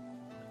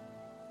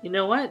you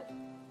know what?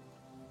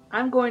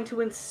 I'm going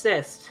to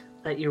insist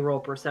that you roll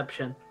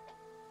perception.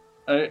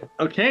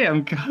 Okay,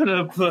 I'm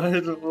gonna,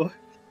 but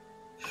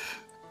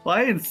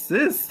why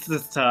insist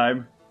this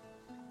time?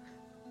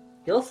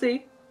 You'll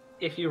see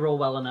if you roll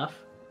well enough.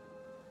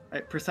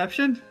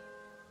 Perception?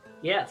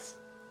 Yes.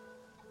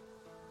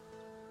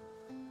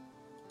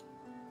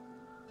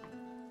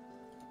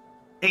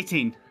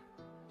 $18.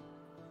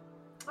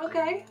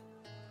 Okay.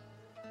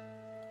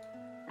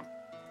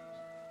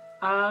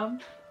 I'm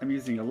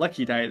using a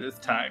lucky die this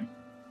time.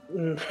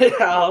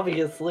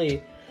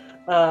 Obviously.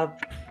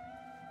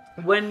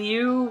 When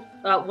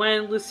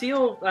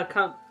Lucille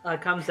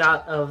comes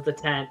out of the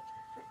tent,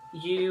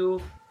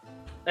 you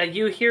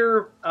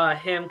hear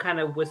him kind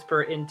of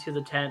whisper into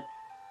the tent,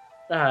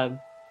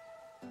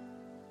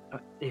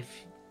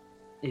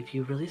 if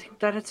you really think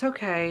that it's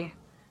okay,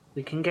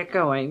 we can get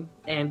going.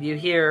 And you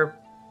hear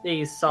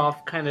a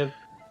soft kind of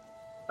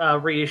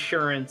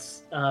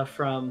reassurance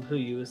from who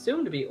you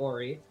assume to be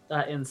Ori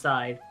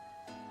inside,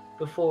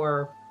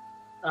 before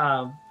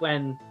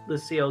when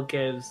Lucille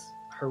gives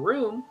her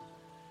room,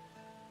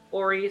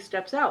 Ori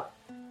steps out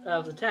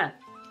of the tent.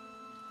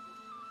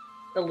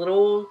 A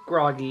little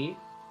groggy,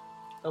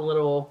 a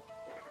little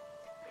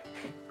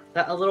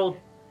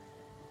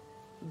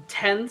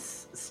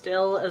tense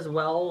still as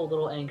well, a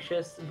little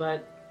anxious,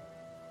 but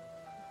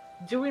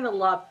doing a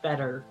lot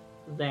better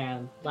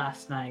than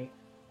last night.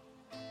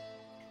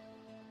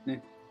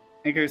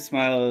 Anchor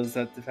smiles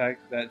at the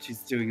fact that she's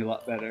doing a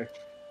lot better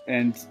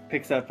and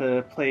picks up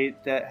a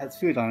plate that has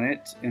food on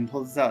it and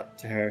pulls it out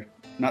to her,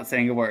 not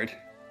saying a word.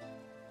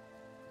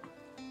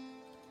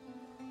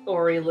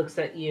 Ori looks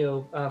at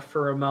you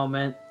for a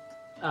moment,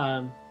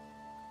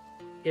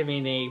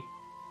 giving a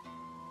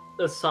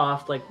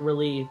soft, like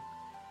really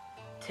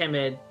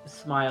timid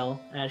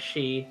smile as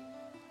she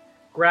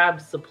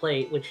grabs the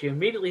plate, which you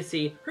immediately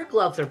see her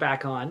gloves are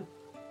back on.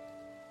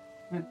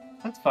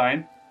 That's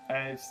fine.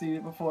 I've seen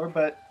it before,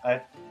 but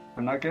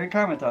I'm not going to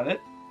comment on it.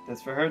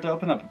 That's for her to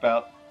open up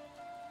about.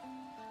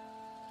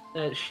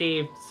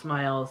 She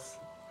smiles.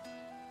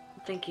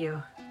 Thank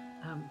you.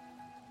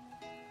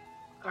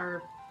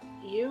 Are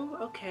you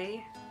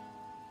okay?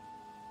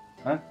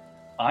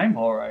 I'm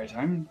alright.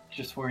 I'm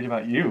just worried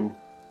about you.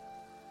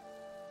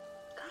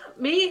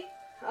 Me?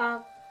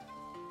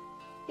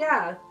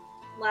 Yeah.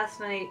 Last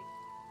night,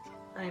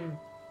 I'm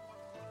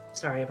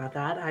sorry about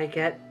that. I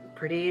get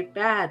pretty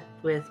bad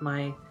with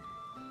my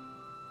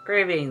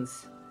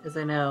cravings, as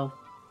I know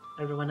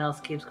everyone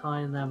else keeps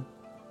calling them.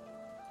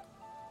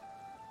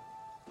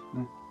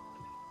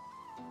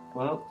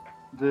 Well,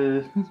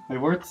 my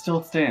words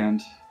still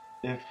stand.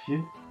 If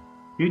you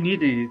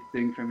need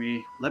anything from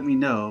me, let me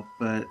know,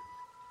 but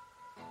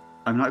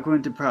I'm not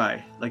going to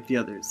pry like the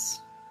others.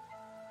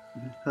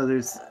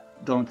 Others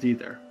don't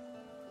either.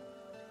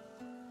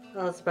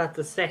 I was about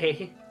to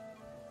say,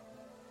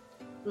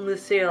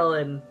 Lucille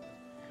and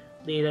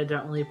Lita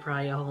don't really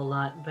pry a whole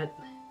lot, but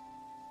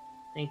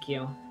thank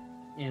you.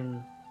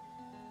 And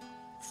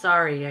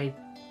sorry, I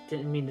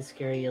didn't mean to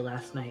scare you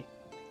last night.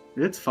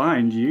 It's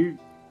fine.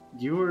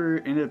 You were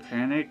in a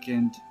panic,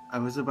 and I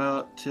was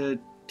about to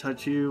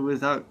touch you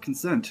without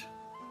consent.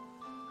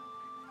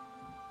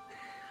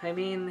 I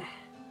mean,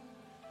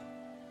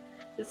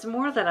 it's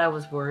more that I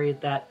was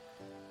worried that...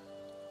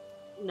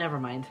 Never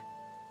mind.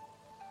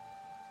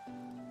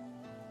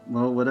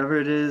 Well, whatever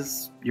it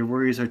is, your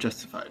worries are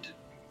justified.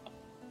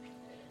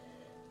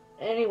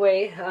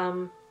 Anyway,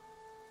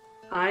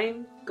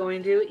 I'm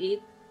going to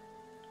eat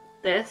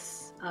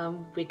this.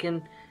 We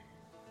can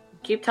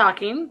keep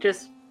talking,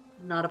 just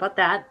not about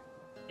that.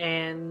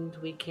 And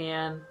we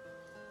can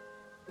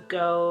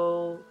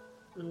go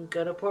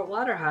to Port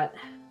Waterhut.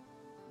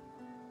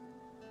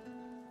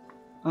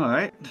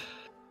 Alright.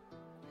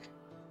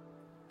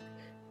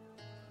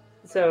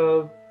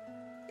 So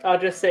I'll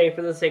just say,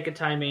 for the sake of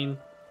timing,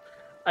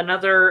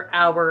 another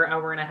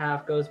hour and a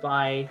half goes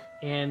by,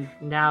 and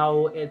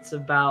now it's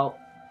about,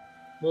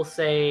 we'll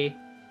say,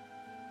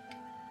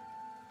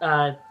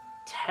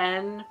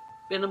 10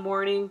 in the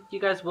morning. You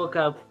guys woke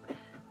up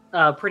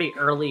pretty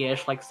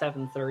early-ish, like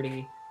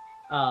 7:30.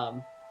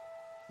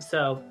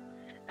 So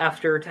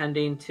after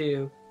attending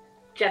to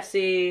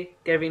Jessie,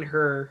 giving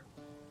her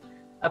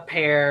a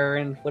pear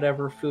and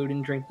whatever food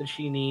and drink that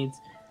she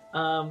needs,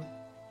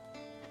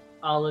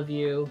 all of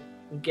you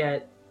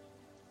get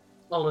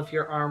all of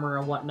your armor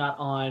and whatnot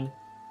on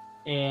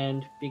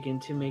and begin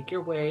to make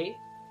your way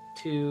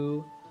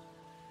to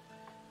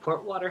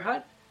Port Water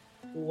Hut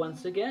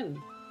once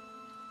again.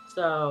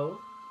 So,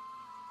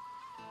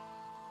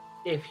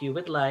 if you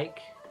would like,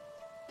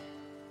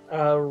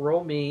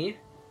 roll me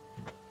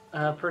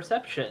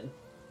perception.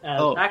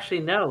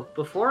 Actually, no.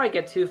 Before I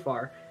get too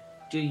far,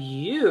 do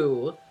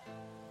you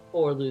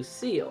or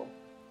Lucille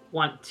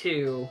want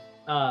to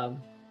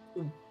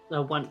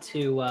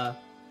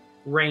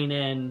rein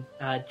in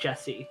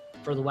Jessie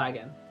for the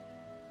wagon?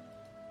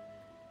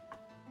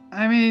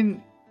 I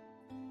mean,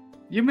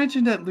 you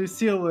mentioned that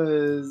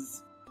Lucille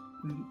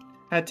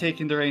had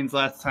taken the reins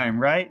last time,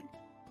 right?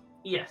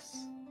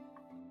 Yes.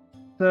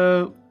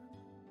 So,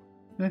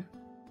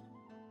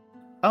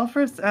 I'll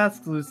first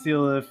ask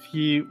Lucille if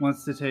he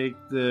wants to take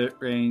the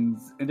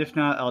reins, and if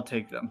not, I'll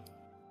take them.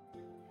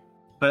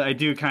 But I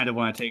do kind of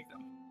want to take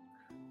them.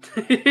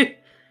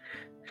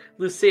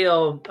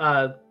 Lucille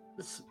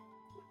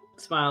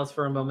smiles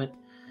for a moment.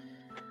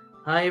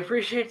 I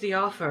appreciate the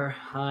offer.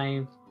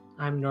 I'm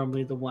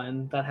normally the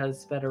one that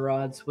has better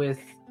odds with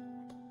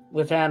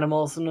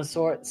animals and the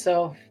sort,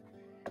 so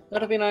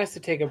it'll be nice to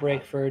take a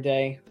break for a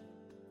day,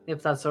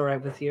 if that's all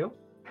right with you.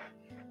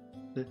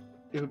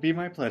 It would be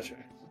my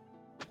pleasure.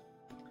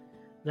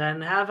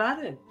 Then have at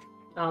it.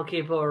 I'll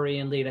keep Ori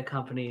and Lita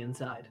company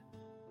inside.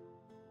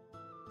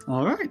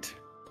 All right.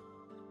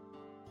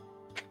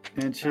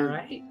 And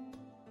Alright.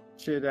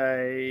 Should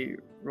I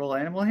roll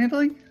animal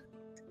handling?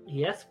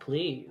 Yes,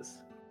 please.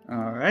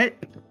 All right.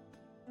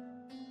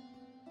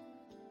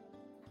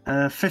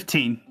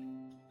 15.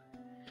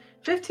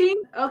 15?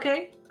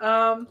 Okay.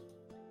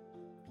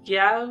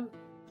 Yeah.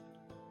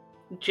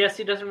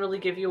 Jessie doesn't really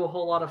give you a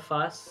whole lot of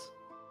fuss.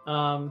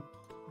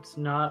 It's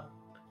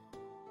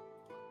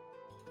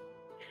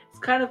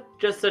kind of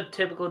just a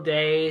typical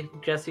day.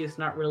 Jessie's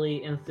not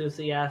really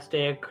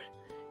enthusiastic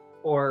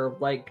or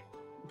like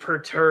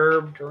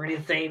perturbed or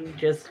anything,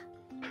 just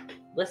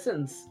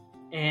listens.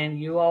 And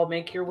you all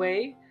make your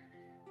way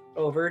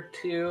over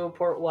to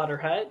Port Water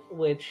Hut,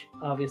 which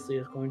obviously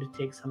is going to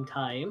take some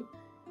time.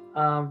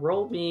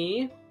 Roll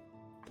me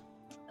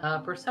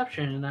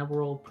perception, and I will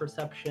roll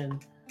perception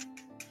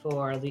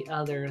for the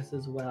others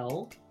as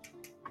well.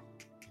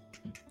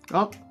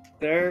 Oh,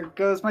 there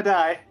goes my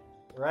die.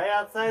 Right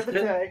outside the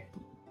tray.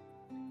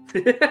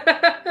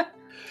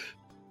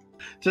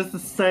 Just to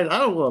say, I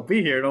don't want to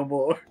be here no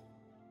more.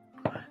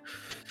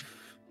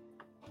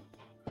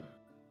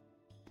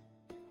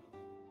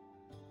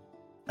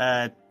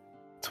 Uh,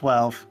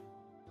 12.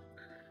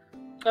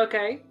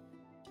 Okay.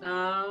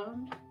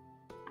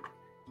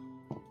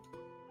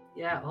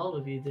 Yeah, all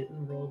of you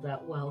didn't roll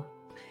that well.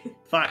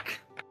 Fuck.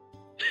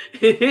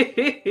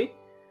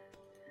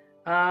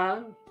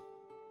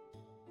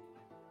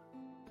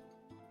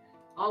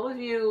 All of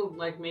you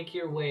make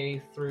your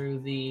way through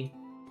the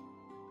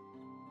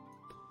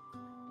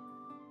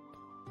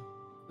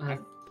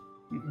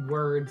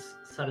words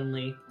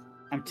suddenly.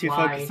 I'm too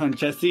focused on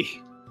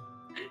Jessie.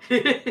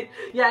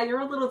 Yeah, you're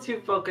a little too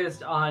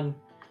focused on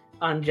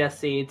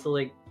Jessie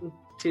to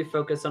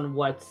focus on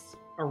what's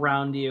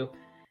around you.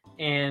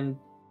 And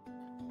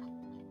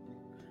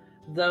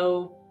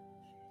though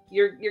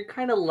you're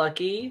kind of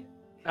lucky,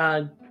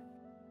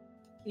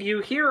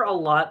 you hear a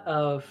lot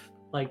of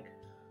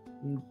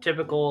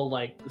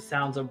typical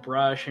sounds of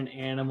brush and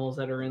animals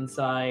that are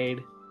inside.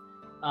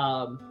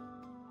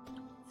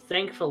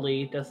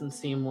 Thankfully, it doesn't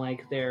seem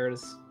like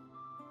there's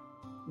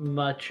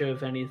much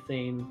of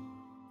anything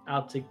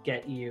out to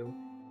get you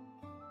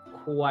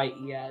quite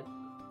yet.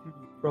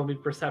 Roll me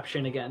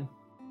perception again.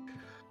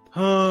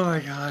 Oh my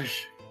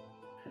gosh.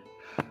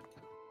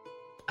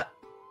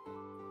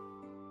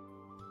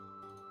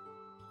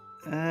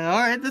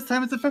 Alright, this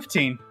time it's a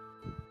 15.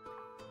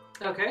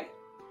 Okay.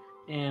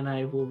 And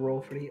I will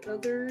roll for the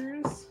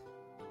others.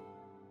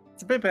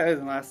 It's a bit better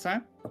than last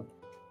time.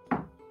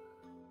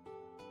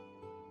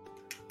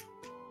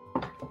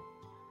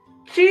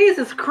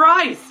 Jesus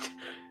Christ!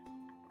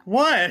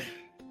 What?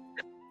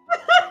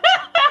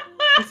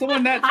 Is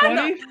someone nat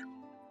 20?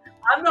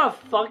 I'm not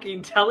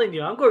fucking telling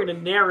you. I'm going to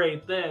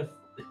narrate this.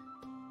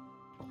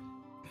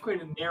 I'm going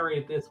to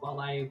narrate this while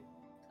I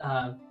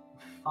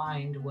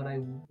find what I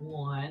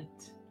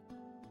want.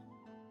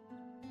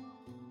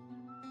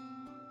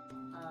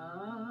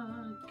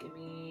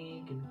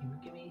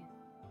 Gimme.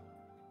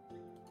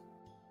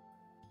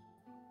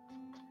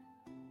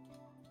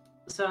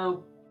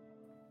 So,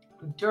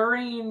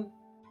 during,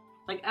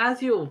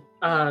 as you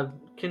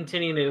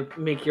continue to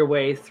make your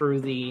way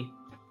through the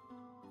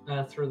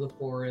through the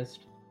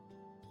forest.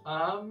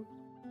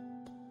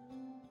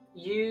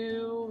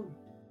 You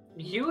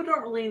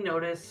don't really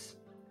notice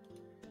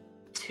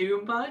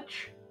too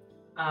much.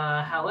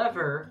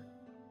 However,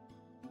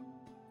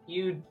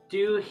 you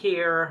do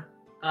hear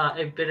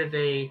a bit of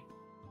a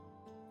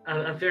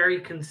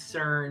very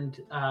concerned.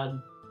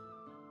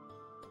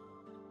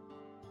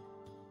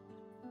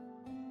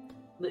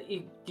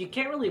 You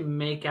can't really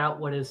make out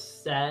what is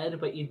said,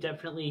 but you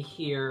definitely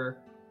hear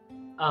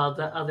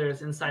the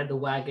others inside the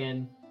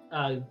wagon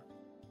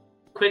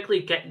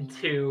quickly get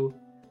into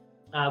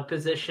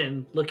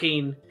position,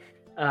 looking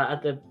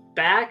at the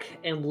back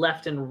and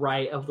left and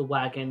right of the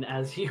wagon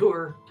as you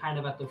were kind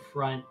of at the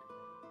front.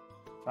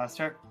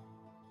 Faster.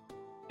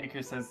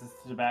 Anchor says this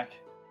to the back.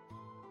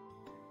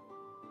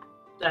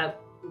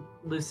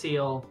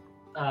 Lucille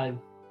kind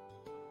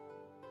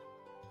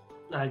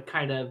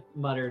of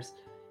mutters,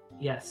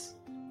 "Yes,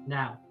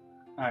 now."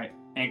 All right.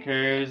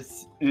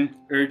 Anchors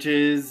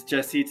urges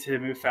Jesse to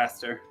move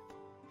faster.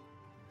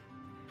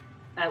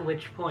 At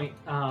which point,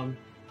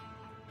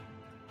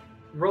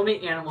 roll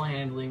me animal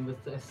handling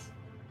with this.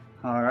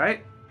 All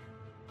right.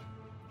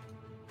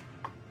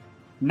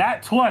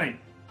 Nat 20.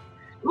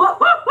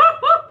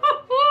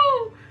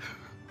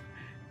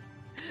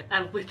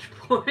 At which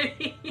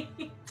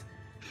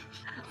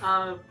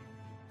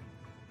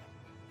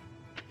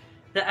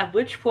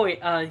point,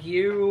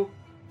 you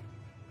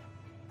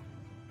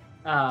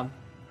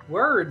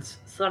words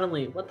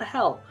suddenly. What the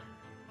hell?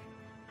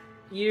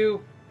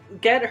 You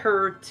get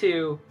her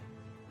to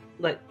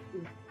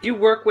you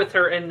work with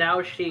her, and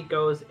now she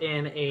goes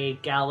in a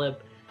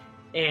gallop,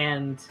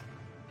 and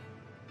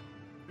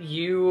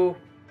you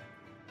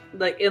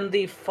in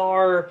the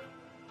far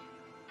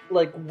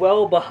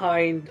well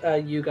behind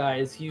you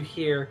guys, you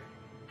hear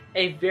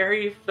a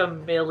very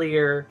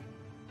familiar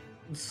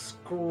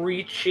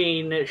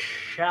screeching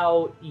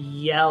shout,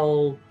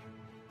 yell,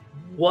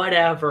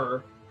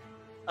 whatever,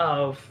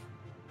 of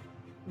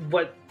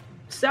what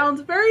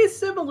sounds very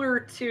similar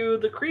to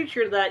the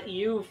creature that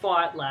you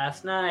fought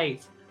last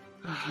night.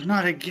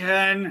 Not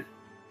again.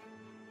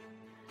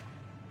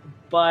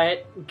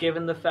 But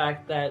given the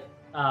fact that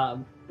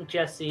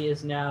Jesse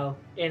is now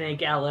in a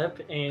gallop,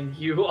 and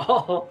you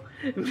all,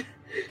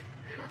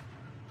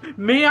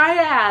 may I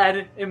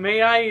add, and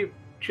may I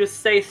just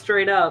say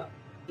straight up,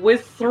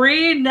 with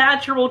 3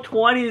 natural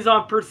 20s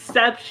on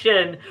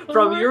perception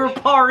from your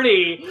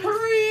party.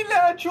 3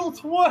 natural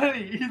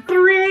 20s!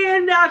 3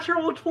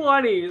 natural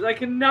 20s! I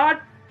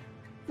cannot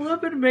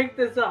flip and make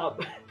this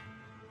up.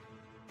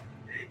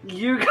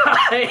 You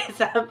guys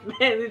have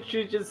managed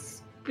to just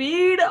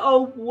speed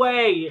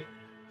away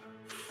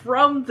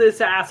from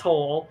this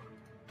asshole,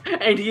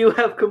 and you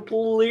have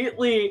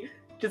completely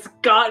just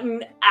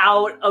gotten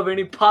out of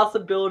any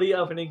possibility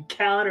of an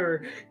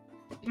encounter.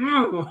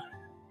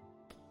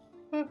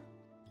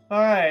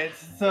 Alright,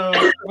 so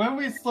when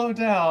we slow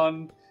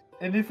down,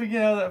 and if we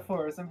get out of that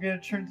forest, I'm going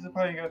to turn to the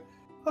party and go,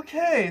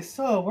 okay,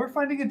 so we're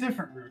finding a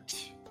different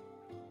route.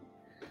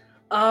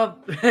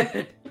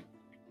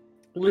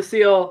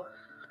 Lucille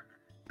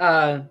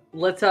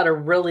lets out a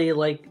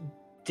really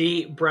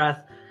deep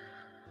breath.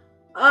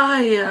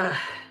 I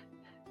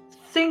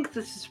think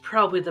this is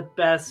probably the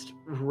best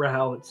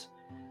route,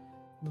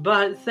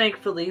 but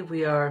thankfully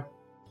we are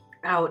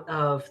out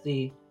of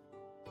the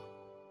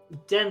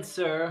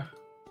denser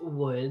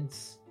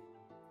woods.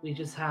 We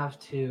just have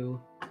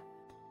to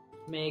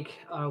make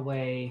our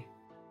way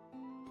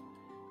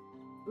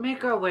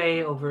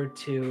over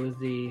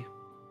to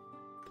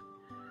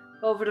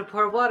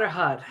Port Water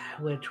Hut,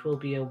 which will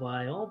be a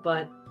while,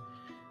 but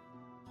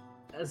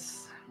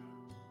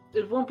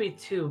it won't be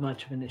too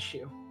much of an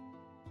issue.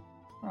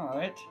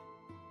 Alright.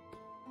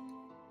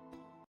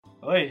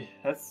 Oi,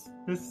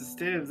 the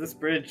state of this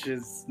bridge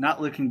is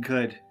not looking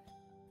good.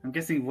 I'm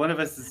guessing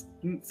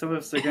some of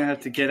us are gonna have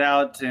to get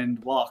out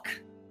and walk.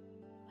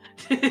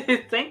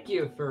 Thank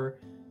you for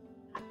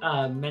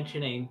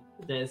mentioning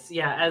this.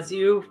 Yeah, as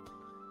you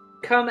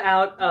come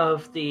out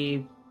of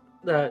the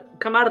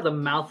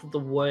mouth of the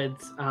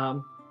woods,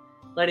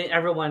 letting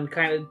everyone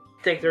kind of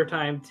take their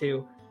time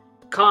to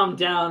calm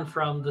down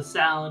from the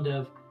sound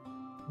of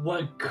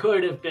what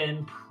could have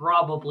been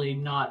probably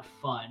not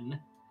fun.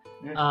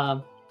 Yeah.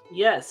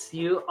 Yes,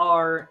 you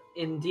are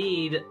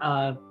indeed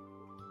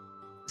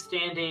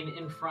standing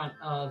in front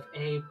of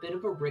a bit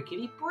of a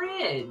rickety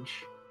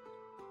bridge.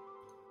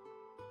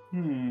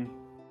 I'm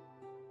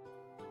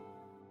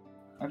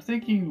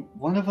thinking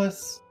one of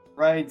us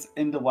rides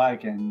in the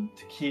wagon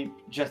to keep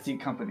Jesse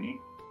company,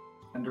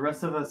 and the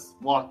rest of us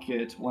walk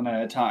it one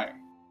at a time.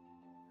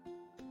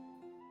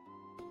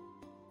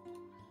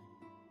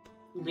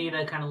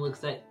 Lita kind of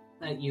looks at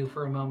you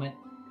for a moment.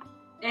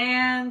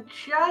 And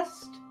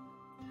just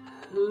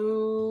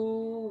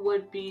who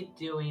would be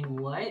doing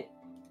what?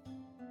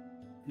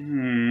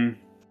 I'm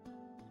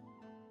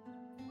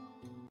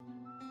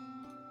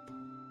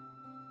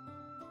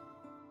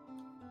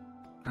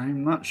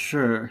not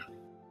sure.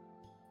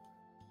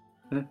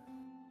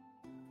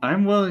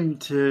 I'm willing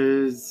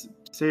to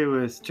stay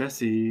with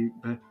Jesse,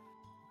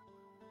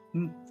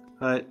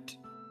 but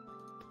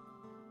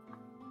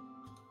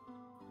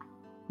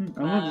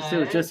I wanted to stay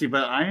with Jesse,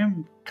 but I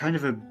am kind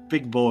of a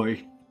big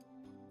boy.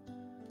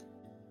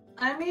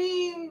 I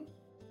mean,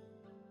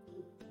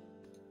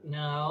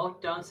 no,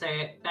 don't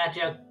say it. Bad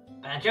joke.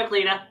 Bad joke,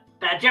 Lita.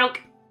 Bad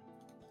joke.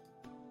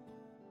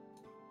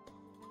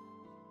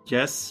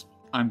 Yes,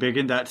 I'm big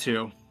in that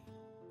too.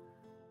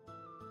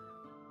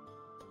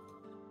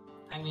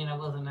 I mean, I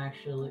wasn't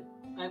actually.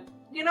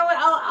 You know what?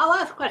 I'll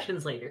ask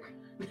questions later.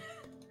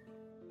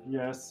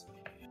 Yes.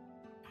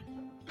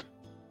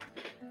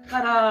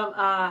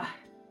 But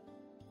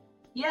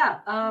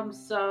yeah.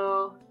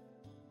 So,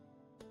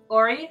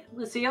 Ori,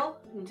 Lucille,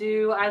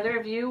 do either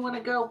of you want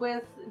to go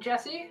with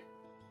Jesse?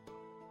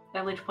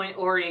 At which point,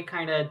 Ori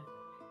kind of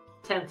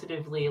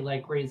tentatively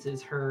like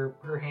raises her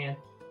hand.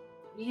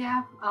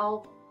 Yeah,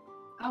 I'll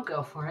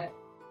go for it.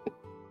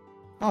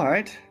 All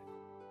right.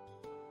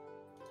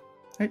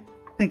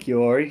 Thank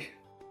you, Ori.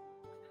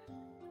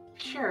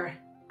 Sure.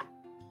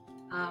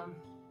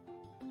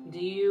 Do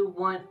you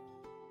want...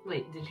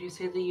 Wait, did you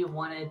say that you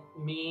wanted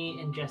me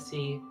and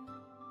Jesse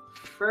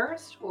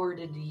first, or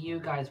did you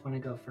guys want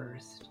to go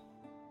first?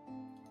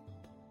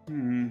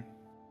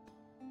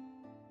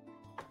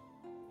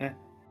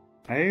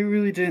 I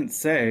really didn't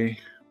say.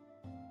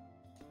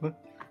 What?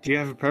 Do you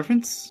have a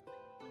preference?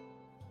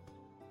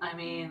 I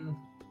mean,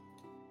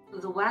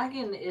 the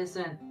wagon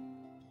isn't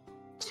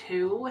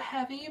too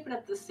heavy, but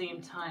at the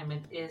same time,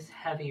 it is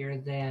heavier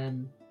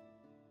than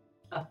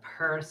a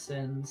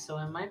person, so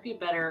it might be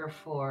better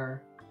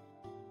for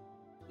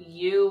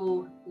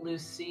you,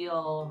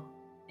 Lucille,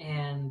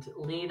 and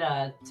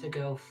Lita to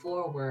go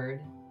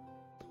forward,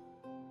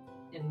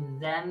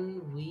 and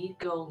then we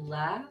go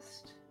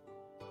last?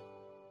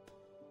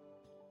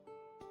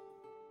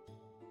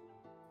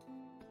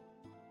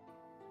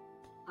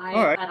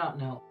 Alright. I don't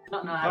know. I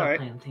don't know how to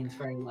plan things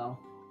very well.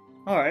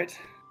 Alright.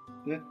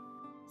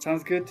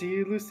 Sounds good to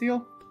you,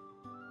 Lucille?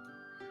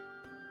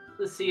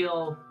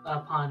 Lucille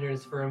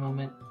ponders for a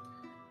moment.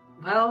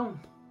 Well,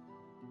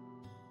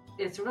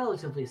 it's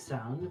relatively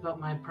sound, but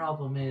my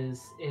problem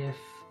is if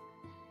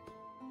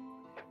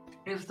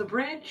the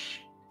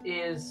bridge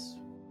is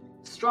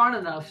strong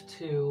enough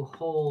to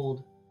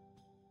hold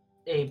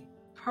a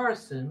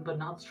person, but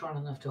not strong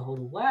enough to hold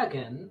a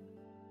wagon,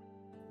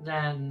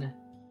 then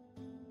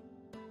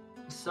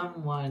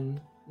someone,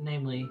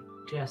 namely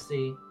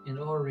Jesse and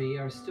Ori,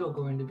 are still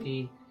going to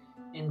be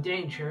in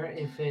danger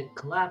if it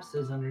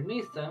collapses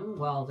underneath them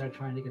while they're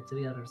trying to get to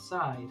the other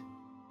side.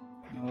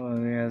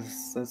 Oh,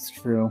 yes, that's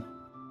true.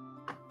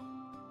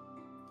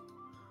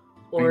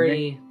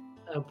 Ori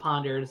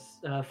ponders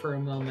for a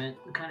moment,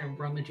 kind of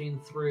rummaging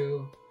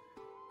through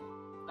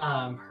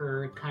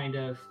her kind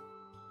of...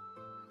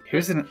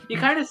 You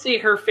kind of see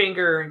her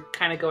finger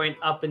kind of going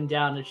up and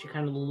down as she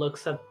kind of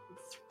looks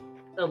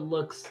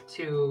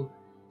to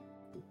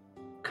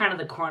kind of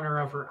the corner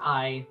of her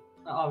eye,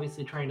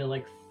 obviously trying to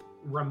like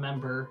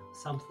remember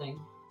something.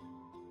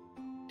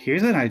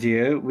 Here's an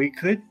idea. We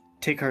could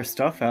take our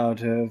stuff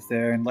out of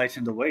there and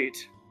lighten the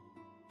weight.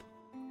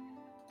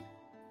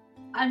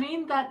 I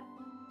mean, that...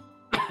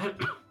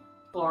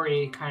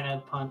 Ori kind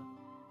of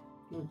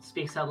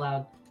speaks out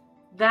loud.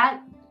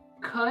 That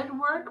could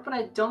work, but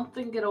I don't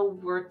think it'll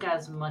work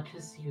as much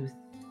as you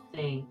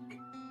think.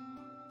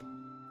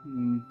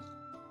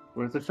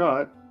 Worth a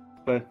shot,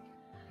 but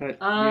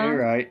yeah,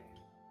 you're right.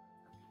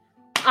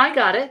 I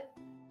got it.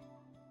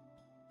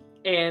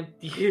 And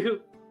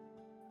you,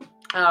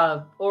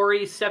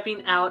 Ori,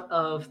 stepping out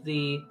of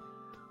the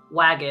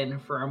wagon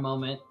for a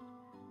moment,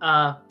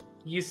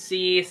 you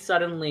see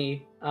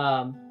suddenly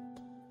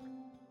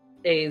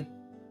a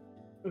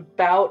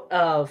bout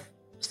of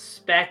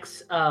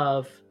specks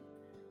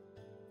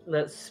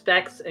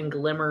and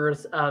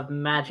glimmers of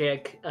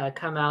magic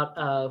come out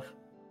of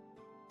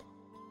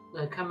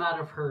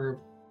her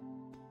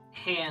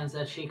hands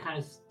as she kind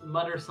of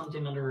mutters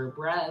something under her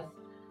breath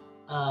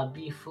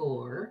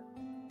before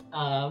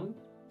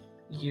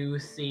you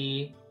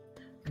see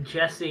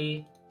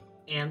Jesse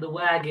and the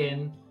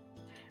wagon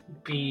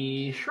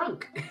be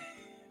shrunk.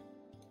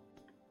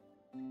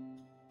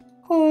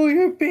 Oh,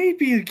 you're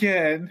baby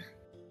again.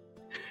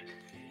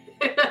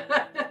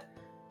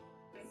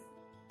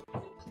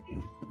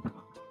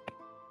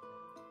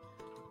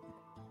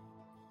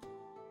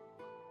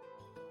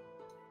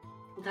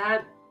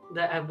 That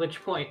at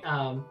which point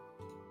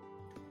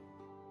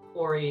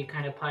Ori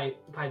kind of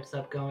pipes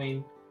up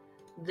going,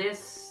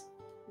 this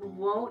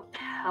won't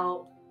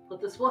help, but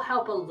this will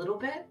help a little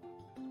bit,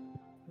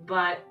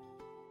 but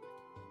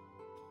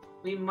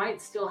we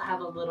might still have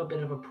a little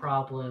bit of a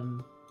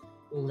problem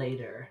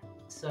later,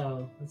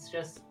 so let's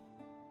just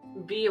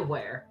be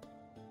aware.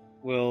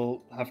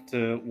 We'll have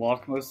to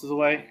walk most of the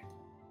way?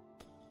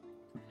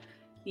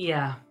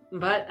 Yeah,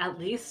 but at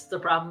least the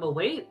problem of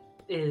weight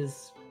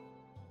is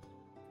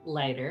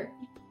lighter.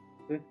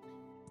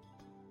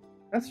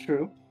 That's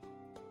true.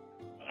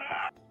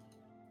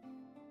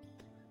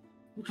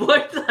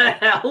 What the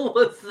hell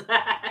was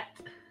that?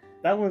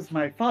 That was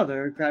my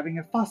father grabbing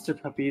a foster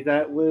puppy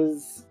that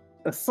was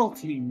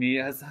assaulting me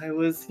as I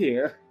was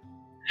here.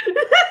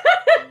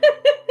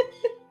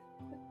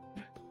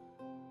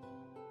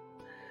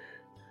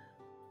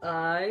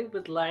 I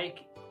would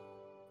like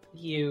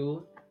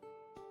you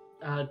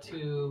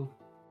to...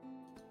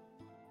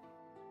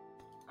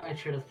 I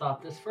should have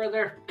thought this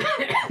further.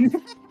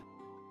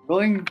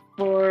 Rolling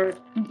 2,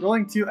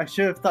 I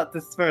should have thought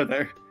this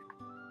further.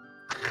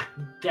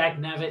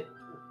 Dagnabbit.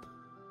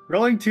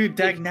 Rolling 2,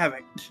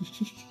 dagnabbit.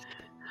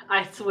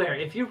 I swear,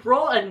 if you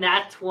roll a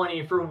nat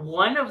 20 for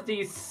one of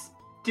these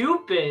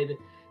stupid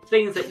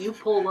things that you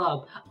pull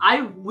up,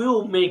 I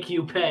will make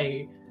you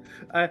pay.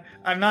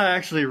 I'm not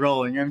actually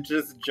rolling, I'm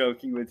just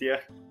joking with you.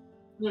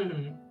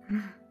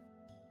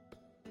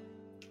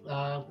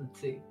 Let's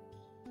see.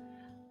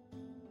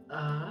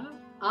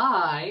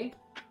 I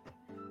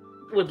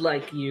would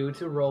like you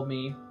to roll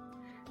me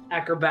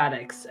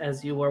acrobatics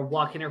as you are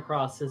walking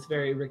across this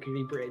very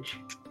rickety bridge.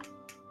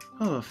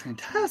 Oh,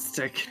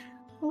 fantastic.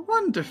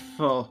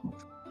 Wonderful.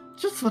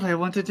 Just what I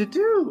wanted to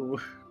do.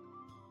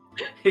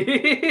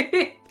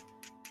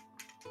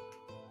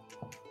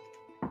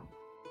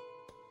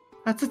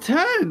 That's a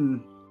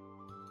 10.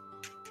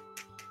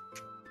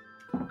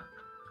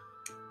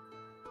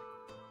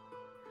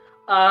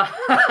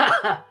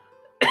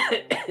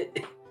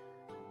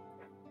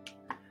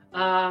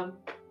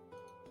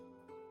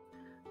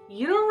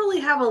 You don't really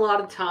have a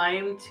lot of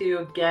time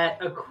to get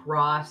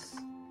across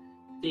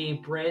the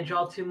bridge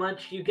all too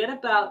much. You get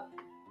about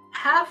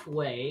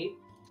halfway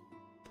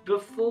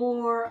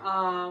before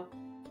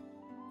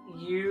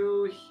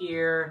you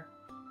hear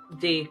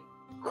the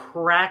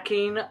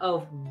cracking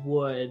of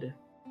wood.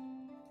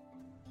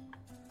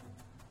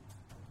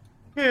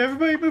 Okay,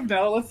 everybody move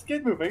now. Let's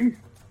get moving.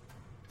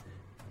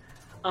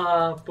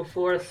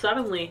 Before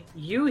suddenly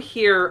you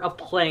hear a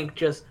plank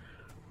just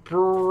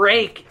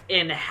break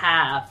in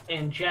half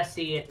and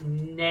Jesse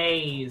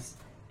neighs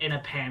in a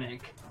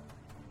panic.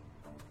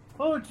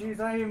 Oh, jeez,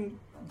 I am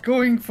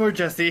going for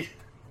Jesse.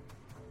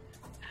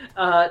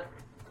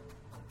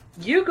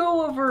 You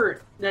go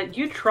over,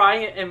 you try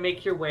and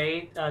make your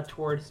way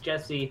towards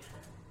Jesse,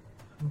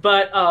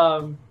 but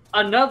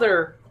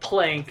another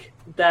plank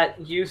that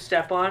you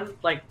step on,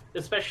 like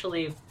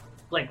especially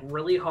like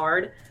really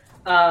hard,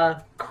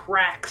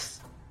 cracks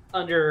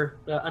under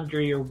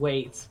your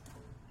weight.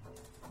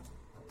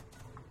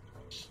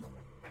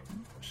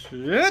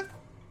 Shit.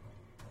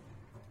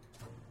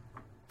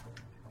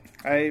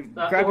 I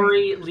grab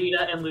Ori,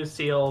 Lita, and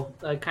Lucille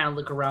kind of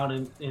look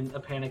around in a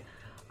panic.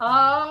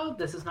 Oh,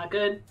 this is not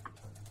good.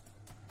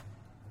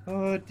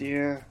 Oh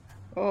dear.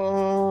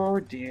 Oh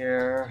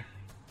dear.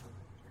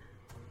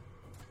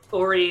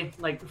 Ori,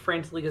 like,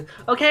 frantically goes,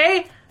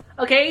 okay,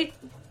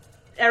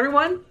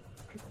 everyone,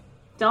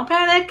 don't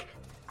panic.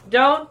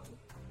 Don't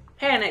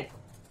panic.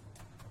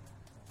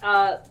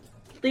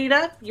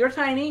 Lita, you're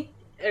tiny.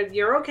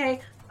 You're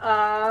okay.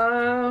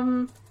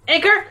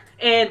 Anchor!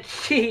 And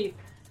she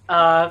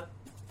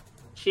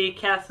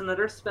casts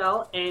another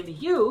spell, and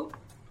you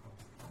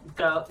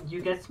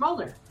get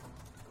smaller.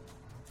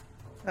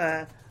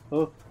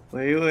 What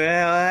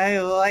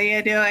are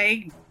you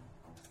doing?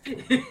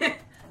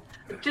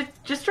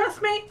 just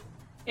trust me.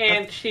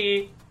 And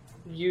she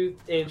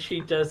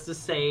does the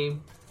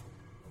same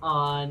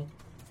on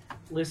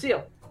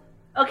Lucille.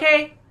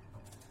 Okay.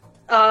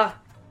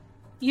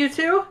 You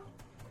two,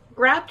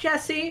 grab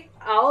Jesse.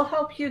 I'll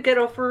help you get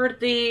over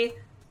the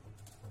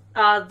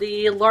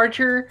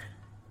larger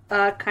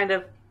kind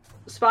of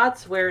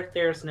spots where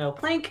there's no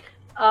plank.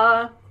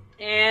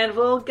 And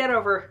we'll get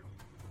over.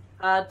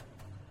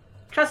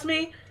 Trust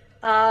me.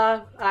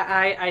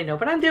 I know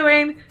what I'm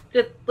doing.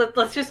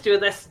 Let's just do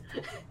this.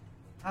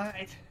 All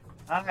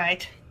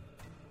right.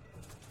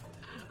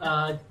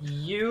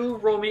 You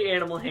roll me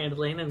animal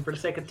handling, and for the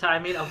sake of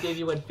timing, I'll give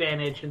you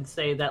advantage and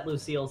say that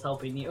Lucille's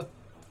helping you.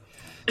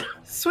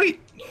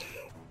 Sweet.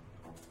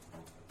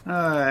 All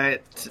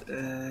right.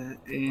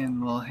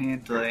 Animal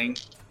handling.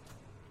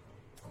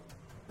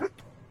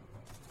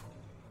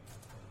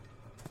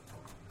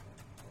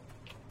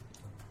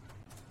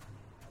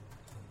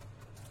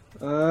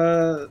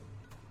 Uh,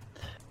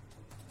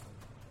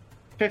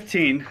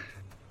 15.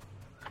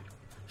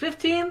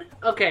 15?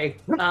 Okay.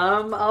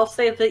 I'll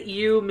say that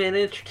you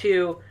managed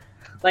to,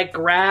 like,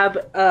 grab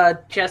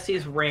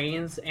Jessie's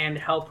reins and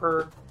help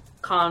her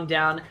calm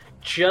down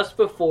just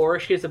before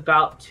she's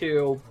about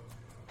to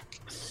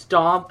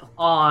stomp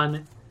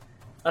on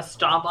a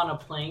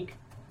plank.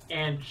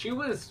 And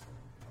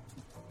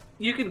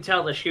you can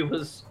tell that she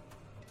was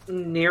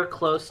near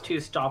close to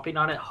stomping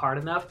on it hard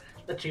enough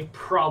that she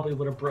probably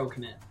would have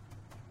broken it.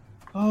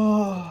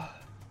 Oh.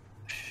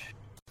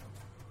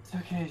 It's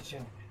okay,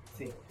 Joe.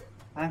 See,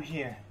 I'm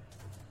here.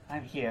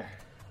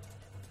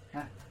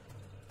 Huh?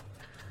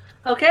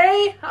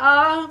 Okay,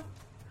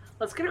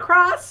 let's get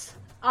across.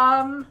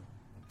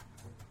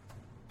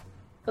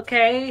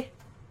 Okay.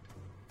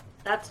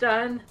 That's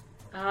done.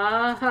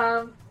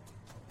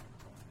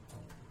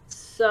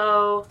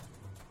 So,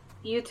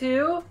 you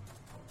two,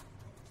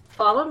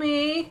 follow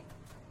me.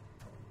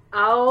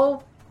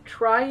 I'll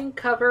try and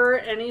cover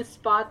any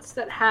spots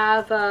that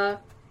have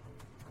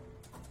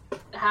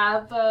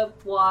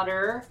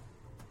water.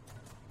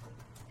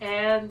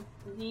 And,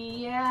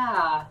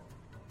 yeah.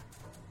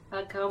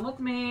 come with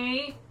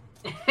me.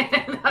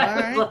 And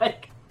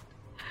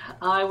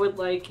I would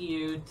like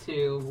you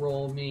to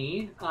roll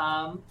me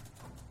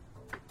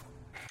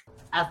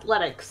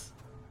athletics.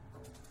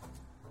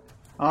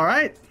 All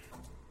right.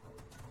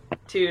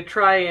 To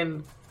try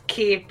and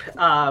keep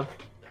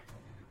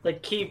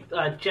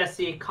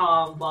Jessie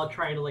calm while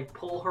trying to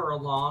pull her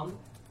along,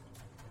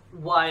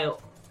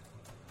 while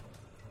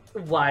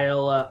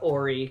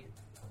Ori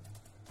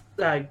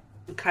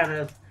kind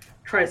of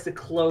tries to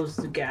close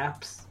the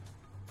gaps.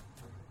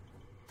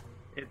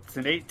 It's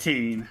an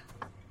 18.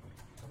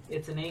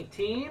 It's an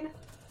 18?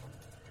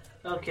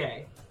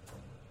 Okay.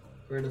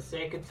 For the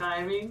sake of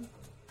timing,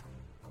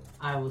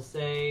 I will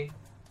say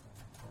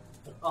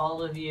that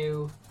all of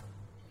you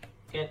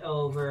get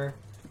over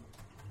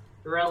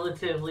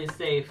relatively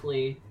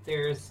safely.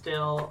 There's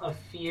still a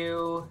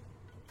few...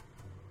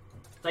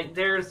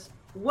 there's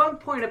one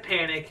point of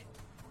panic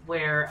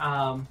where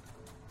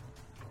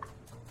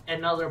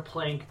another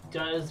plank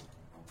does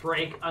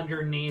break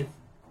underneath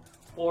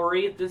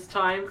Ori this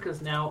time,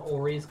 because now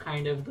Ori's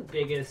kind of the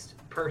biggest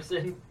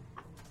person.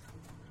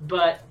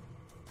 But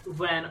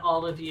when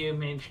all of you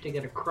manage to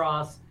get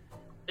across,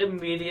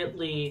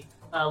 immediately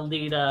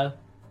Lita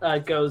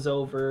goes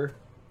over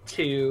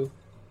to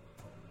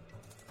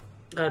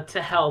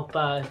help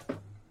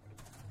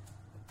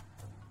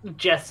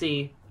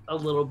Jessie a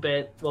little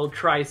bit. Well,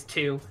 tries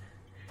to,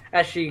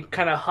 as she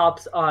kind of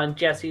hops on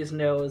Jessie's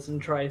nose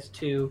and tries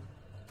to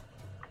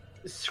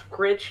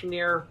scritch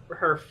near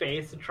her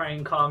face to try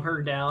and calm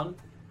her down.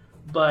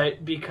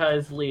 But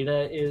because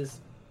Lita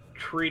is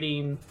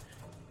treating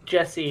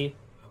Jessie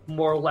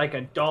more like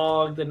a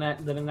dog than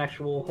an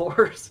actual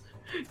horse,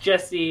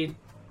 Jessie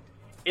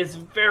is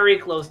very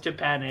close to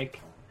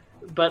panic.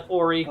 But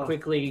Ori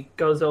quickly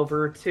goes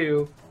over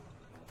to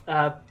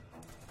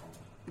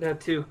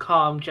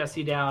calm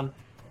Jessie down,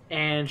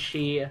 and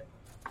she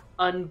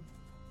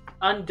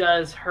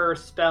undoes her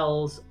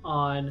spells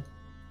on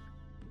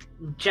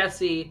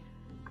Jessie,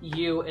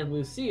 you, and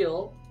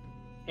Lucille,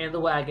 and the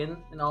wagon,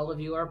 and all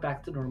of you are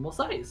back to normal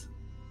size.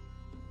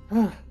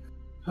 Oh,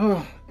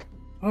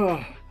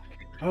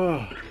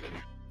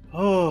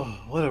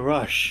 what a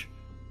rush.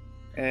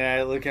 And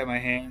I look at my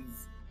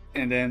hands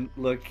and then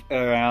look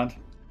around.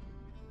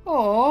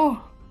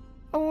 Oh,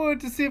 I wanted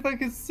to see if I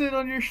could sit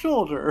on your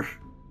shoulder.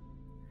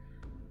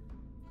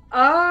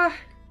 I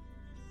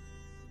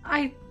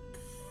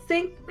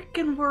think we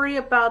can worry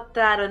about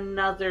that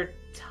another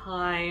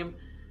time.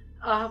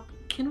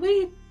 Can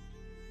we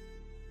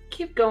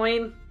keep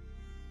going?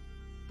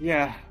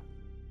 Yeah,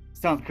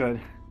 sounds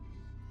good.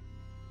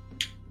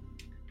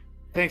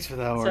 Thanks for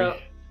that, Ori. So,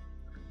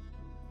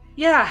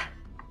 yeah,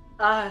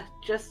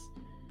 just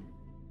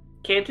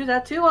can't do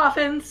that too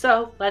often,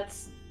 so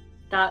let's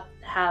not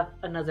have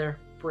another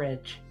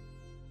bridge.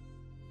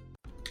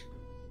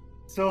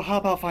 So how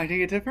about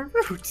finding a different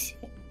route?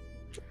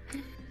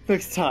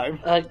 Next time.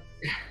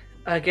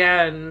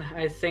 Again,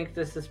 I think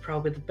this is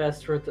probably the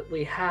best route that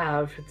we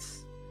have.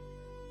 It's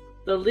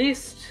the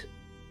least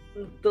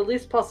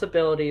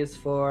possibilities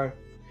for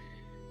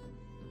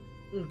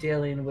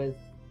dealing with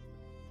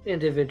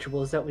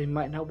individuals that we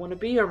might not want to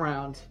be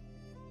around.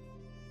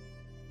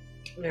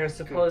 There's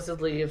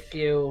supposedly a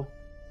few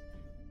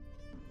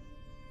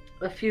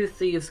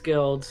thieves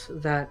guilds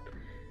that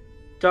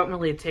don't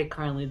really take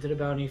kindly to the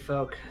bounty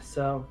folk,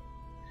 so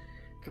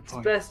it's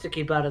best to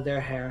keep out of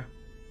their hair.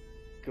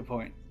 Good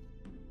point.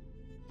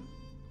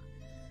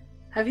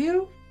 Have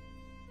you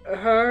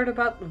heard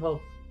about...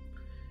 Well,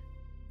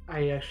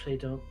 I actually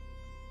don't...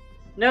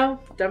 No,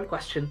 dumb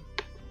question.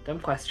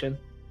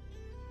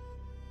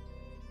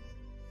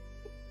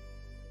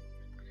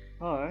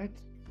 Alright.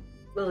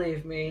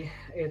 Believe me,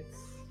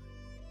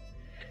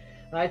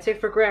 I take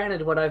for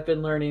granted what I've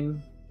been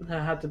learning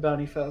about the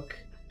bounty folk.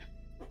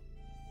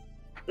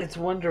 It's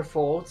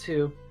wonderful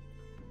to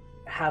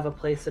have a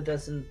place that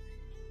doesn't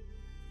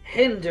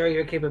hinder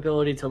your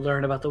capability to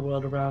learn about the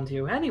world around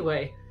you.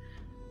 Anyway,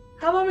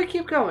 how about we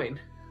keep going?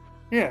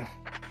 Yeah.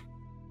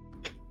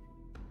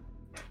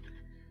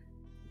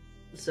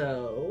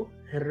 So,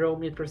 roll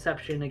me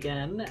perception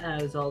again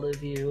as all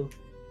of you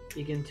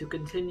begin to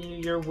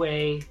continue your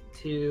way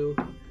to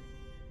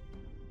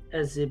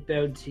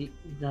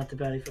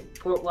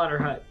Portwater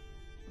Hut.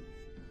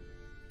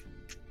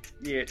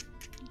 Yeah.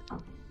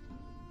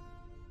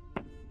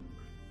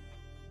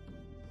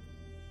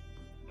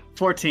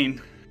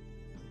 14.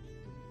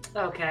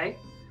 Okay.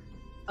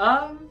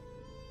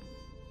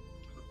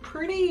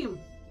 Pretty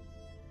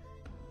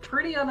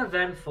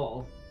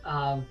uneventful.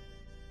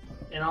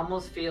 It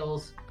almost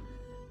feels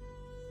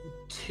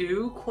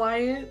too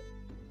quiet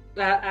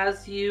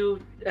as you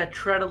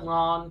tread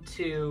along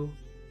to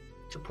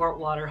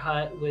Portwater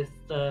Hut with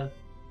the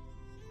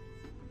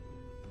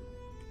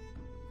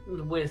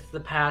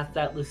path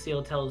that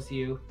Lucille tells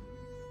you.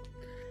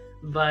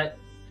 But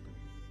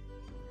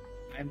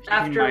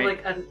after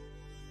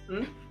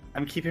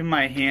I'm keeping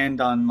my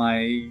hand on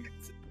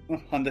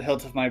the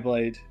hilt of my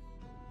blade.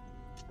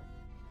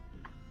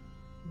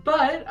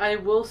 But I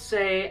will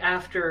say,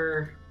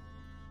 after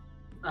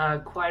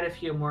quite a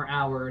few more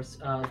hours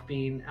of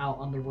being out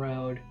on the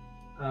road,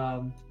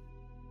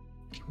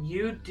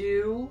 you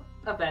do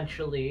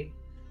eventually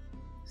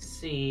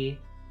see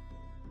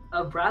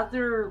a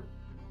rather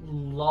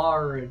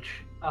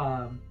large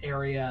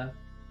area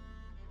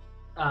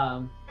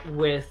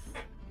with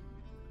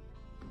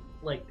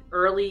like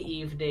early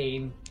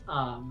evening,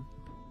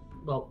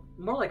 well,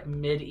 more like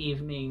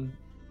mid-evening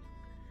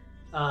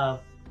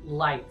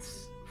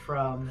lights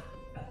from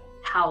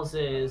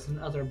houses and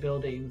other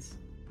buildings.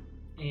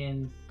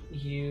 And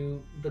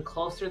the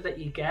closer that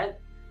you get,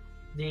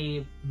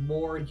 the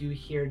more you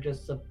hear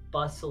just the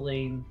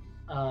bustling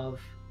of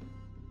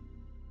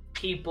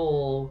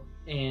people,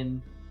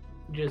 and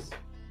just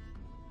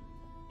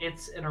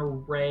it's an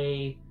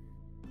array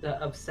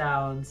of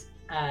sounds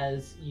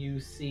as you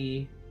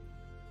see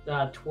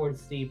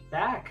towards the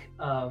back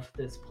of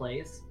this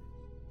place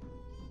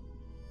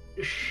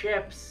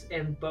ships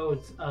and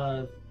boats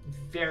of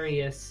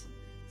various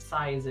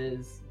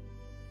sizes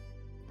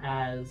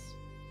as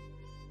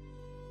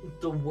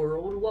the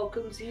world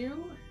welcomes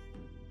you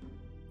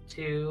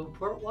to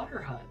Port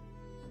Waterhut.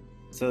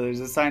 So there's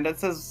a sign that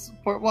says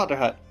Port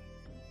Waterhut.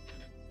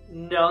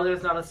 No,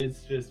 there's not a...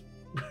 It's just...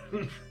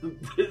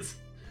 this...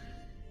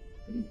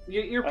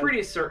 You're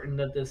pretty certain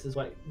that this is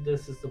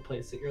the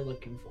place that you're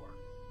looking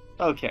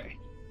for. Okay.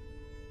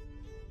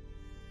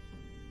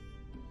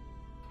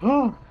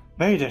 Oh,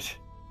 made it.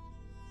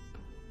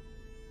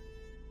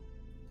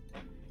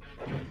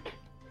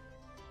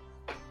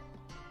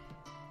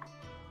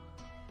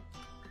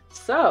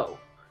 So,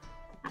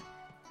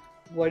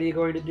 what are you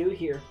going to do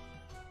here?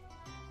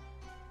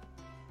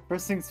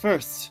 First things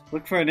first,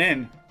 look for an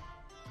inn.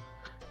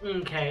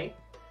 Okay.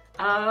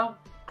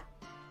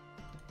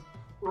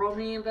 Roll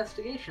me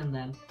investigation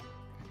then.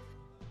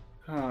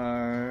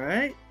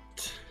 Alright.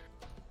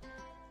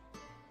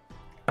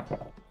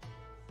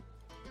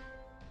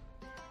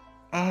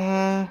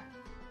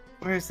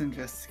 Where's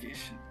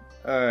investigation?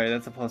 Alright,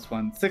 that's a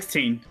 +1.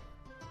 16.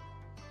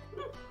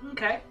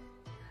 Okay.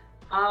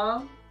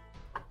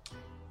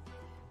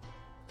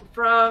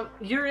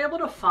 You're able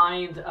to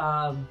find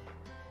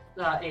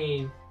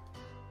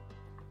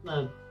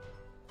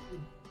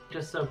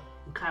just a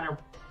kind of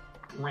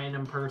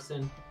random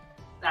person,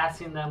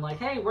 asking them like,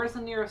 "Hey, where's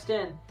the nearest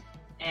inn?"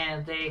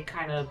 And they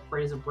kind of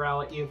raise a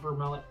brow at you for a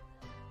moment.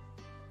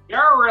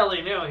 You're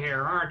really new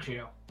here, aren't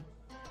you?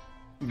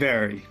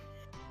 Very.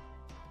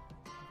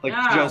 Like,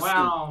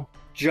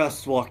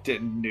 just walked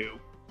in new.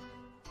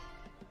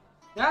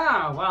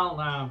 Yeah,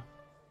 well,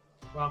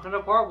 welcome to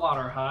Port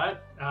Waterhut.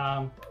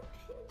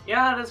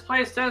 Yeah, this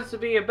place tends to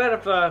be a bit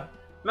of a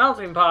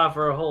melting pot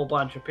for a whole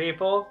bunch of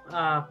people.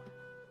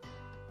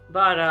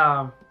 But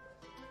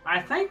I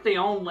think the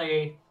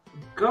only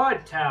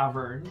good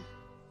tavern,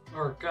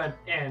 or good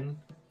inn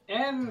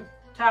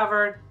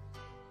tavern,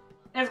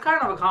 is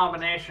kind of a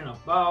combination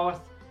of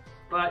both.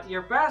 But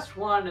your best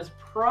one is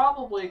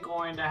probably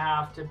going to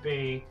have to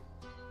be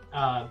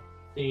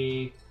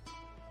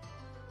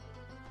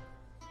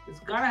it's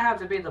gonna have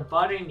to be the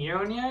Budding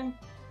Union.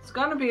 It's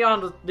gonna be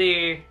on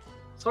the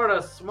sort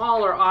of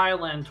smaller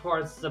island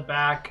towards the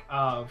back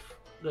of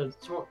the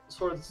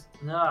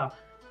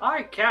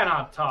I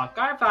cannot talk.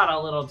 I've had a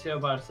little too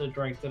much to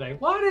drink today.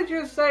 What did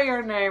you say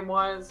your name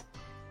was?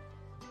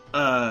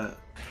 My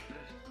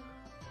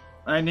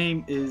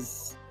name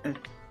is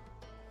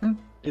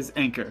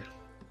Anchor.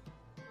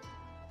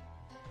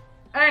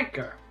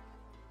 Anchor.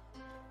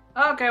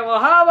 Okay, well,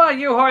 how about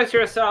you hoist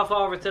yourself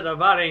over to the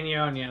Budding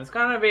Union? It's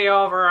gonna be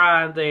over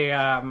on the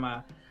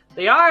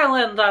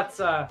island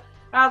that's at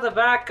the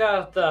back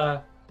of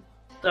the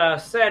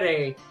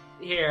city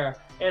here.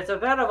 It's a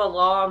bit of a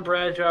long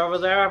bridge over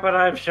there, but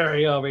I'm sure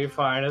you'll be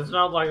fine. It's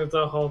not like it's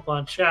a whole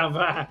bunch of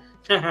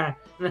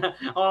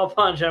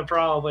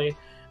probably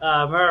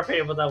more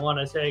people that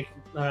want to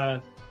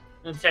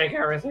take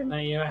everything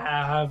that you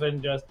have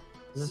and just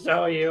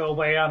stow you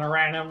away on a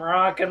random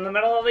rock in the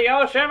middle of the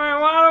ocean, or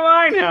what do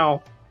I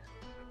know?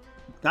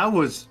 That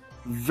was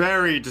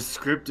very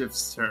descriptive,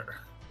 sir.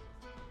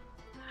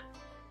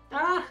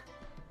 Oh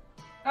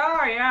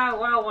yeah,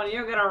 well, when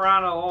you get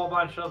around a whole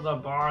bunch of the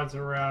bars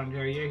around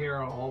here, you hear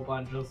a whole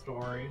bunch of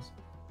stories.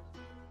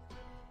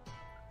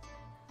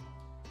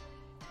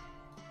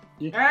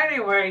 Yeah.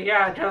 Anyway,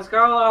 yeah, just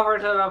go over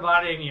to the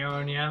Budding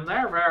Union.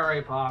 They're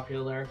very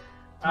popular.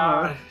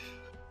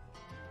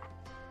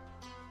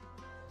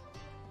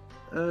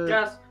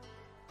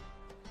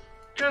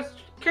 Just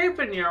keep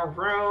in your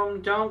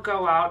room. Don't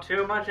go out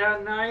too much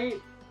at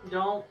night.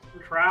 Don't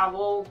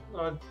travel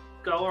or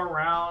go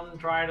around and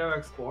try to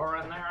explore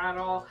in there at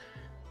all.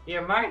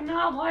 You might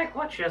not like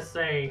what you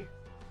see.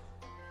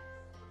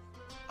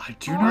 I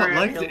do not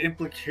like the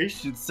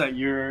implications that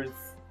you're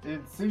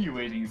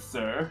insinuating,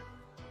 sir.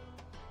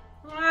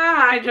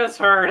 I just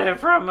heard it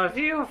from a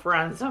few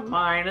friends of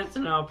mine. It's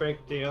no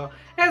big deal.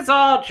 It's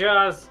all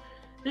just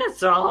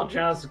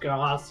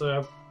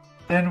gossip.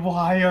 Then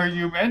why are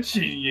you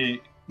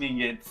mentioning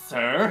it,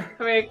 sir?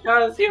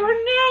 Because you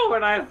knew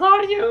and I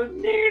thought you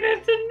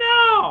needed to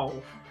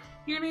know.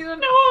 You need to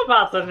know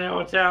about the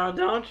new town,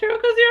 don't you?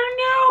 Because you're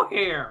new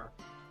here.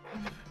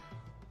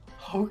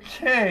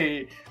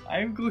 Okay,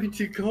 I'm going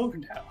to go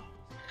now.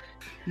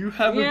 You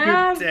have a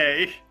Yeah. good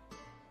day.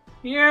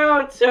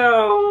 You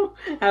too.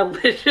 At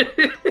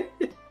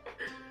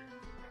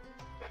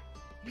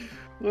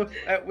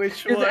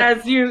which one?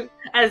 as you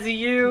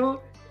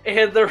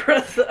and the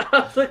rest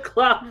of the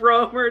cloud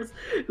roamers,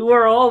 who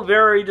are all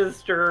very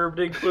disturbed,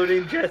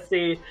 including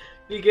Jesse,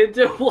 begin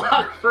to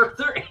walk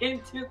further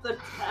into the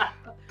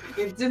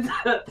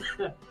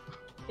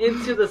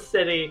into the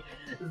city.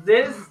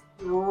 This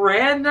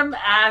random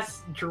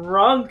ass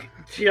drunk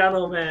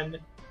gentleman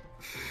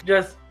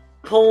just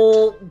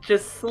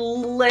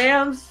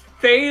slams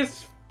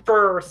face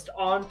first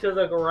onto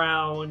the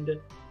ground.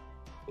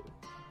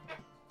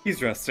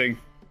 He's resting.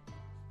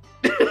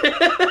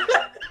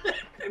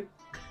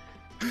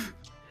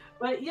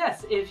 But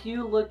yes, if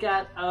you look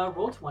at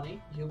Roll20,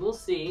 you will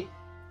see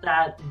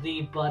that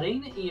the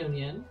budding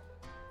union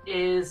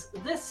is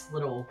this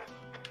little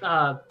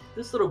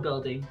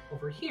building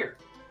over here.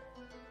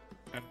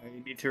 I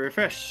need to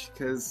refresh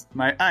because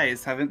my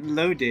eyes haven't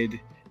loaded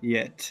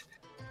yet.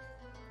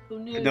 Who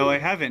knew? No, I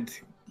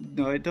haven't.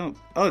 No, I don't.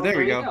 Oh, there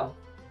we go.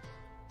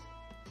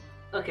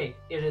 Okay,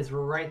 it is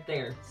right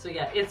there. So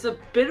yeah, it's a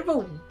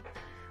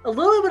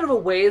little bit of a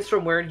ways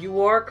from where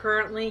you are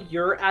currently.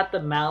 You're at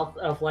the mouth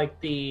of like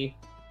the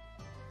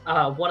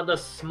one of the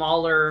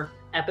smaller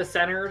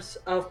epicenters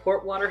of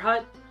Portwater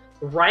Hut,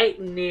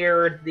 right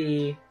near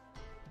the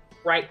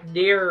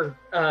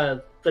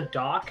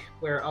dock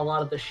where a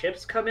lot of the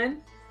ships come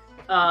in.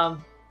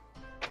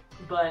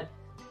 But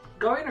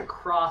going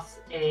across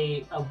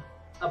a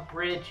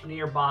bridge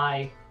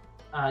nearby,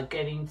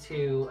 getting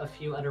to a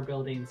few other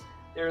buildings,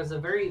 there's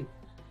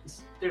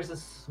a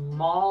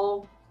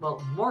small,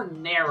 well, more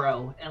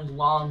narrow and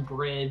long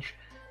bridge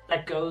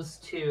that goes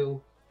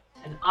to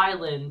an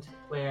island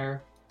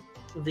where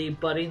the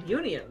budding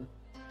union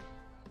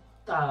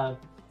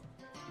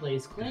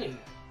lays claim.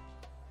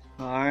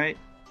 Alright.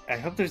 I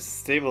hope they're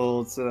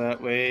stable so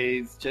that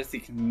way Jesse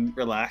can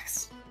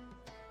relax.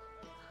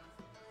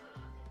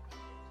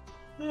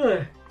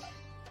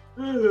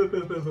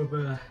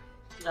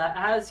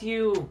 As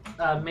you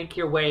make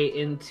your way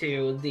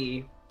into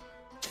the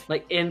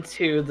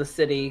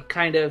city,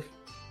 kind of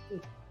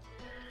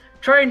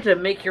trying to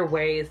make your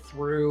way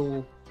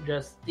through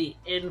just the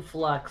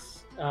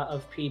influx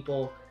of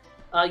people,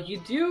 you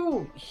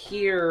do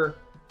hear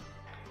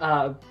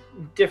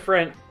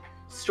different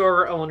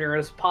store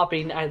owners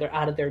popping either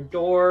out of their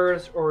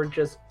doors or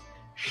just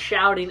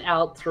shouting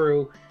out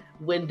through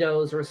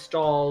windows or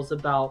stalls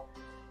about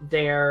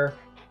their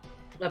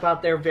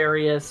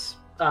various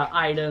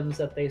items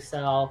that they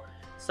sell.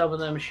 Some of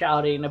them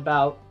shouting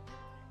about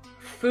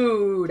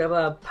food,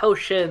 about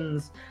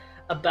potions,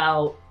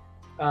 about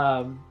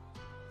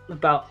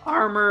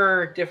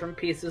armor, different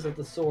pieces of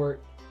the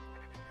sort.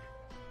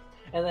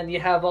 And then you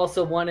have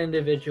also one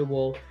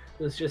individual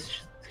who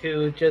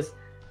just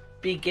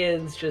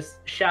begins just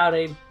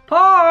shouting,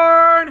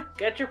 "Porn!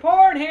 Get your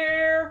porn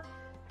here!"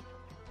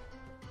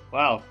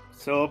 Wow,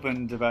 so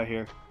open about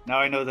here. Now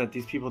I know that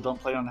these people don't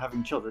plan on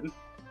having children.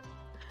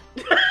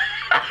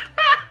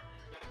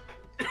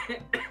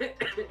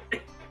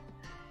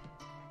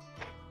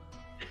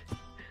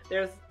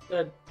 There's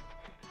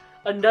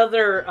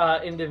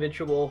another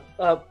individual,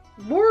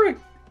 more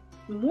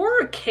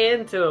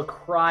akin to a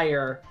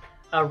crier,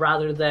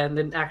 rather than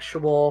an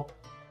actual,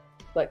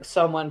 like,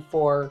 someone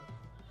for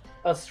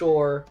a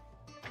store.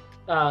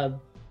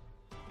 I'm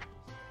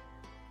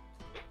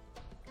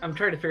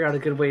trying to figure out a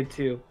good way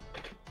to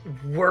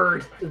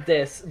word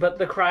this, but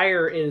the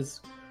crier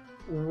is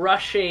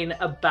rushing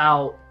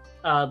about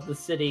the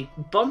city,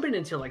 bumping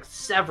into like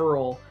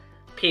several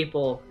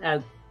people.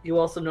 You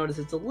also notice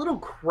it's a little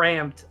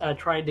cramped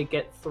trying to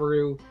get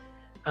through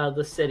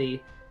the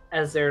city,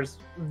 as there's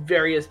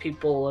various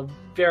people of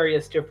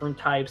various different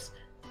types,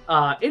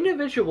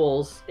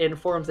 individuals in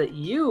forms that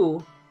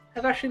you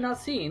have actually not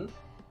seen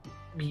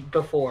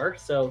before,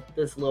 so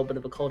this is a little bit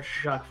of a culture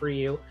shock for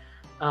you,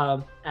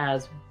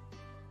 as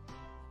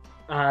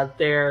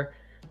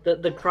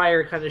the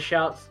crier kind of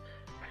shouts,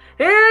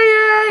 "Hey,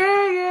 hey,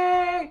 hey,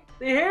 hey!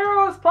 The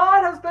hero's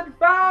pot has been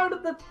found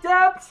at the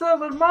depths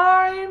of a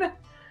mine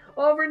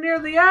over near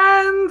the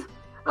end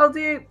of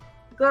the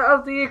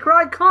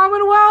Cry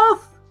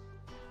Commonwealth.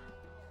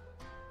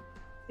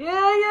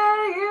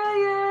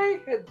 Yay!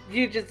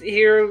 You just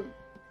hear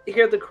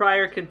the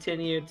crier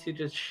continue to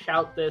just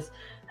shout this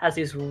as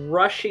he's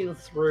rushing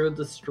through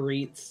the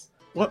streets.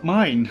 What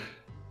mine?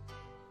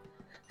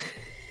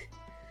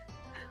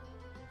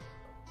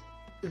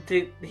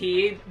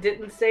 He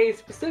didn't say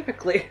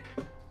specifically.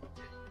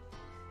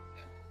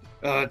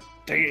 Dang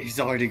it, he's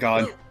already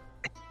gone.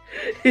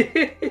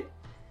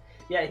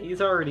 Yeah,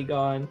 he's already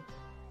gone.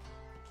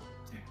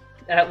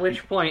 At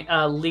which point,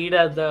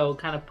 Lita, though,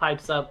 kind of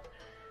pipes up,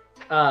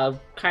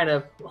 kind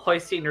of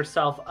hoisting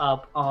herself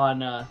up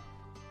on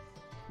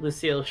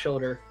Lucille's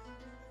shoulder.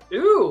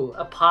 Ooh,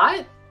 a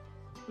pot?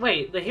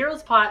 Wait, the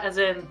hero's pot as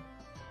in...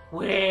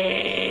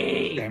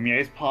 Wait!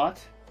 Damier's pot?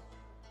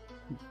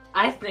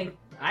 I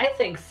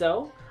think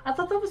so. I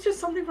thought that was just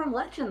something from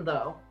legend,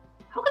 though.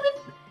 How could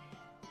it?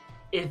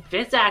 If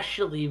it's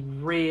actually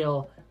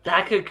real,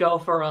 that could go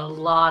for a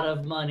lot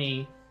of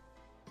money.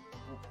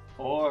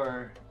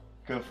 Or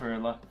go for a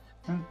lot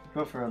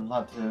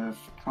of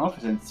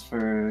confidence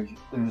for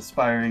an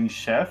aspiring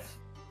chef.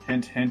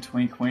 Hint, hint,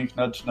 wink, wink,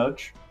 nudge,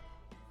 nudge.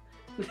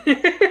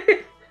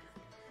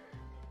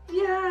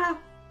 Yeah,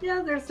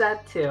 there's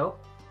that too.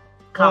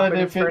 But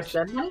Confidence if it-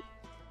 person. Right?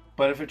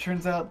 But if it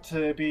turns out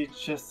to be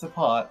just a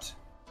pot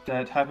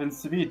that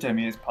happens to be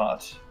Demi's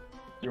pot,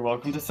 you're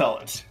welcome to sell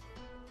it.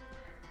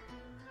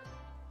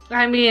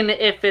 I mean,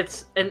 if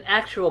it's an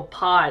actual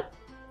pot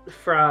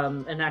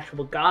from an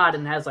actual god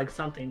and has like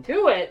something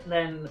to it,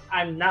 then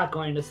I'm not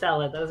going to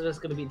sell it. That's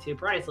just going to be too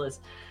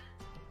priceless.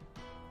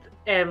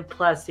 And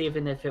plus,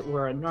 even if it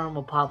were a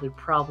normal pot, we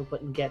probably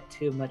wouldn't get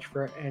too much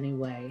for it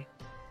anyway.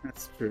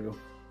 That's true.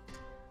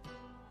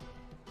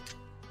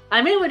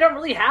 I mean, we don't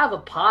really have a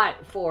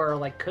pot for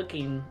like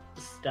cooking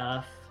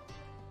stuff.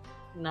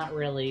 Not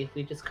really.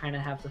 We just kind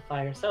of have the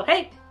fire. So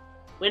hey,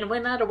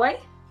 win-win either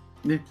way.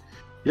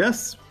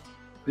 Yes.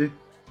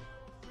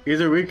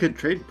 Either we could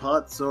trade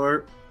pots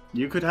or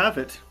you could have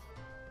it.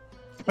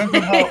 Depends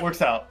on how it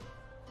works out.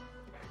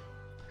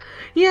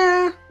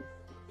 Yeah.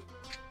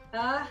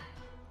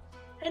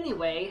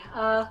 Anyway,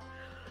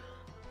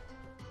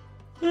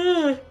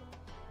 maybe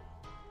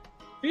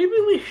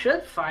we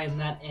should find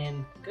that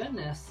inn.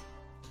 Goodness.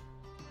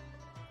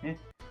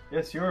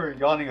 Yes, you're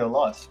yawning a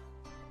lot.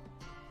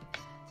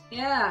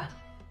 Yeah.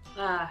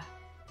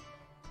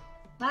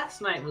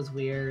 Last night was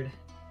weird.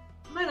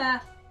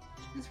 But,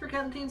 let's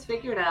forget things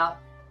figured out.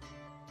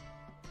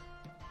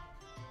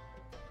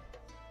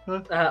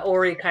 Huh?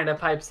 Ori kind of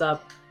pipes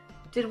up.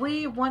 Did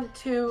we want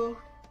to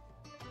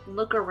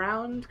look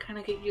around, kind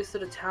of get used to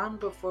the town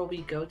before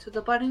we go to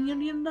the Budding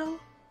Union, though?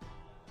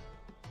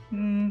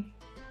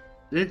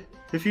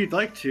 If you'd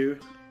like to,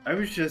 I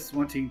was just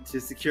wanting to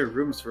secure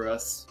rooms for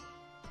us.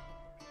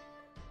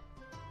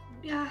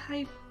 Yeah,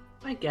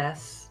 I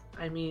guess.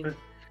 I mean...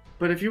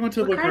 But if you want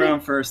to What look kind of-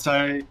 around first,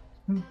 let's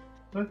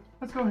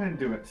go ahead and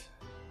do it.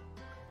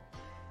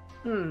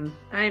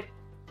 I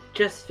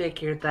just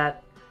figured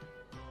that...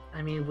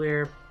 I mean,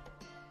 we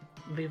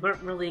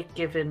weren't really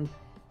given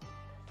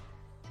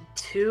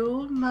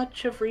too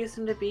much of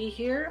reason to be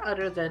here,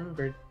 other than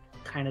we're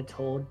kind of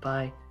told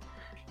by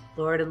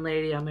Lord and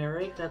Lady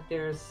Americ that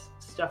there's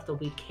stuff that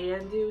we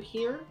can do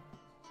here.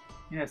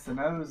 Yes, and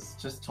I was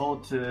just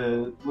told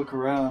to look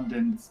around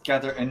and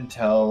gather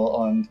intel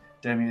on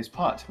Demi's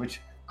pot,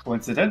 which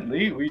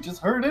coincidentally we just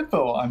heard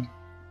info on.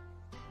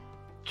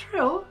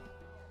 True.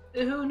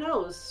 Who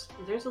knows?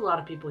 There's a lot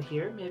of people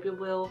here. Maybe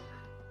we'll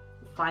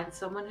find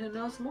someone who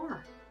knows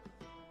more.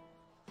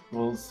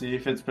 We'll see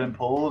if it's been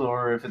pulled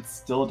or if it's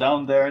still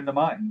down there in the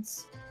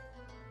mines.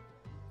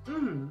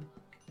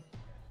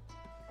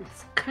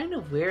 It's kind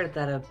of weird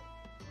that a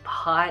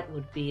pot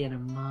would be in a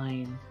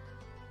mine.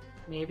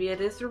 Maybe it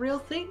is a real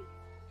thing?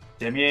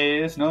 Demi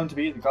is known to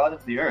be the god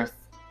of the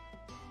earth.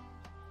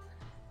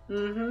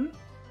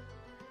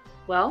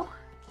 Well,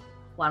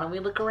 why don't we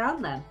look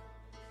around then?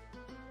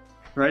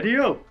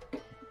 Radio.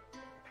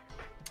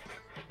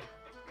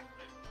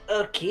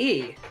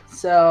 Okay,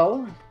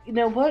 so, you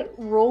know what?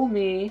 Roll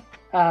me,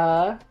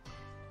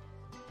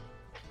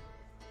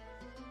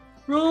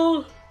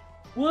 Roll...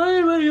 Why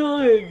am I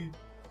yawning?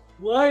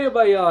 Why am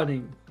I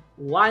yawning?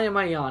 Why am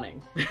I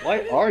yawning?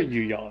 Why are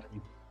you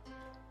yawning?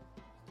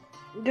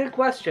 Good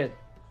question.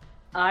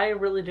 I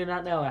really do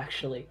not know,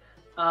 actually.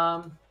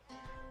 Roll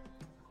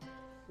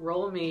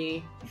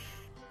me...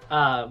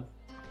 no,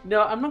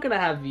 I'm not gonna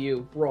have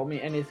you roll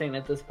me anything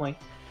at this point.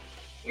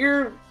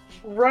 You're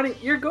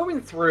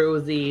going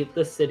through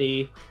the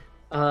city,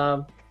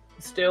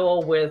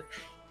 still with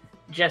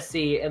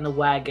Jesse and the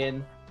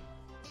wagon,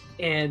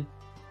 and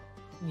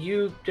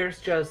there's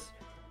just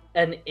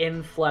an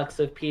influx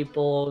of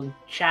people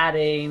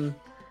chatting,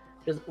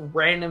 just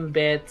random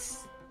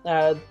bits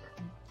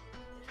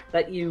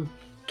that you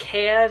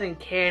can and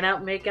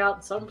cannot make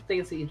out. Some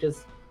things that you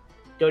just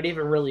don't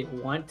even really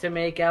want to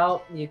make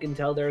out. You can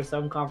tell there are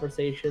some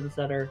conversations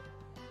that are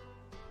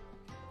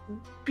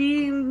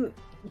being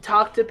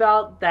talked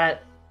about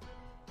that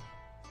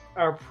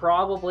are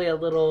probably a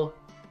little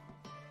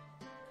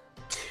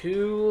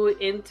too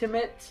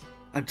intimate.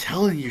 I'm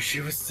telling you, she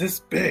was this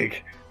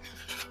big.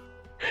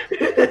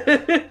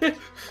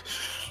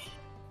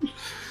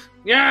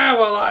 Yeah,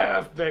 well, I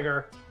have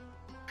bigger.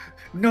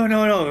 No,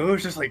 it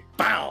was just like,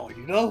 bow,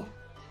 you know?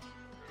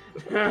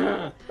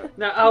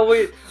 Now, are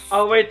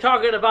we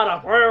talking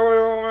about a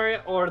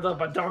or the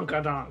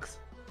badonkadonks?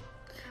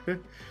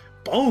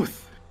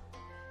 Both.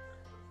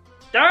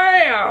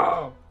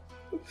 Damn!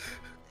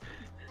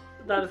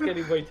 That is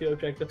getting way too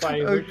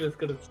objectifying. We're just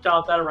gonna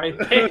stop that right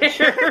there.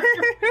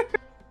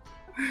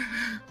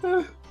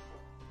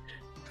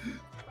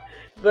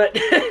 But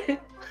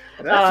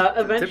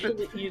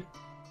eventually, you.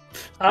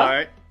 All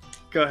right,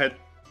 go ahead.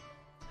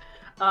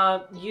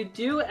 You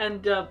do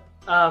end up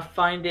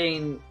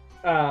finding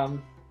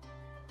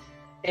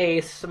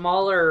a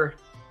smaller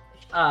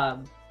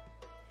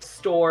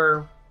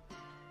store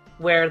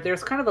where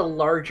there's kind of a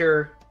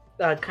larger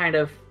kind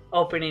of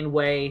opening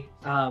way.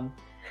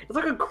 It's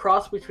like a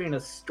cross between a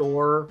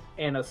store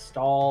and a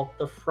stall.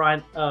 The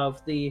front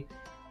of the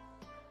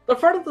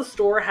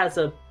store has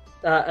a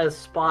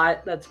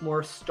spot that's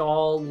more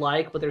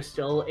stall-like, but there's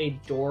still a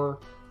door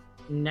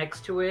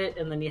next to it,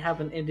 and then you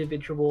have an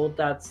individual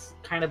that's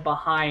kind of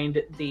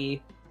behind the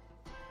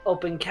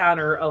open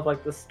counter of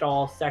like the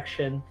stall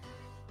section,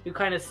 who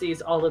kind of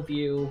sees all of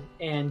you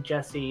and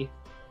Jesse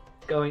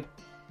going,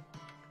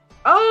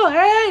 "Oh,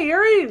 hey,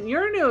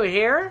 you're new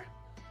here."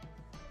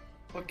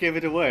 What gave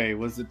it away?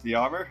 Was it the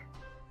armor?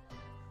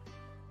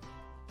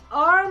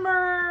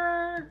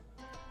 Armor.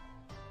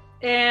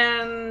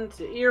 And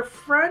your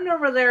friend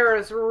over there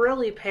is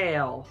really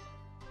pale.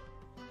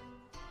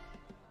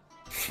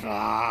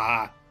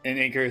 And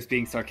Anchor is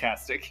being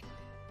sarcastic.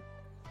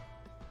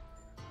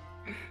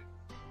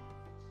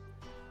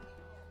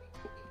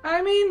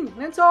 I mean,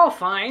 it's all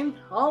fine.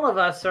 All of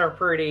us are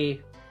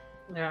pretty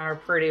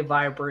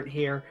vibrant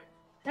here.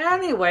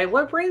 Anyway,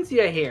 what brings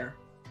you here?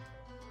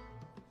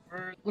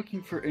 We're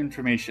looking for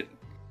information.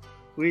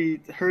 We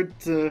heard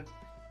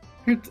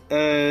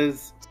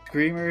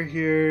Screamer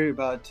here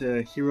about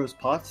Hero's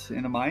Pot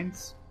in the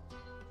mines.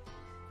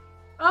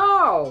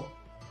 Oh,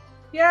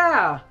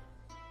 yeah,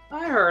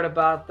 I heard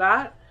about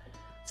that.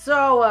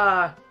 So,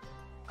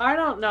 I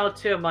don't know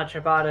too much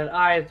about it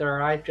either.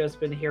 I've just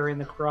been hearing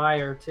the cry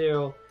or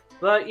two.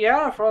 But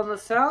yeah, from the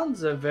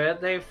sounds of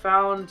it, they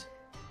found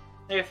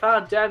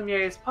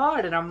Demier's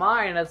pot in a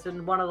mine that's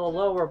in one of the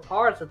lower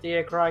parts of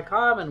the Ikrai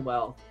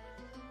Commonwealth.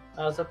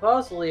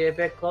 Supposedly a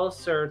bit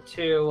closer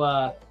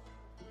to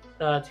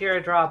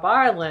Teardrop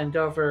Island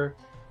over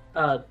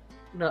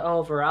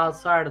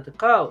outside of the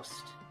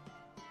coast.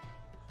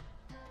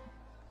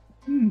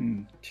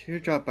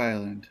 Teardrop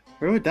Island.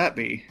 Where would that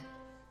be?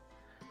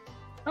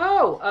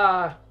 Oh,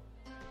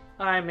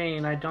 I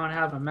mean, I don't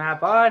have a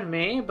map on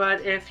me,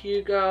 but if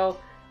you go,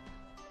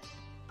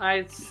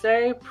 I'd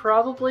say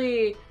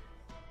probably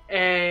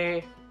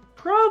a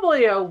 4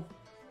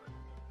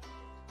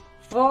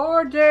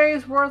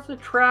 days worth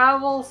of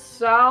travel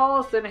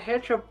south and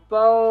hitch a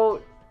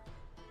boat.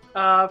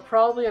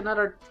 Probably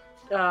another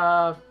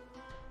a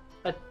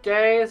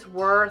day's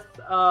worth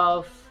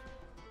of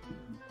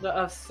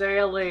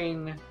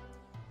sailing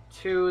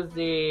to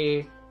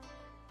the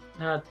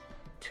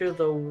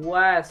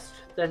west.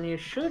 Then you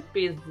should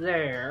be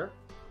there.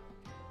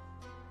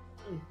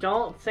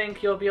 Don't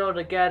think you'll be able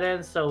to get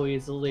in so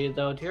easily,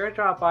 though.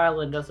 Teardrop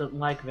Island doesn't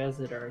like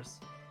visitors.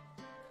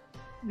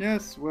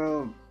 Yes,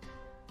 well,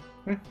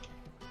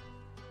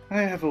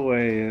 I have a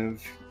way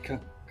of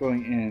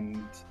going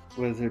in,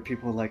 whether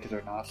people like it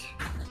or not.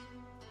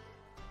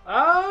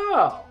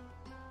 Oh!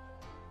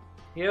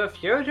 You a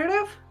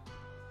fugitive?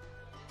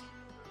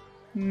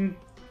 You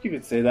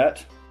could say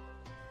that.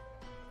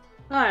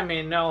 I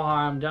mean, no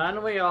harm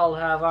done. We all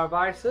have our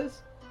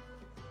vices.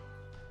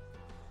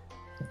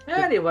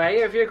 Anyway,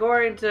 if you're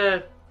going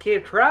to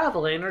keep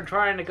traveling or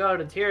trying to go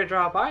to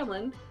Teardrop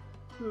Island,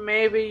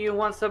 maybe you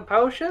want some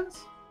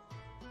potions?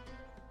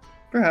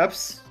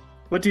 Perhaps.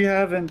 What do you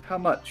have and how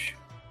much?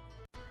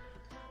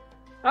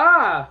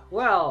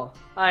 Well,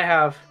 I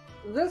have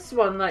this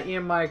one that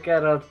you might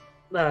get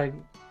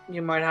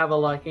you might have a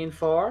liking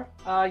for.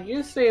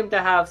 You seem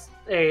to have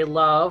a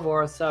love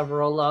or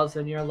several loves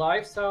in your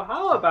life, so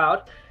how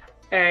about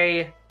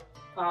a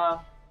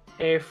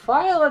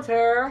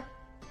fileter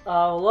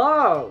of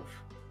love?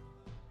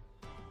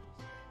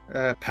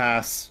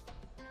 Pass.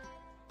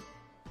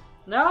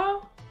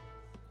 No?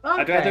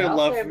 Okay,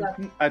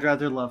 I'd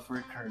rather love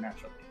recur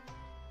naturally.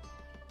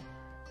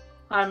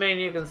 I mean,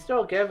 you can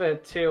still give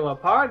it to a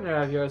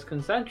partner of yours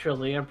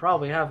consensually and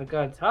probably have a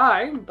good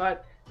time,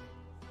 but...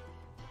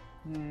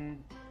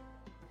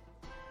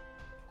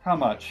 How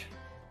much?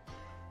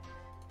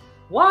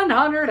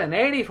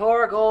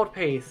 184 gold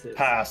pieces.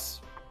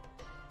 Pass.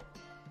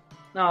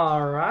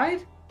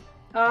 Alright.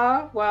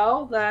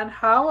 Well, then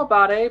how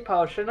about a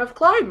potion of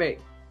climbing?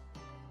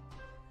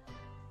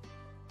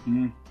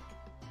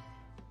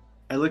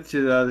 I look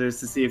to the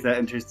others to see if that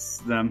interests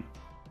them.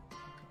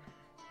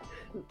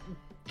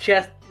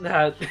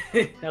 I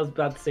was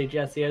about to say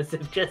Jesse, as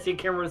if Jesse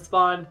can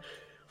respond.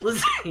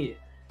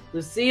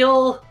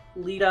 Lucille,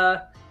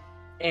 Lita,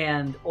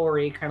 and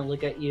Ori kind of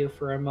look at you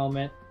for a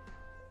moment.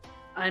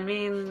 I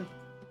mean,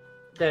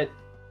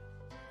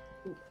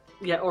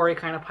 Ori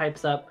kind of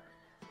pipes up.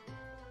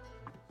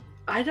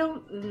 I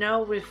don't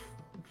know if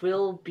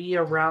we'll be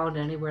around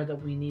anywhere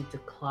that we need to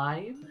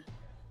climb,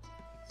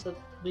 so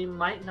we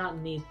might not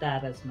need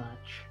that as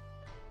much.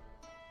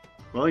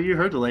 Well, you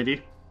heard the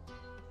lady.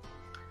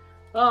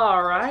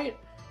 Alright,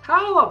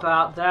 how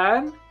about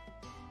then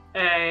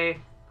a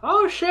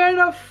potion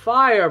of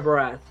fire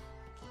breath?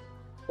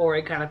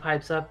 Ori kind of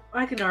pipes up.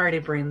 I can already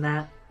bring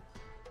that.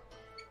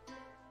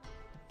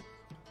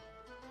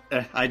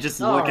 I just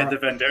look at the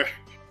vendor.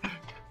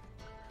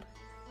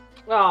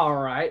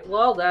 Alright,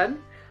 well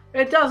then,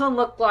 it doesn't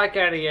look like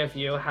any of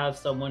you have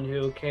someone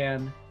who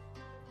can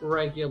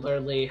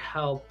regularly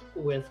help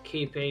with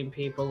keeping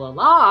people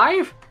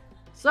alive.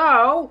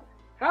 So,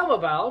 how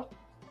about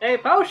a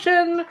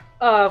potion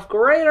of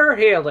greater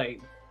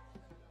healing?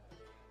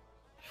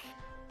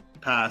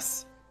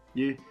 Pass.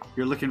 You're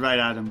looking right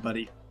at him,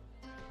 buddy.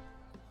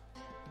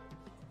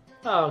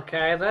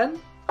 Okay, then.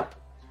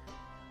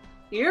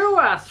 You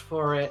asked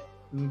for it,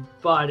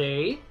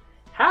 buddy.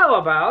 How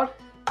about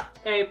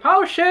a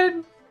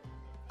potion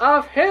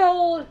of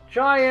hill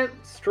giant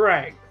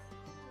strength?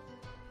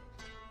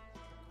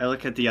 I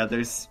look at the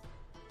others.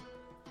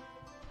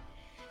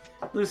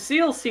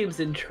 Lucille seems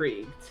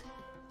intrigued.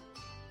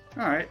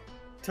 Alright,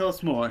 tell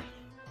us more.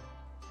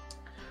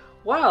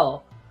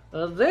 Well,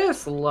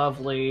 this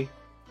lovely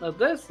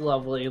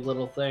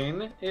little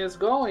thing is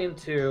going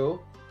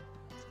to,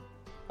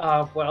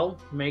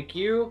 make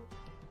you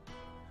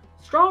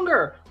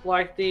stronger,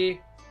 like the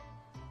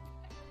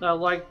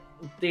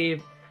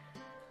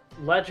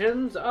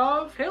legends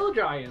of hill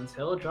giants.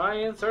 Hill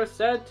giants are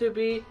said to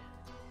be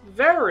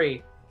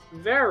very,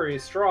 very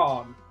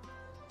strong.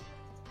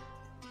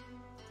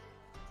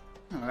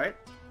 Alright,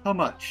 how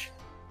much?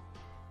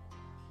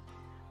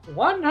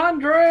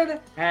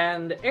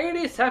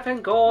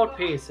 187 gold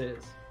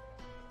pieces.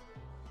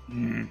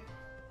 I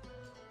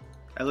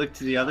look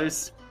to the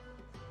others.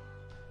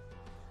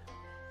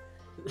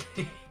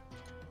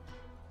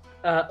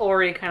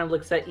 Ori kind of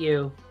looks at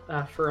you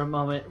for a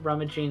moment,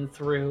 rummaging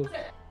through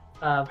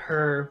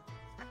her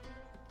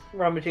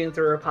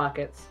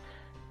pockets.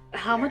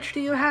 How much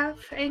do you have,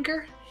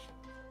 Anchor?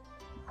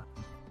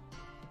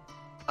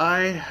 I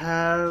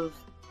have...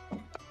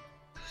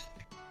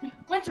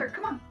 Winter,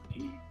 come on.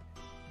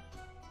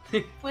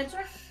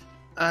 Winter?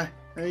 I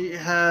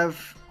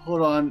have...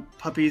 Hold on,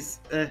 puppies.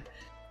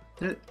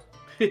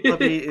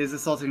 Puppy is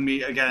assaulting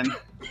me again.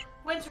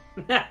 Winter.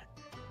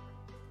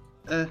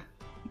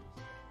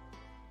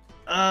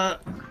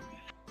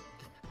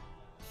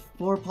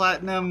 4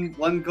 platinum,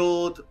 1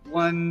 gold,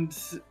 1...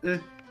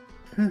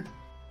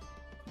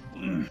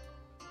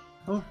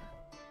 Oh.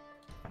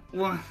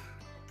 1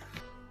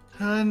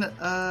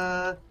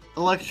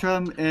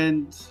 electrum,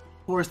 and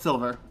 4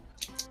 silver.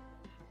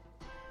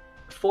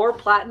 4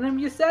 platinum,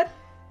 you said?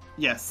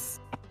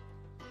 Yes.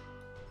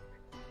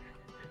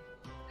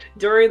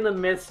 During the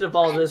midst of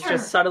all this,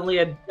 just suddenly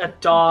a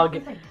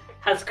dog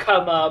has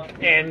come up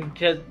and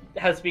just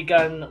has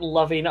begun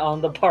loving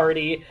on the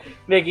party,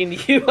 making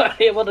you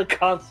unable to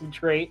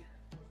concentrate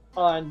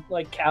on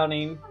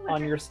counting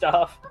on your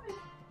stuff.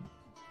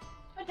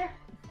 Winter.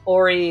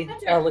 Ori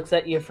looks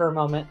at you for a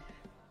moment.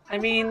 I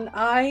mean,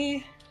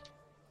 I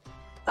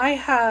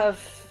have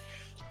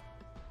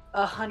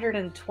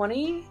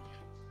 120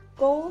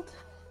 gold.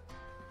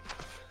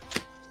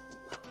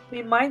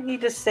 We might need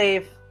to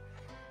save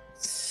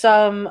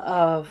some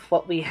of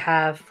what we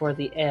have for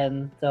the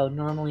inn, though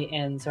normally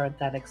inns aren't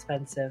that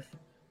expensive.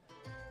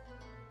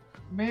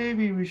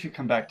 Maybe we should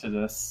come back to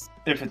this,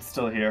 if it's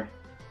still here.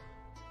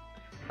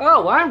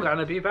 Oh, I'm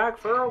gonna be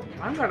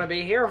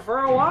here for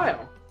a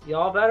while.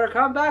 Y'all better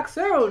come back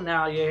soon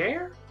now, you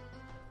hear?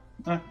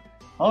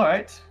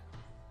 Alright.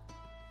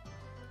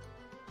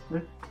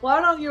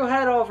 Why don't you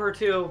head over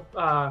to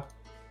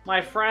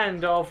my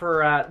friend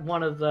over at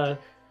one of the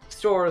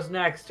stores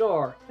next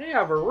door? They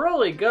have a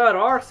really good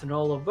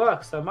arsenal of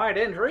books that might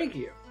intrigue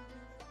you.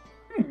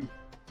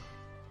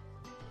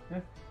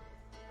 That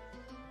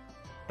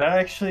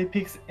actually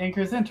piques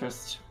Anchor's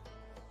interest.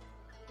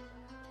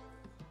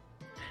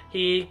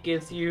 He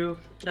gives you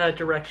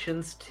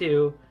directions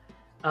to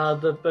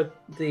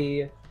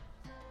the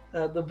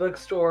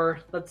bookstore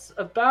that's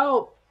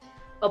about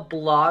a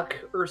block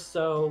or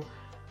so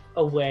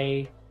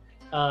away,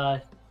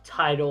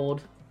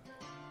 titled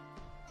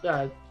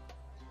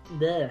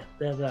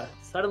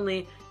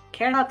suddenly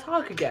cannot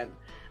talk again.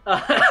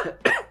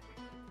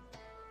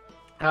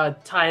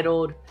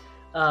 Titled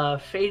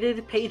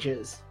Faded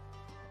Pages.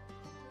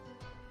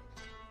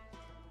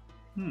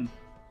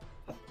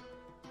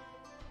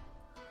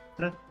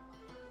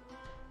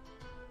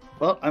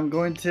 Well, I'm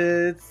going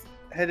to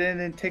head in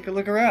and take a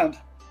look around.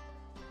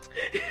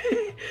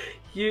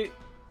 You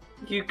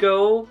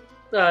go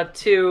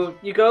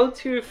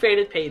to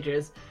Faded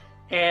Pages,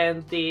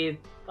 and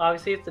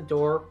obviously the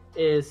door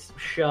is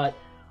shut.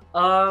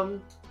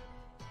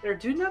 There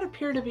do not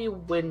appear to be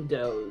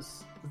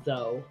windows,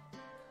 though.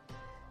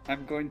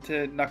 I'm going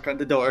to knock on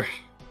the door.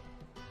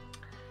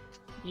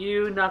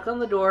 You knock on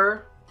the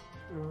door.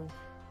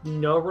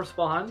 No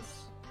response.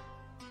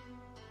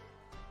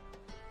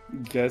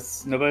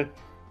 Guess nobody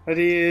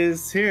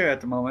is here at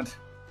the moment.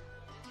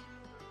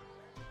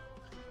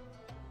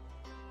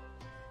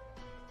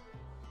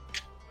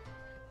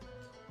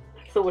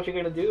 So what you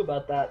gonna do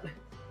about that?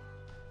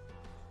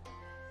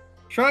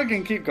 Shrug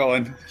and keep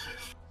going.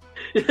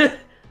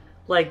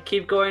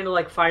 Keep going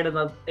to find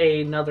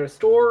another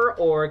store,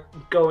 or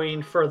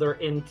going further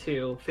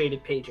into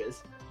Faded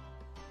Pages?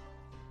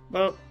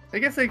 Well, I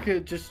guess I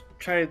could just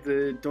try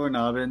the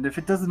doorknob, and if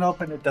it doesn't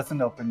open, it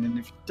doesn't open, and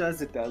if it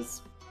does, it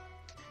does.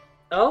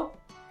 Oh,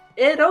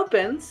 it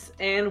opens,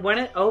 and when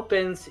it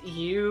opens,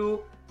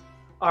 you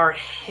are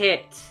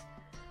hit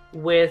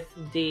with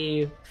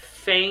the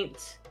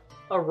faint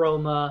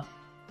aroma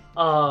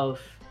of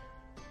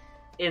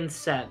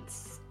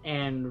incense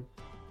and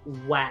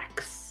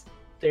wax.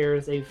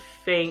 There's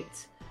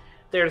faint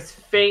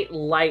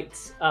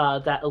lights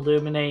that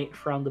illuminate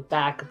from the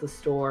back of the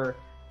store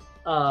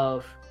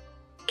of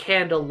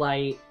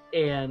candlelight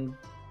and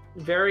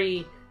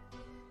very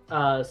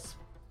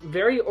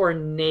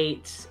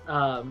ornate,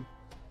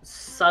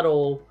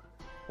 subtle,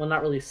 well,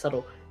 not really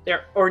subtle,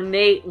 they're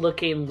ornate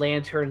looking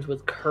lanterns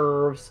with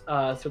curves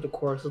through the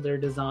course of their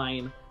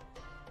design.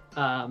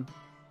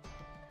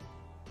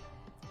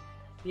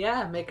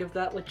 Yeah, make of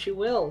that what you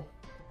will.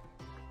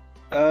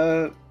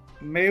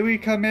 May we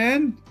come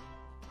in?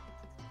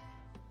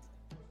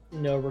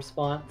 No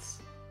response.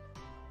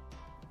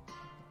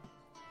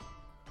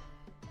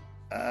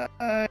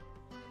 I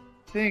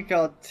think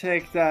I'll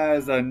take that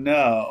as a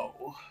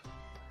no.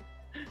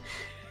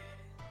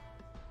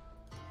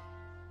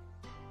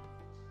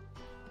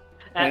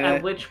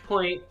 At which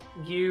point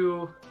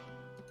you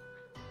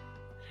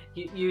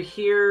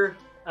hear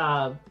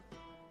a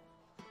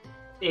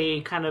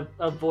kind of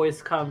a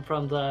voice come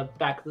from the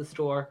back of the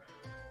store.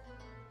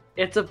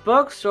 It's a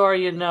bookstore,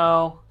 you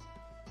know.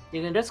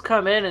 You can just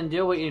come in and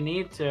do what you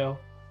need to.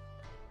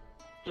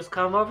 Just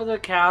come over the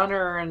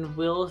counter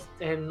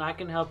and I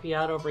can help you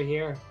out over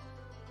here.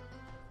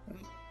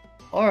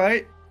 All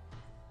right.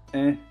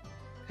 And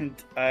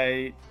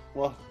I'll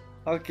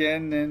walk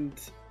in and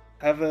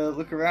have a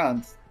look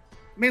around.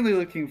 Mainly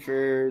looking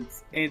for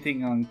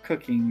anything on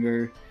cooking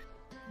or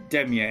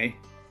demier.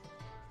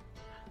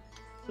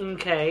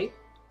 Okay.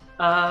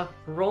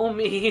 Roll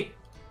me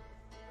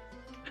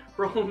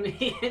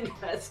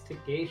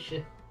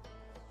investigation.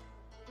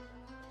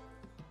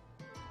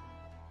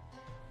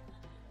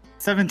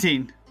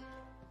 17.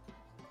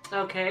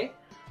 Okay.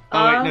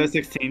 Oh wait, no,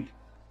 16.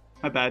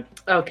 My bad.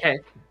 Okay.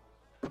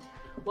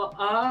 Well,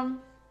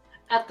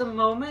 at the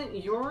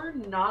moment, you're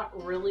not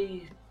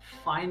really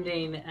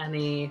finding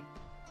any.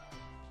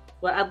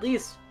 Well, at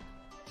least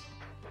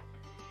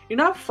you're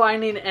not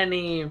finding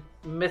any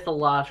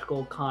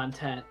mythological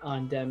content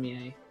on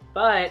Demier,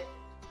 but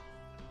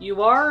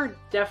you are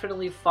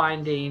definitely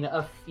finding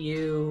a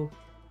few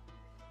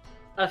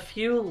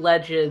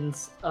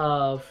legends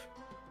of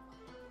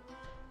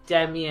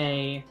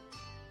Demier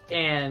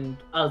and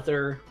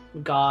other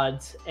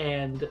gods,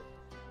 and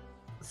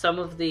some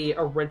of the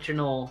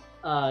original,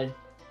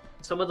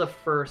 some of the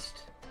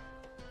first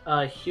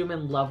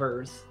human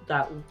lovers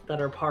that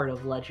are part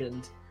of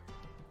legend,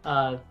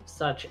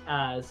 such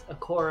as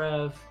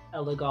Akorev,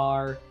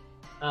 Elegar,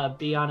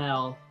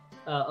 Bionel,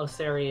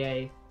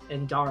 Oserie,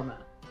 and Dharma.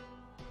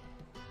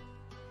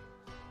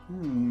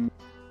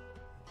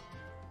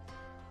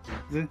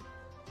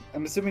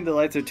 I'm assuming the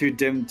lights are too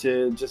dim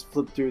to just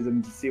flip through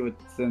them to see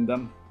what's in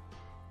them.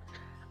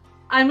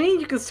 I mean,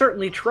 you can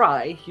certainly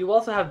try. You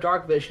also have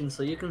dark vision,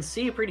 so you can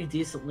see pretty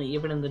decently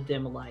even in the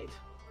dim light.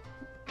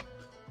 I'm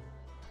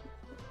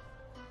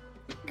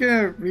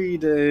gonna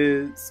read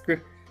a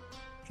script,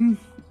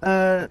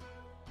 a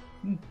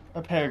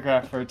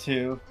paragraph or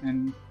two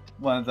in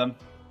one of them.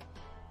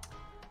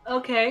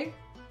 Okay.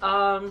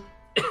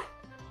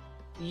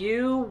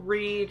 You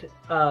read.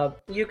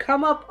 You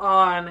come up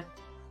on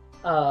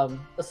a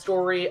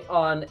story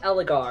on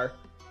Elegar.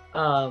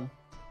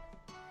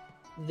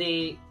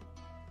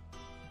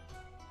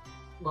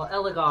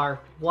 Elegar,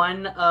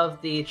 one of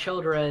the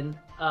children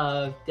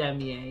of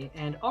Demier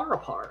and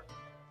Arapar.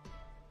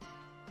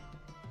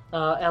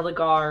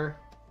 Elegar,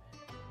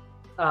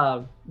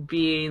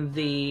 being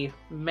the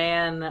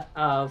man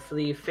of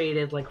the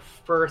fated,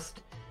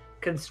 first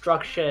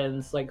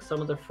constructions,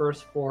 some of the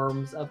first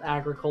forms of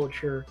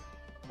agriculture,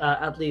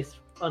 at least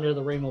under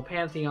the Rainbow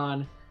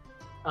Pantheon.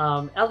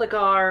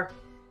 Elegar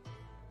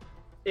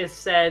is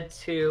said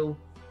to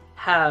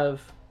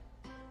have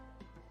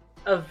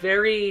a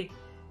very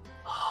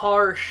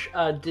harsh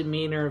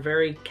demeanor,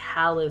 very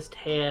calloused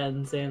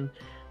hands, and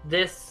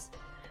this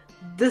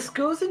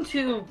goes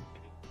into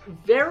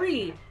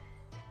very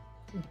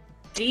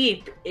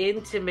deep,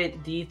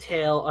 intimate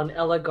detail on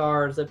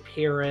Elegar's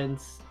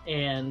appearance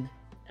and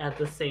at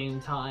the same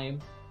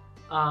time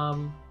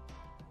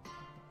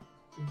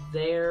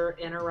their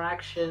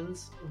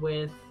interactions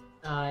with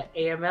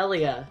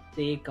Amelia,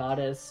 the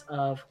goddess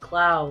of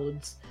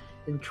clouds,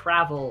 in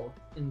travel,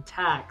 in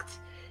tact,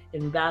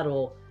 in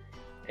battle,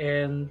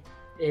 and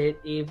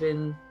it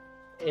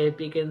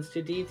begins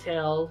to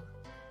detail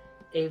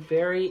a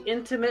very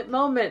intimate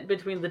moment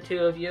between the two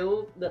of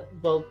you,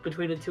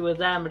 between the two of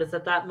them. It is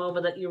at that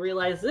moment that you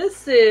realize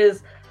this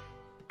is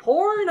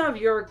porn of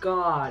your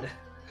god.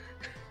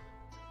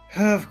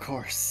 Of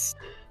course.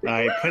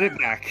 I put it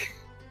back.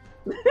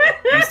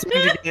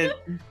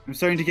 I'm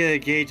starting to get a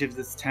gauge of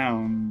this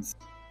town's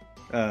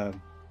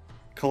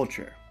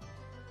culture.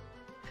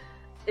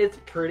 It's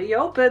pretty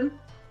open.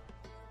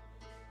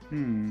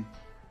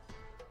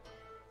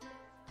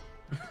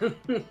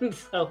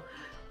 So,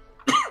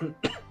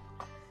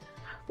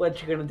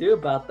 what you gonna do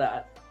about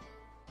that?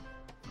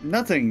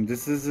 Nothing.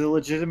 This is a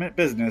legitimate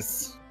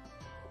business.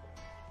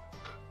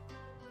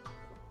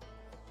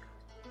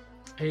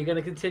 Are you going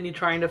to continue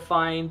trying to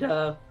find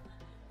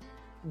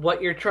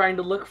what you're trying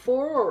to look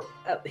for or,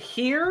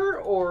 here,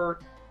 or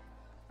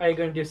are you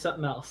going to do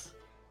something else?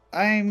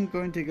 I'm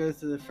going to go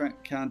to the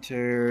front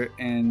counter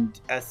and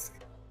ask,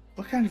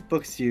 what kind of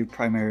books do you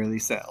primarily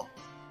sell?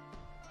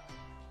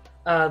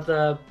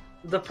 The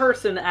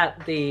person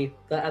at the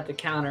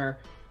counter,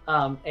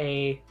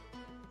 the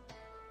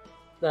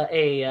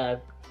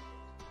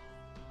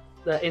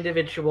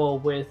individual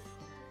with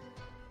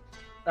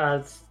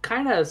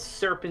kind of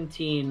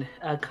serpentine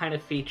kind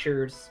of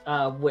features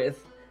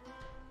with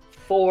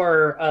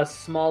four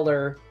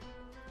smaller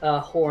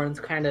horns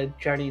kind of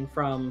jutting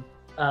from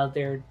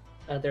their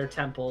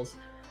temples,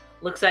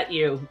 looks at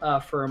you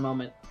for a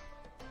moment.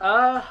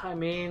 I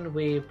mean,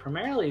 we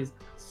primarily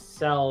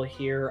sell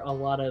here a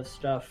lot of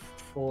stuff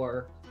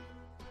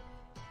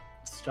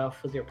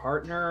with your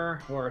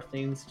partner or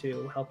things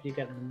to help you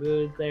get in the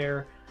mood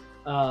there.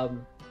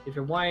 If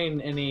you're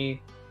wanting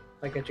any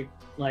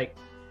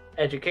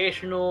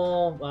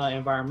educational,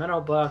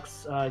 environmental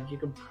books, you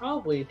can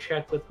probably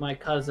check with my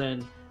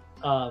cousin,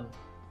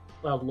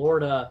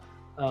 Lorda,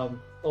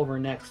 over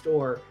next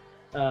door.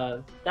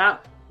 The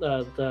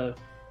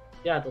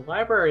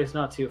library is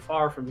not too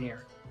far from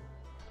here.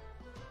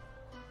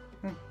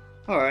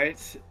 All right,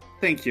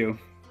 thank you.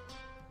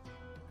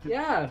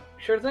 Yeah,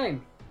 sure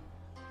thing.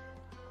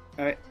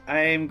 All right, I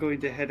am going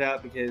to head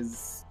out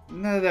because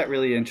none of that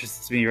really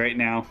interests me right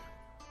now.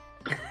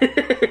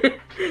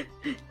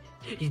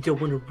 You don't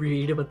want to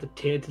read about the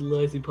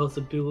tantalizing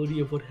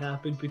possibility of what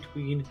happened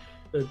between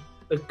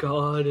a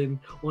god and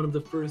one of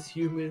the first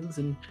humans,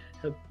 and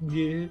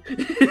yeah.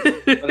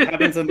 What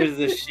happens under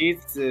the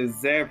sheets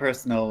is their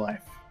personal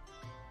life.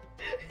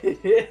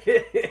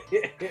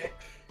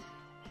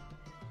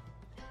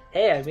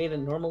 Hey, I mean,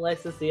 it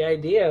normalizes the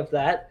idea of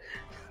that.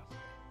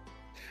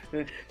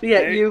 But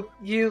yeah,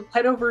 you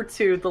head over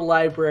to the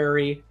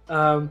library.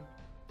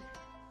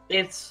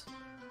 It's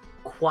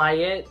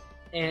quiet,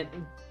 and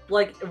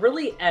like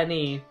really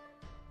any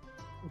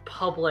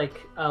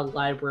public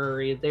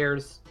library,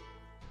 there's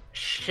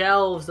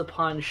shelves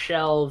upon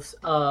shelves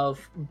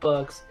of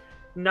books.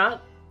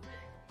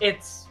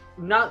 It's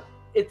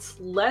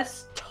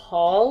less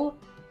tall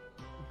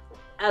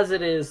as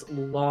it is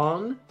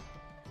long.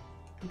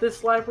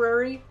 This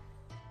library,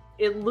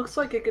 it looks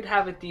like it could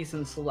have a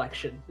decent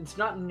selection. It's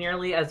not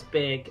nearly as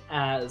big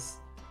as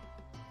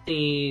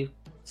the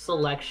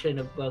selection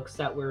of books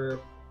that were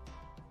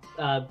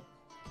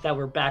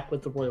back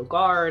with the Royal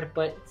Guard,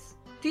 but it's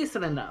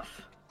decent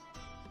enough.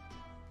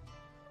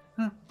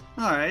 Huh.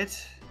 All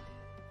right.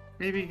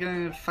 Maybe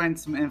gonna find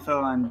some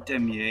info on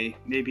Demier.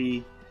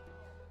 Maybe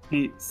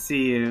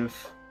see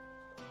if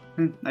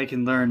I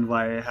can learn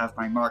why I have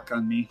my mark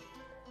on me.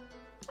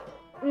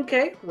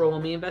 Okay, roll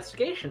me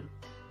investigation.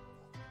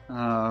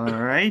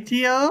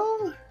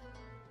 Alrighty-o.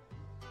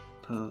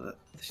 Pull up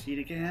the sheet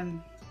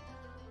again.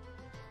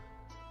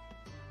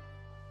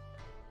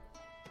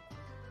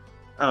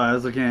 Oh, I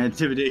was looking at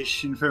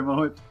intimidation for a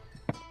moment.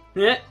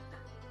 Yeah.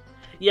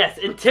 Yes,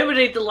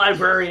 intimidate the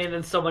librarian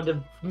and someone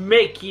to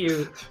make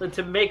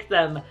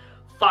them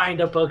find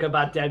a book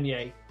about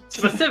Demier.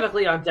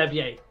 Specifically on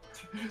Demier.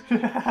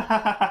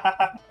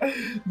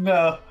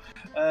 No.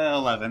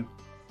 11.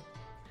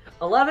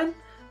 11?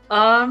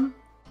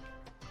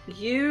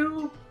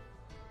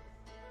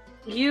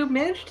 You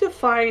managed to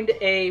find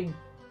a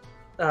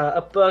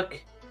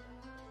book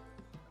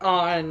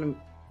on,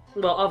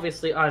 well,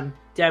 obviously on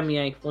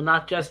Demier. Well,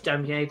 not just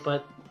Demier,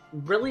 but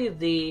really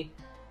the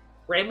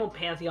Rainbow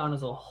Pantheon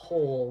as a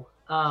whole.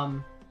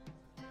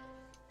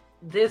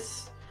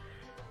 This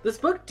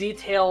book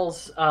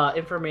details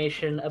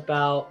information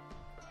about,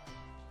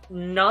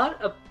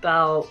 not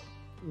about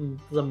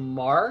the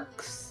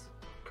marks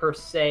per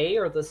se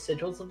or the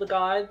sigils of the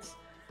gods,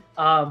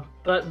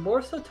 but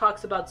more so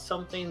talks about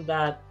something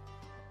that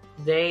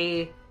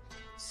they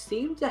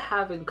seem to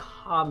have in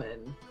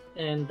common,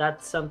 and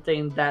that's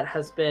something that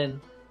has been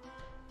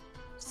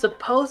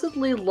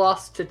supposedly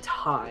lost to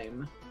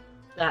time,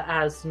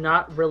 as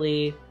not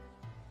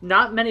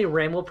many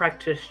Rainbow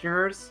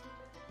practitioners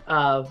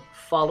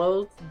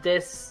follow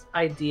this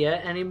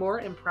idea anymore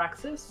in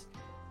praxis,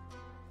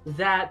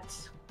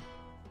 that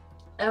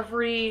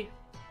every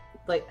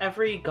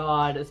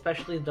god,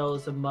 especially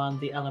those among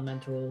the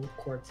Elemental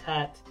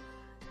Quartet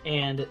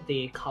and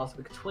the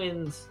Cosmic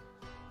Twins,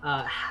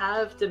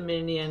 have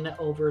dominion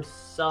over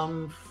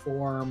some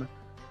form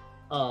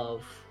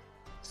of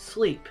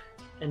sleep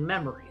and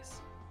memories.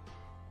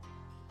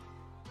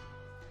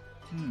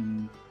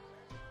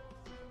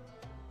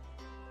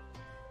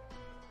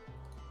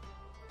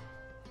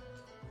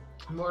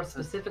 More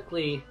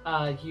specifically,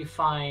 you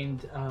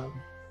find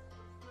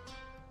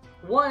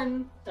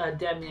one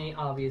Demier,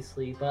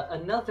 obviously, but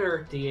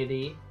another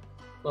deity,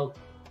 well,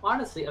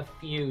 honestly, a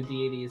few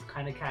deities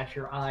kind of catch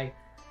your eye.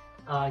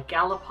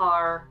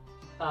 Galapar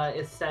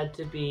is said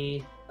to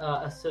be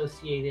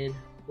associated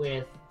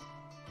with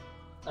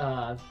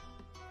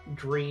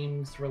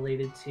dreams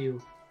related to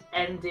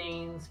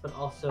endings, but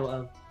also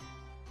of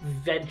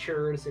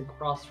ventures and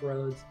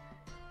crossroads.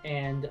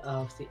 and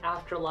of the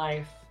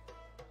afterlife.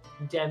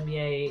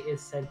 Demier is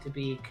said to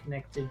be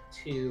connected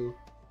to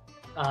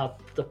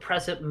the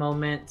present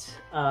moment,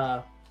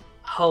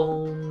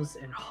 homes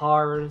and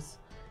hearths,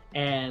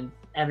 and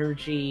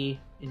energy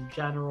in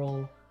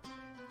general.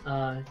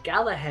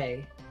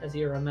 Galahad, as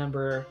you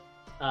remember,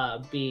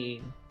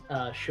 being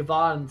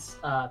Siobhan's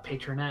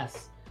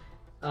patroness,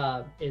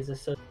 is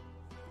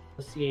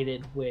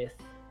associated with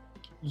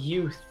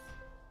youth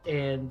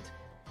and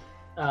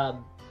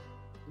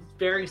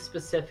very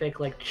specific,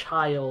 like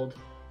childhood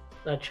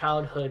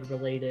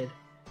related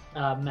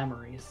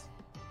memories.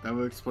 That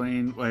would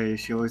explain why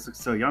she always looks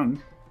so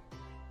young.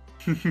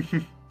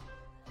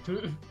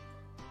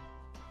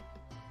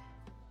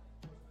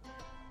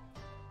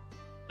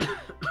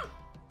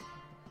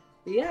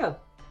 Yeah.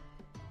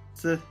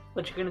 So,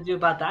 What you gonna do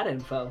about that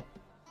info?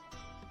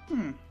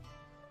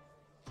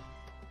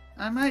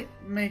 I might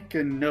make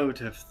a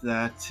note of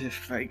that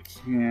if I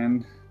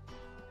can.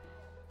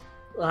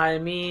 I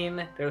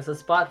mean, there's a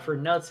spot for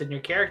notes in your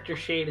character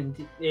sheet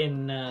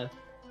in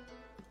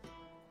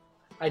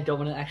I don't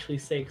want to actually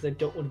say because I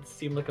don't want it to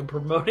seem like I'm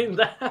promoting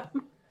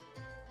them.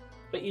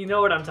 But you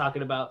know what I'm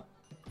talking about.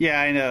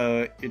 Yeah, I know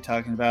what you're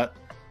talking about.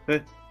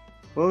 But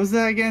what was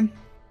that again?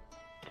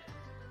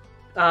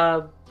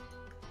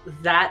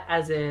 That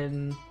as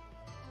in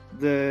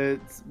The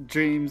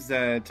dreams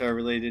that are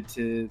related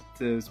to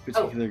those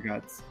particular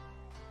gods.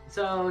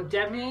 So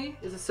Demier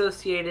is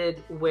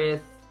associated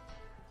with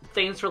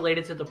things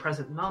related to the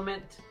present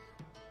moment,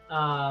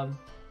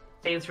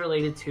 things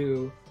related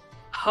to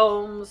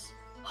homes,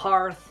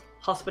 hearth,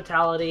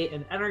 hospitality,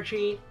 and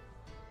energy.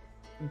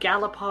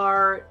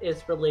 Galapar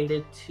is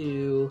related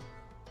to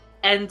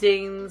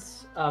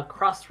endings,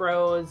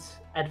 crossroads,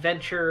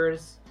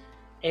 adventures,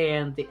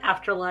 and the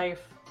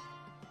afterlife.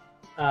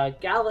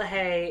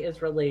 Galahad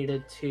is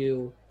related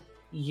to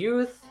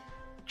youth,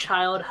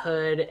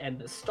 childhood, and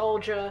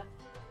nostalgia.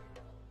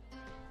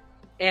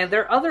 And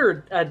there are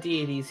other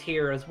deities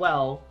here as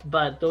well,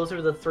 but those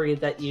are the three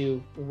that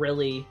you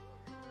really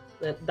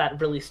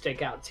that really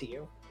stick out to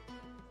you.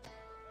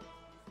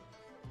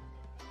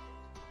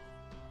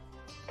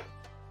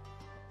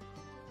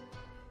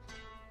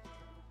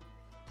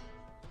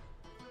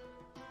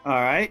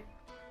 All right.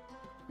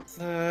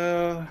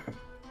 So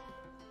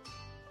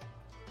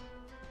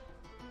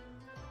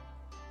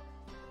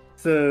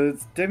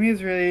Demi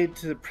is related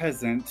to the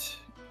present,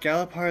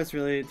 Galapar is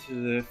related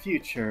to the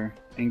future,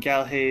 and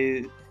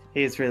Galahad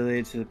is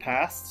related to the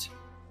past?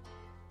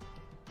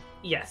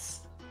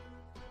 Yes.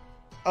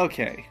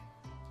 Okay.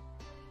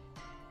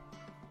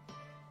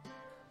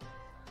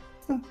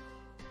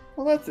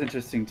 Well, that's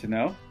interesting to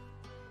know.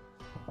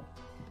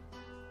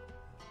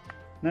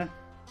 Nah,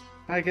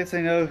 I guess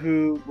I know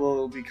who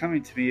will be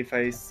coming to me if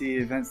I see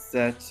events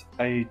that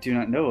I do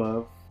not know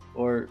of,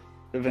 or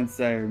events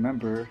that I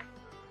remember,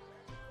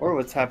 or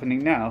what's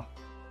happening now.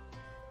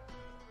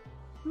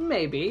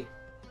 Maybe.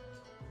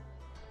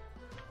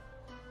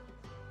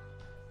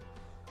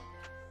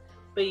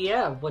 But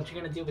yeah, what you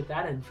gonna do with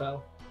that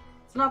info?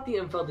 It's not the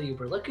info that you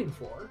were looking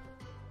for.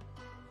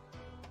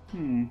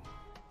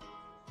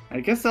 I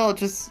guess I'll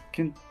just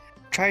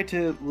try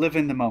to live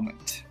in the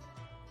moment.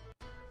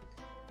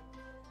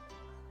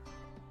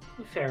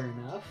 Fair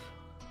enough.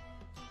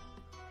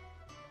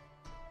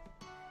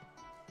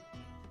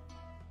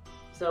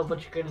 So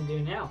what you gonna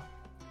do now?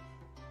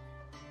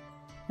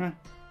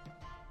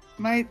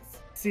 Might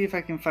see if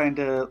I can find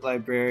a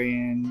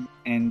librarian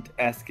and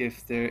ask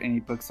if there are any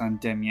books on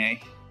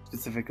Demier,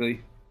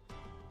 specifically.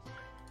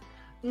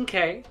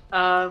 Okay.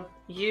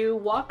 You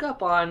walk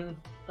up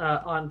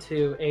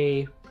onto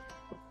a.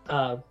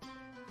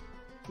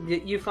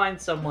 You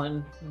find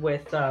someone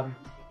with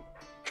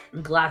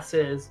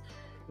glasses,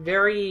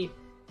 very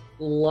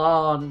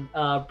long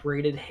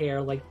braided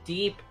hair, like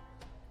deep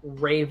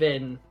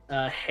raven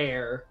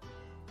hair,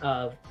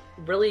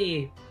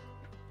 really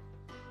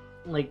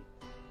like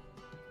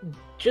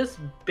just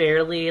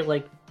barely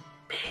like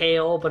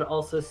pale but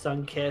also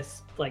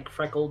sun-kissed, like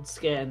freckled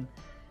skin,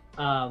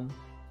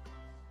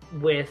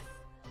 with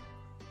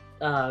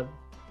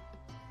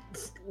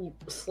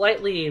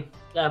slightly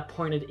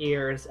pointed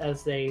ears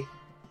as they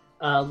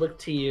look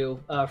to you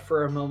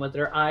for a moment.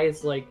 Their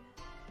eyes like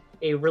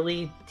a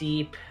really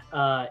deep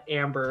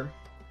amber.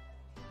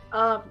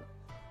 Hi,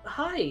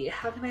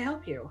 how can I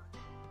help you?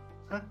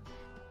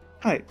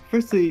 Hi,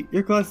 firstly,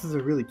 your glasses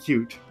are really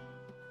cute.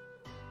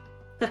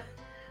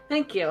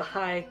 Thank you.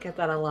 I get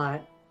that a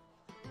lot.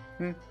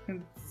 And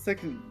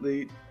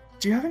secondly,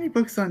 do you have any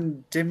books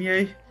on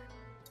Demier,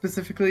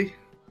 specifically?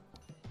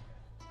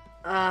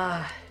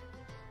 I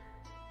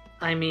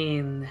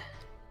mean,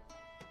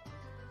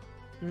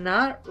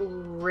 not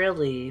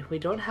really. We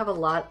don't really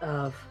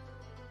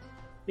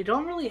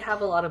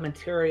have a lot of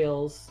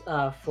materials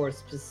for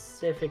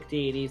specific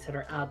deities that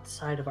are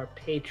outside of our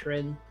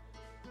patron.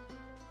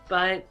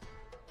 But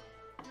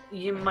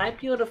you might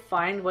be able to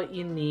find what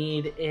you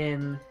need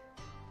in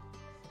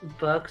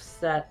books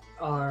that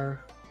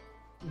are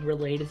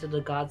related to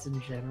the gods in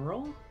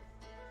general.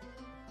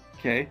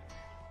 Okay.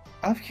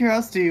 Out of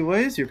curiosity, what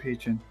is your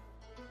patron?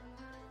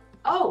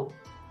 Oh,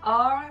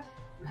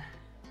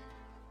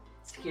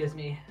 excuse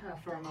me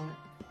for a moment.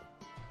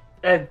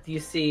 And you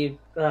see,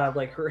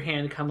 like her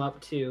hand come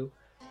up to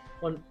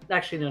one.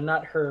 Actually, no,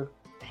 not her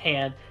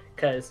hand,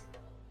 because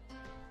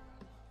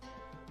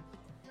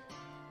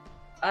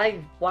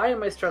Why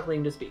am I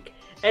struggling to speak?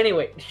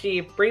 Anyway,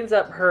 she brings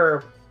up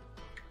her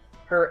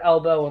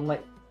elbow and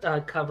like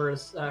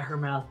covers her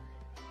mouth,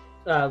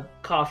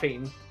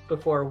 coughing.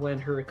 Before, when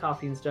her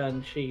coughing's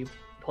done, she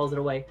pulls it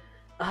away.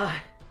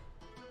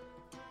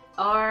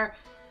 Our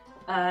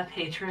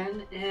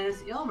patron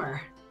is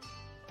Ilmer.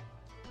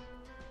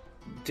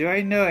 Do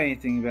I know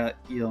anything about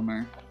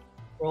Ilmer?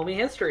 Roll me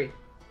history.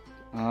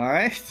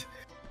 Alright.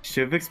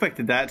 Should have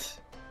expected that.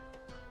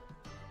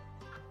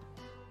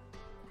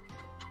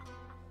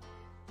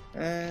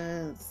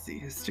 Let's see,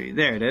 history.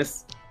 There it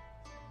is.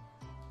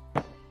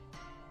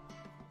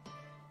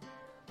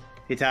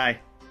 Hey, Ty.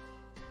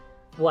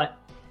 What?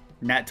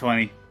 Nat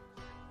 20.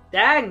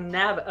 Dang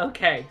nab.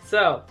 Okay,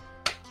 so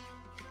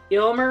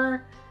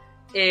Ilmer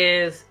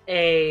is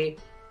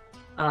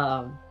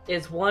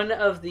is one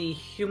of the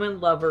human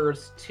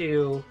lovers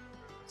to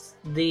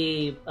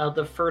the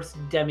first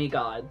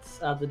demigods.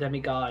 The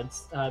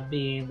demigods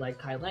being like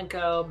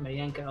Kylenko,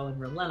 Mayenko,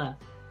 and Relena.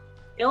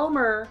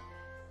 Ilmer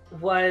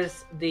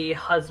was the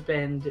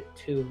husband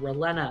to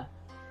Relena.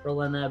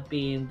 Relena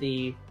being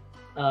the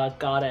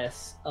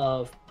goddess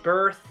of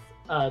birth,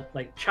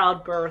 like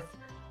childbirth,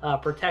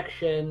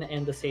 protection,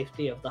 and the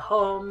safety of the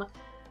home.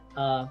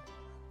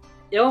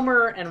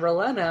 Ilmer and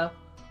Relena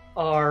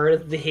are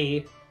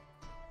they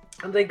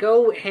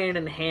go hand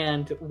in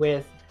hand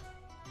with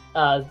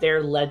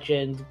their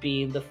legend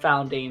being the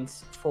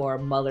foundings for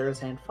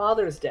Mother's and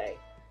Father's Day.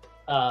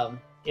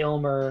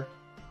 Ilmer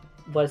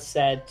was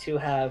said to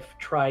have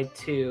tried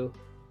to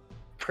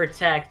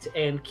protect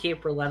and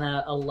keep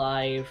Relena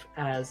alive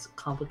as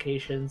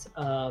complications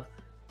of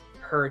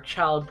her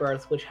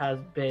childbirth, which has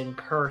been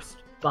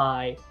cursed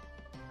by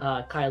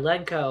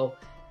Kylenko,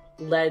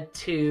 led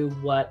to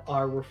what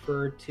are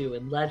referred to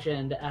in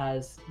legend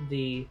as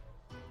the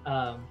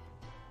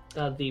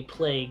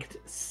Plagued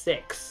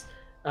Six.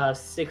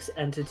 Six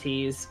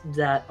entities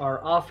that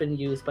are often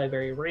used by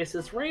very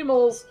racist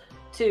Ramels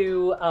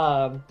to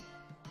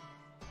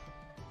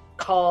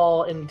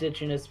call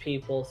indigenous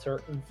people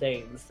certain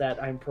things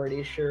that I'm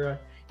pretty sure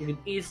you can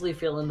easily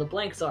fill in the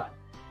blanks on.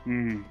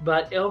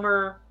 But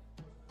Ilmer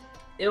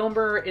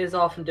is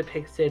often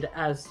depicted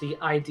as the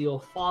ideal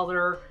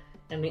father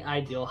and the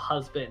ideal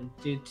husband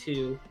due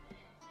to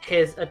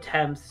his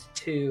attempts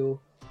to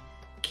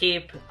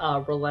keep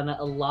Relena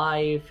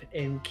alive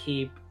and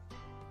keep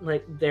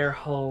like their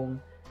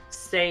home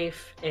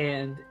safe.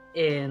 And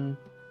in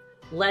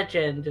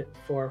legend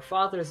for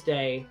Father's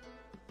Day,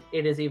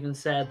 it is even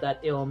said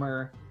that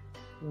Ilmer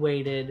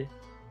waited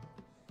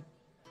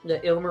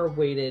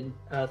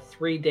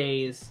 3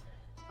 days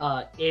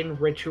in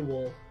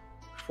ritual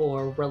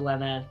for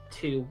Relena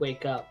to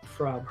wake up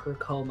from her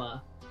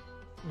coma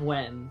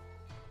when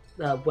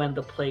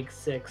the Plague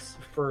Six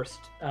first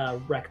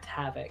wreaked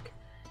havoc.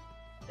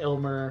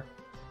 Ilmer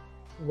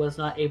was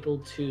not able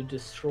to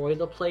destroy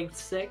the Plague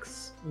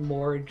Six,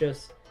 more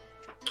just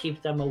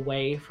keep them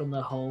away from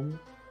the home.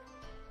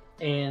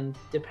 And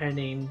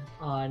depending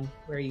on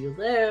where you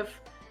live,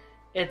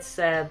 it's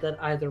said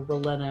that either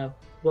Relena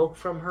woke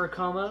from her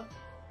coma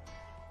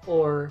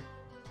or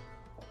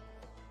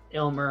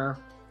Ilmer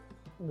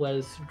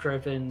was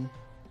driven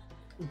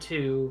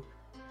to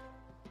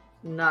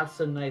not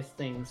so nice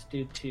things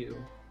due to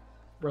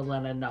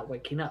Relena not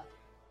waking up.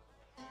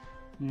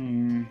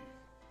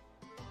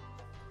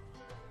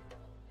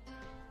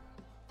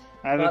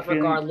 But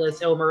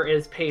regardless, Ilmer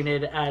is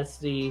painted as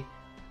the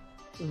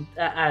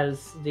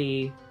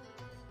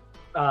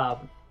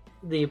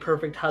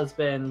perfect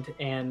husband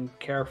and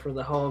care for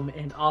the home,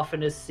 and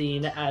often is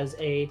seen as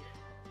a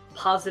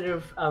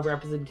positive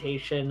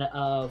representation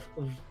of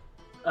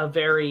a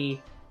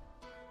very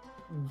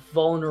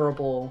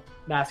vulnerable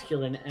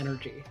masculine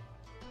energy.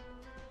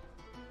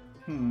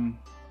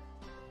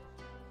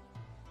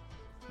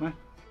 Might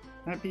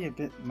be a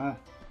bit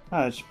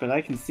much, but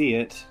I can see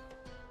it.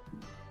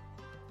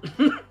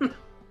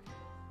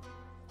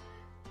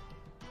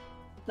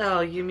 Oh,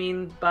 you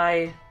mean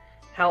by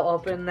how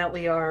open that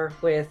we are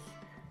with,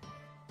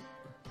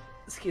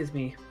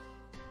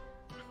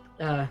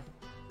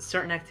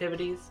 certain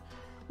activities?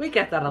 We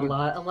get that a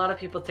lot. A lot of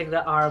people think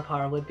that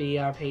Arapar would be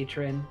our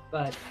patron,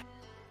 but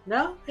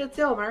no, it's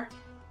Ilmer.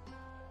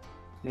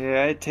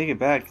 Yeah, I take it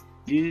back.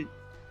 You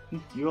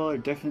all are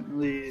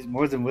definitely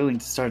more than willing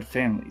to start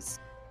families.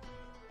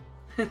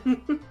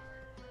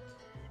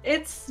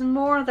 It's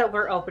more that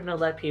we're open to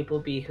let people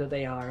be who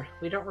they are.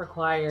 We don't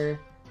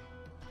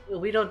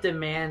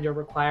demand or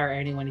require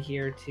anyone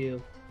here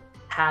to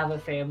have a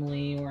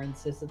family or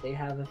insist that they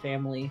have a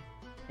family.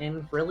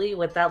 And really,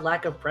 with that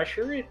lack of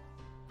pressure, it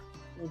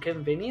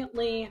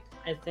conveniently,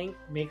 I think,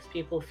 makes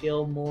people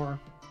feel more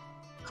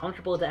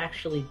comfortable to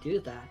actually do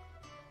that.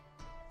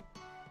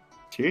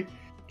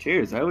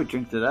 Cheers, I would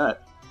drink to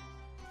that.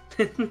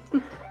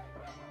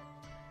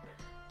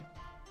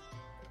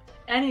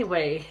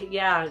 Anyway,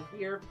 yeah,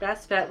 your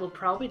best bet will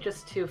probably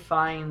just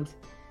find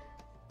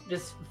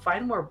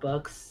more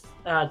books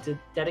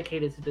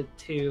dedicated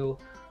to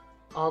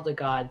all the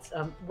gods.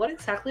 What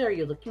exactly are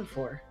you looking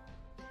for?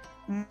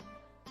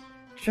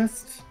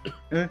 Just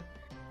the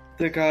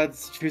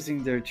gods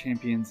choosing their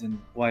champions and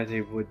why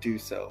they would do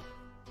so.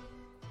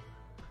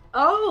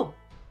 Oh,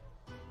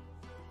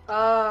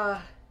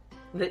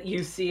 that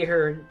you see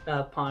her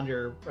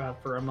ponder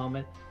for a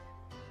moment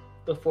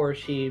before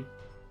she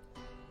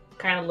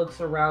kind of looks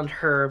around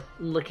her,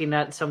 looking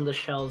at some of the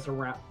shelves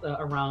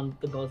around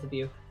the both of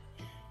you.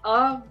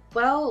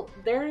 Well,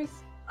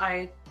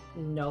 I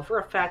know for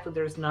a fact that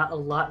there's not a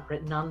lot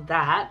written on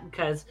that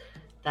because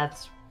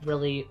that's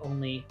really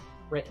only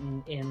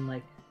written in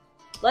like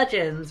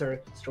legends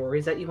or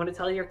stories that you want to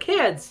tell your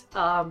kids.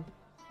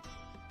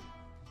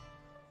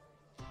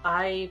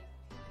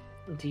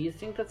 Do you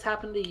think that's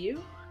happened to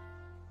you?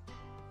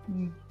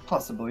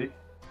 Possibly.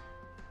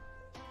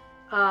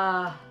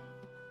 Huh.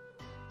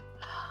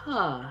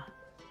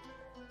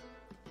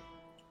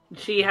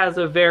 She has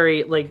a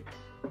very, like,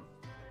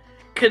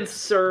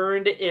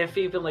 concerned, if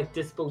even, like,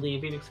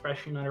 disbelieving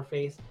expression on her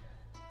face.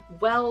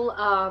 Well,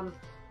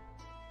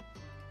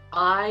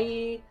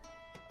 I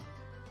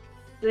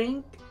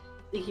think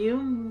you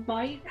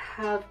might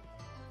have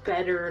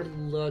better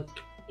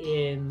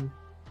looking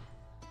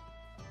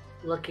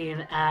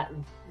at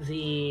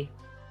the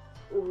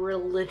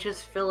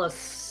religious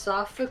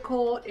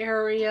philosophical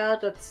area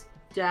that's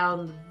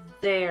down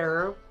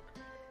there.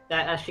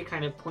 That as she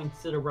kind of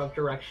points to the rough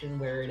direction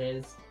where it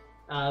is,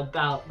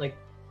 about like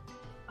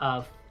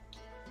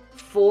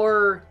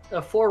four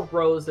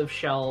rows of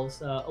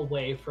shelves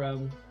away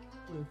from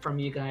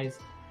you guys.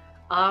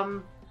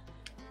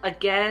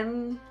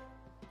 Again,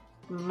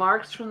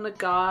 marks from the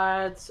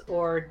gods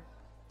or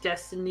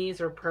destinies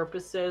or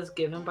purposes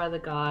given by the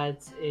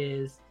gods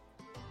is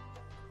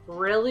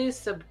really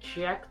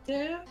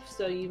subjective,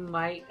 so you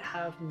might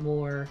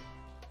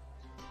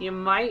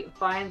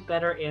find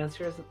better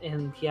answers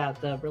in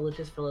the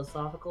religious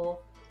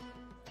philosophical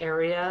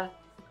area.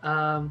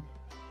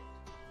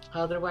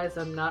 Otherwise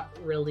I'm not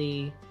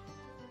really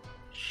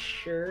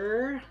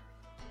sure.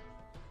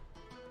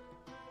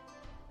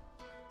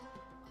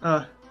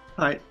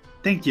 Alright,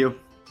 thank you.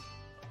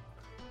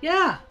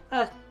 Yeah,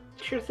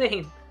 sure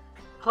thing.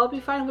 Hope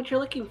you find what you're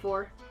looking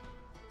for.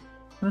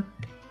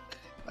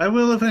 I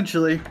will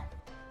eventually.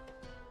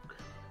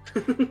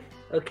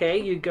 Okay,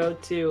 you go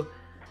to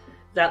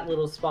that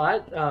little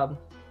spot.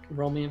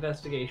 Roll me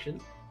investigation.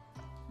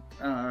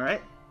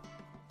 Alright.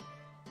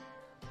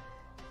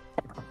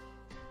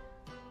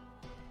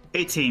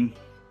 18.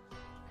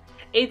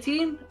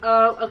 18?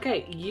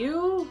 Okay,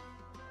 you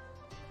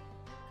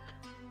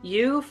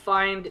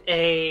find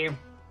a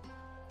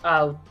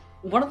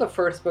one of the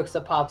first books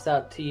that pops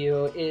out to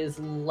you is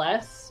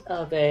less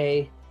of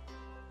a,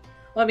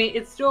 well, I mean,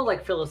 it's still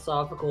like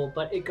philosophical,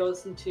 but it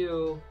goes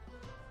into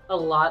a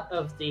lot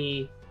of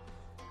the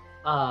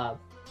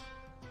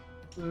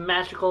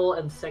magical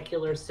and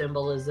secular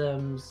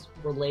symbolisms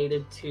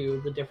related to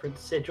the different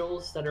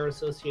sigils that are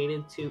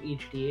associated to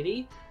each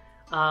deity.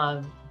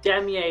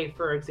 Demier,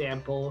 for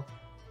example,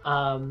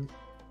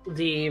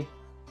 the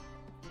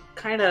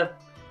kind of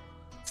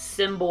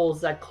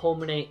symbols that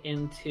culminate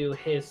into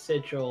his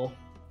sigil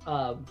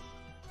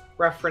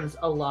reference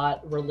a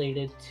lot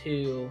related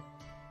to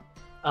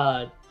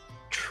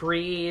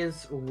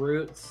trees,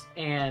 roots,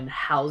 and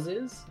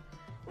houses.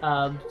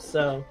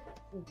 So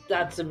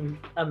that's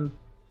a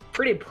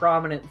pretty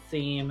prominent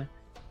theme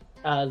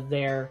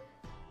there.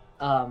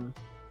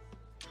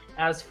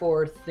 As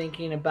for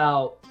thinking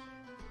about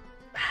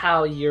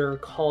how you're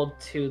called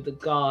to the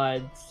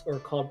gods, or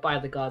called by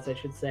the gods, I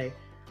should say,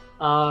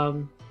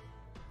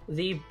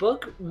 the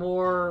book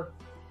more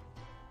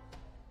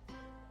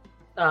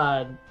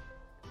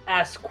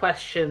asks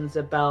questions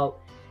about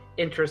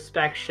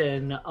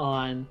introspection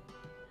on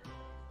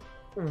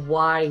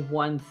why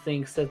one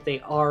thinks that they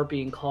are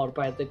being called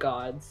by the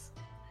gods,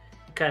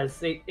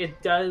 because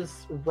it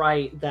does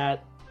write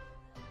that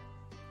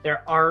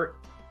there aren't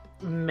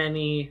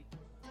many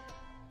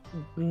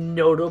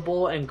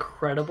notable and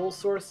credible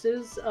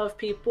sources of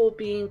people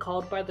being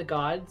called by the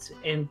gods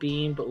and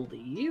being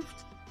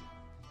believed.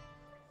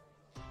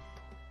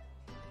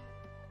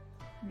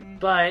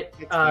 But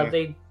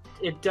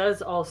it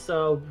does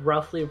also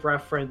roughly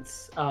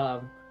reference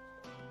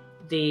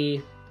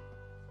the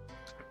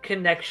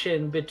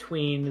connection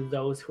between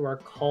those who are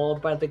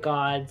called by the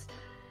gods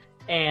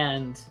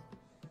and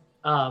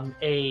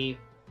a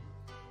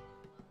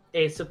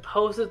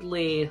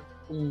supposedly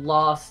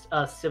lost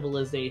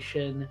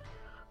civilization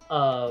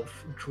of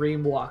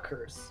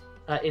dreamwalkers,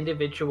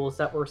 individuals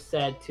that were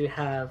said to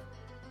have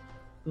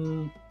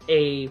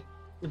a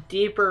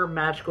deeper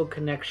magical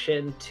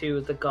connection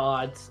to the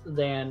gods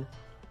than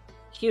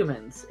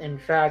humans. In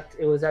fact,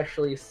 it was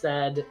actually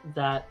said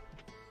that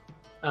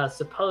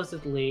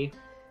supposedly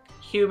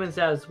humans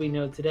as we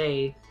know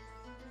today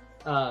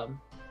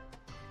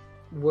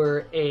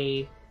were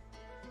a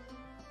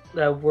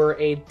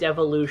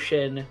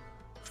devolution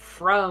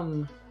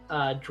from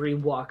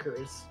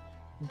Dreamwalkers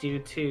due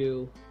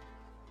to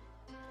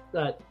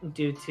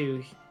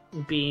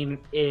being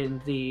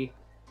in the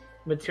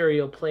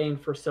material plane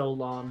for so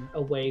long,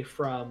 away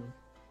from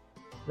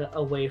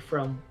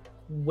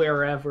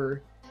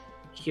wherever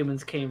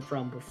humans came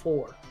from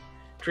before.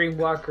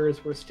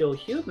 Dreamwalkers were still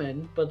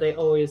human, but they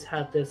always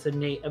had this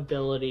innate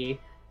ability,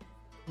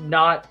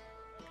 not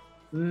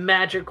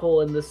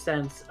magical in the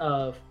sense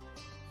of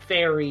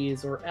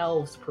fairies or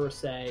elves per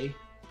se,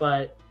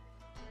 but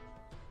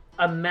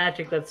a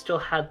magic that still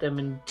had them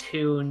in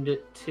tuned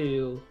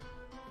to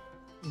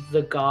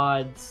the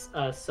gods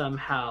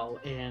somehow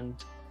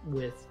and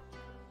with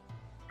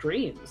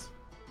dreams.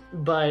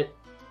 But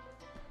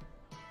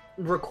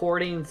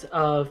recordings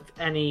of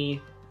any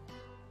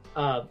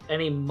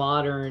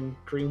modern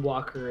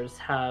Dreamwalkers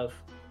have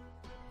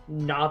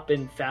not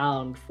been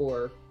found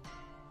for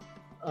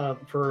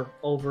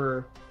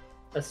over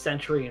a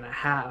century and a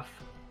half.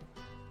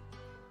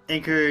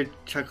 Anchor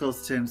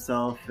chuckles to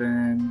himself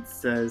and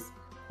says,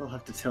 "I'll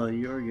have to tell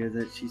Yorga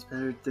that she's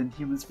better than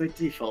humans by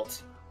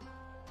default."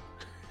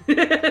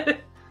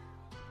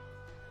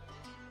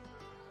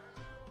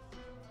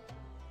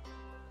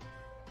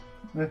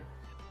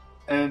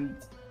 And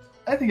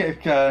I think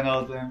I've gotten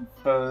all the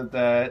info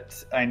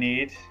that I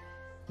need.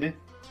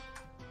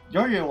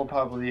 Yorga will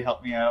probably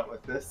help me out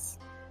with this.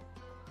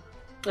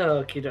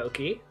 Okie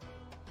dokie.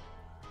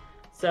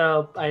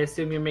 So, I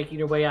assume you're making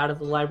your way out of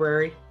the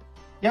library?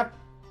 Yep.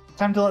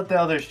 Time to let the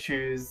others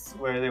choose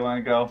where they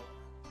want to go.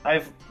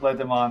 I've led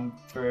them on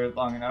for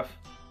long enough.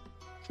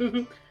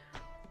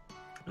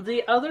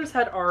 The others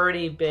had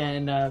already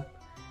been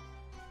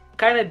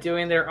kind of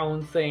doing their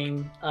own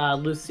thing.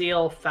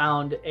 Lucille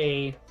found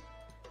a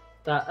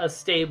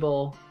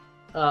stable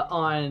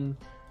on,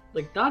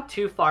 like, not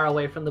too far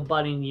away from the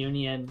Budding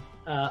Union,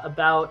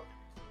 about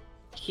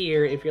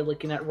here if you're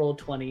looking at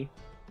Roll20.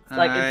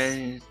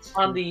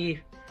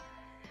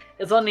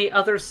 It's on the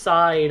other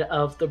side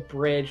of the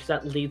bridge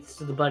that leads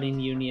to the Budding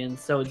Union,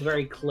 so it's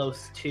very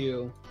close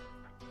to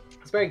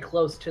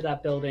that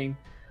building.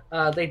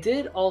 They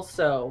did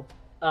also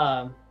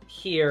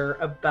hear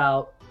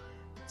about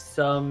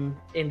some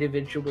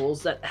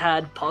individuals that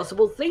had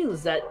possible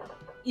things that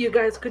you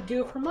guys could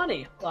do for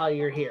money while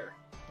you're here.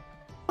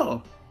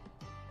 Oh.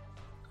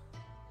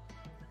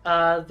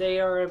 They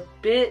are a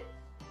bit.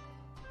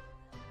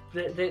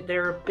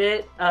 They're a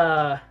bit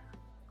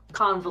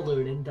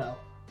convoluted, though.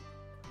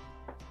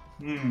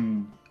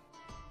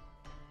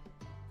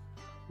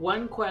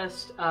 One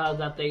quest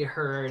that they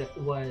heard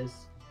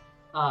was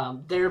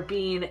there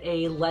being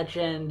a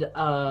legend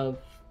of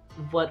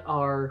what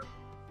are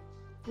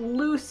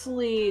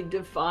loosely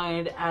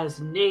defined as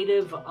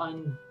native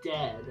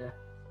undead.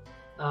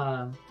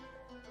 And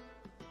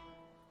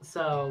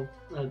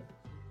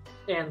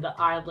the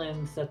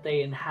islands that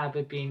they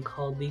inhabit being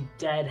called the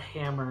Dead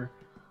Hammer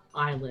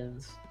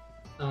Islands.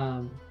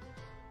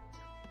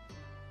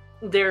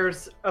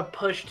 There's a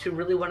push to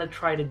really want to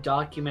try to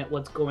document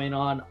what's going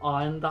on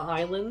the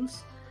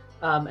islands,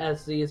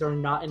 as these are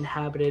not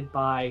inhabited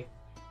by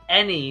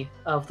any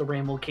of the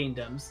Rainbow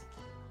Kingdoms.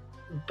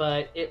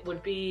 But it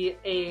would be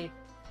a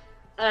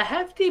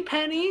hefty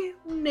penny,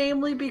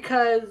 namely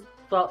because,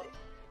 well,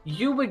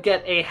 you would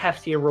get a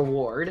hefty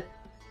reward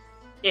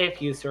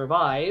if you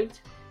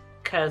survived,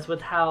 because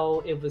with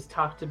how it was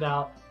talked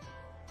about,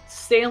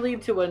 sailing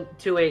to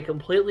a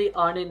completely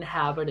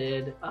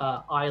uninhabited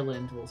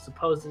island, well,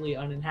 supposedly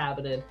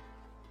uninhabited,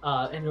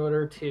 in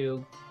order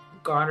to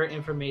garner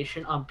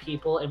information on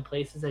people and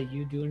places that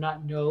you do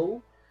not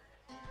know,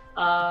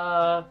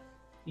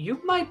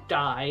 you might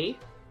die.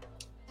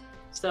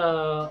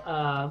 So,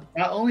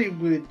 not only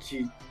would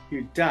you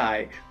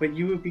die, but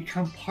you would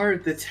become part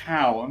of the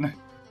town.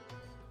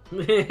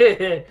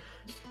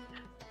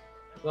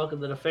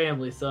 Welcome to the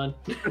family, son.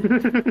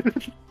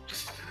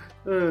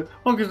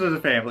 Welcome to the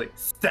family.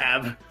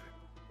 Stab.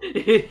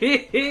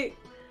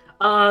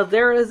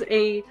 There is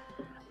a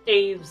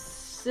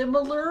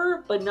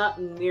similar, but not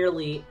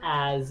nearly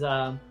as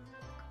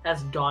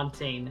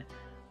daunting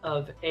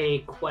of a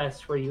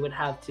quest where you would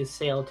have to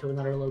sail to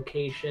another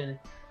location.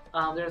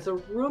 There's a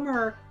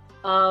rumor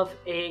of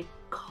a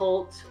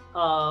cult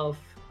of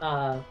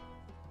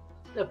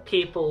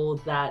people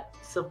that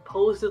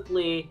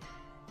supposedly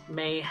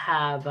may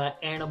have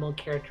animal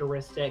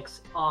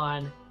characteristics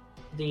on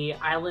the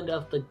Island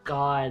of the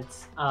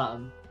Gods,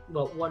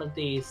 but one of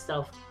the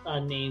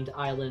self-named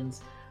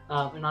islands,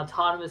 an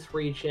autonomous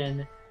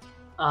region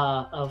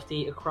of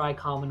the Akrai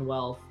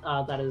Commonwealth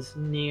that is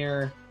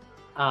near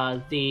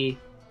the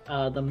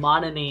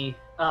Monani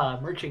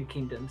merchant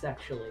kingdoms,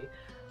 actually.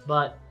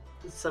 But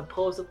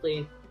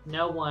supposedly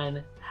no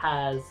one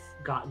has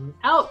gotten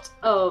out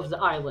of the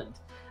island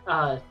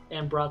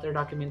and brought their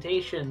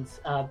documentations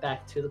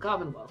back to the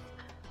Commonwealth.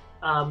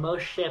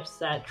 Most ships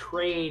that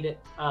trade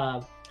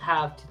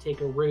have to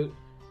take a route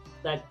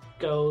that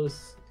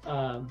goes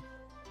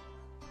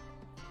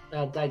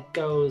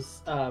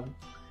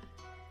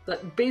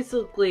that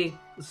basically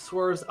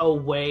swerves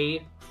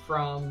away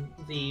from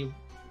the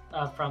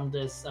from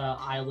this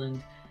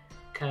island,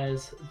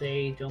 because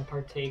they don't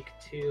partake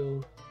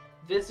to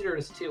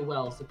visitors too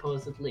well,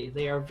 supposedly.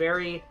 They are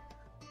very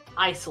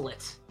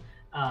isolate.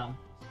 And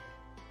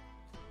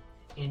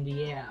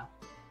yeah.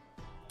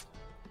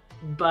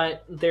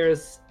 But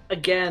there's,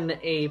 again,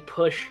 a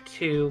push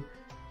to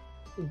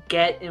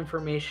get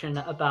information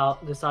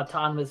about this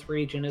autonomous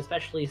region,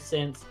 especially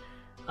since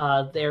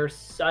their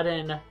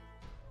sudden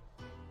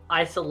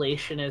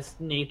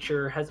isolationist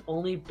nature has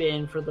only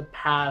been for the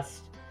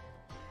past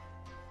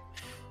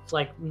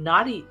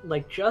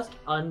just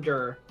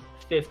under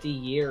 50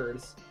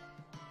 years.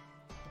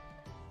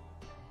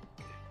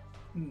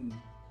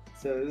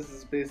 So this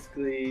is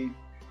basically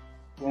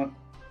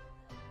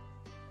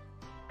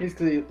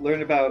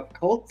learn about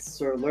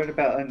cults or learn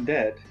about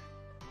undead.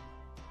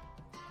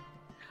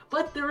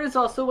 But there is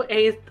also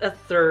a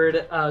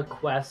third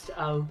quest,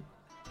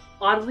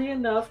 oddly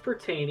enough,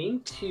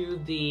 pertaining to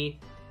the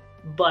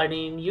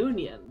budding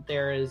union.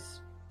 There is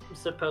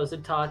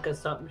supposed talk of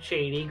something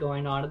shady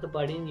going on at the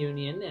budding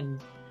union,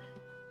 and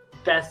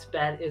best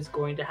bet is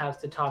going to have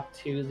to talk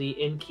to the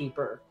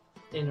innkeeper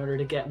in order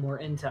to get more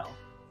intel.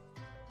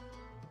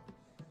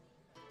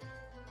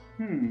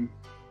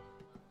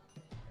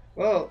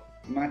 Well,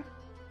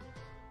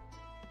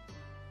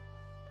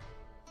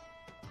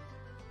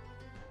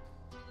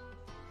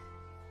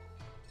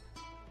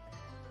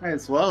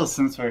 as well,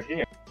 since we're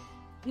here.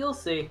 You'll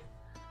see.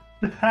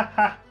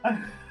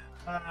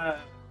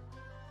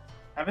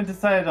 Haven't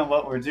decided on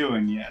what we're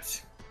doing yet.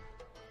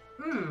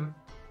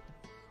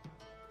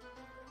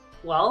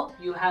 Well,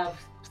 you have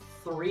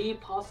 3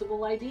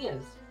 possible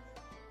ideas.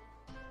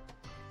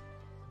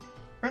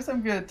 First,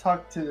 I'm gonna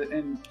talk to the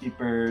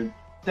innkeeper,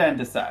 then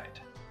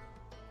decide.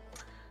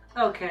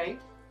 Okay.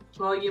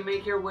 Well, you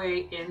make your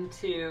way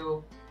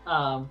into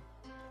the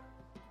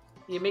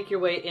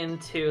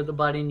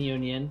budding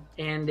union,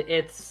 and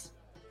it's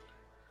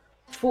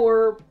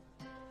for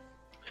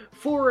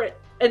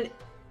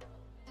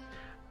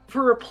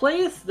a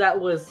place that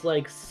was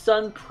like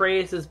sung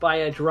praises by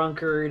a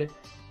drunkard.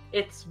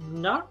 It's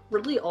not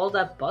really all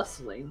that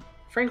bustling.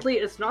 Frankly,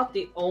 it's not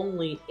the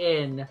only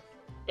inn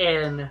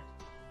in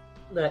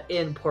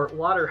Port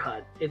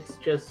Waterhut. It's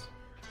just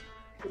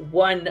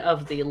one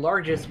of the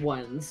largest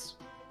ones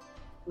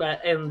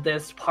in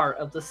this part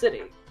of the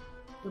city.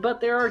 But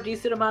there are a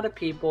decent amount of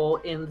people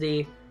in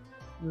the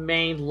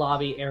main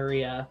lobby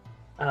area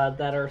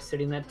that are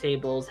sitting at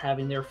tables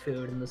having their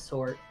food and the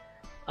sort.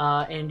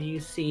 And you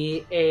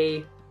see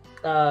a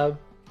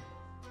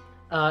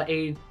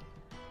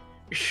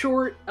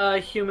short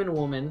human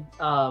woman,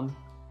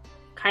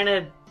 kind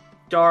of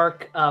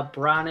dark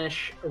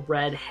brownish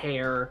red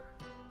hair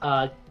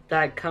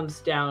that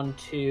comes down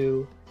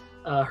to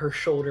her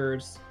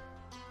shoulders,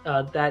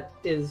 that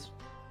is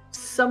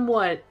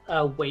somewhat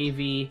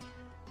wavy,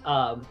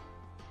 the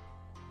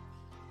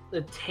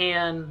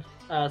tan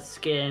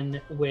skin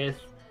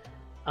with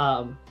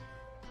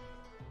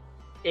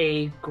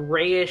a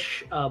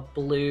grayish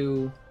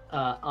blue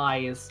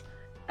eyes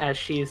as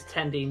she's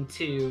tending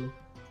to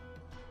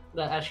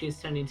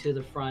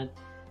the front.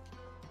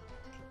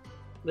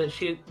 That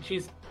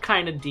she's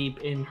kind of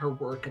deep in her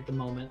work at the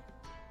moment.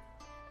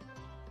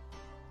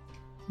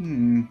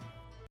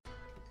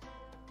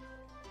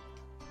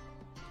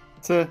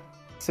 So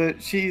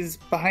she's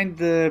behind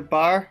the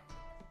bar?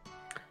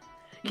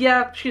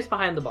 Yeah, she's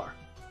behind the bar.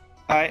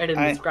 I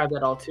didn't describe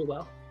that all too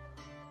well.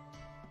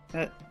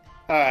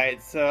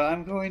 Alright, so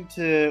I'm going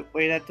to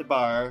wait at the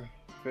bar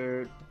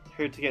for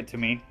her to get to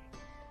me.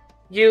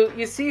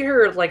 You see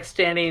her like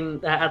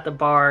standing at the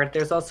bar.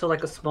 There's also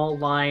like a small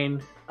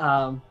line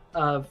of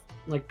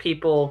like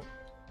people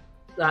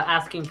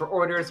asking for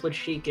orders, which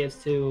she gives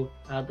to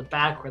the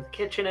back where the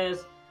kitchen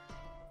is,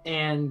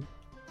 and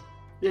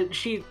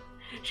she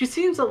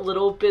seems a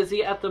little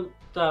busy at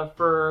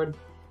for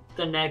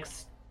the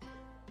next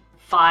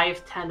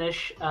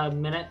 5-10-ish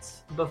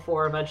minutes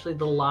before eventually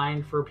the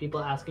line for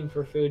people asking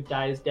for food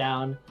dies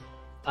down,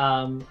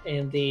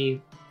 and the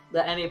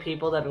any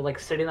people that are like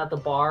sitting at the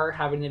bar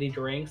having any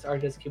drinks are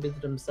just keeping to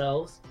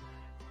themselves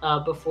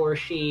before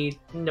she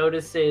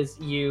notices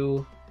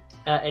you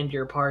and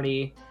your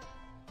party.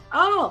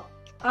 Oh,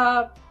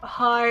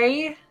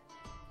 hi.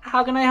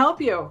 How can I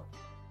help you?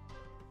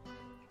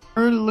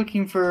 We're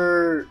looking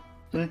for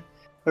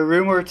a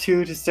room or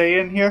two to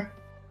stay in here.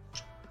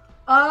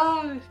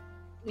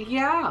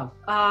 Yeah.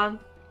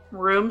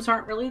 Rooms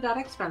aren't really that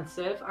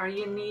expensive. Are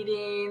you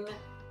needing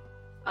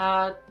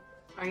 1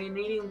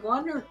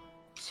 or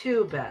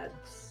 2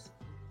 beds?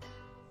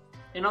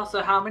 And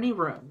also, how many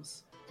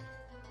rooms?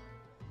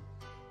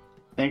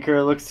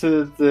 Anchor looks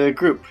to the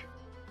group.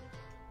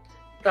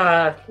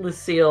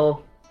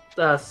 Lucille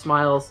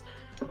smiles.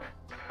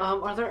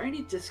 Are there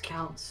any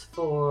discounts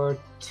for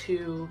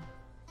two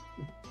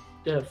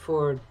beds?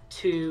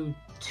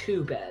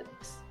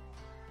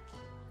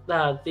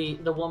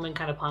 The woman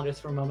kind of ponders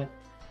for a moment.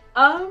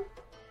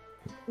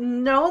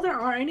 No, there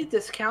aren't any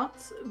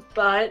discounts,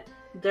 but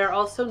they're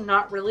also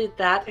not really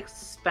that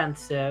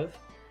expensive.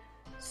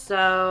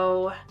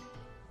 So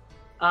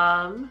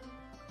how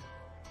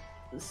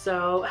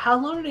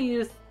long do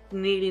you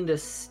needing to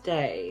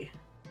stay?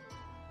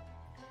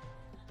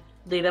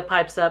 Lita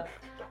pipes up.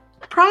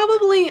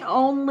 Probably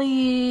only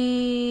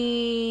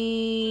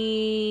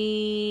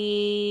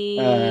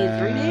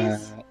 3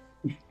 days?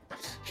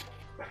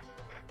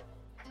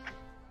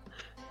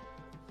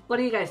 What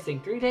do you guys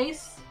think? 3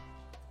 days?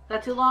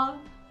 Not too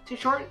long? Too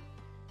short?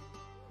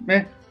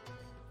 Meh.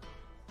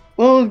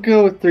 We'll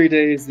go with 3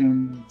 days,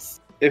 and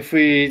if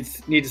we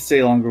need to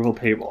stay longer, we'll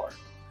pay more.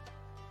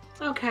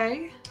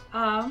 Okay.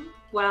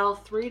 Well,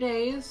 3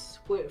 days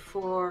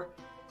for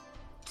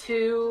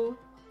two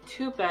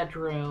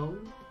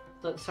bedroom.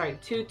 Sorry,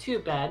 two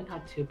bed,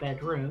 not 2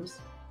 bedrooms.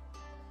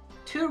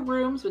 2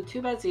 rooms with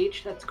 2 beds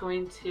each. That's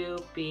going to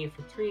be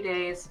for 3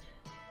 days.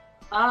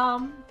 I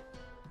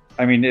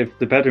mean, if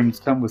the bedrooms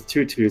come with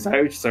tutus,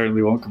 I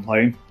certainly won't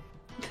complain.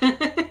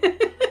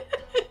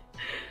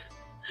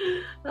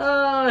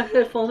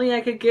 If only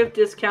I could give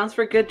discounts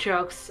for good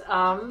jokes.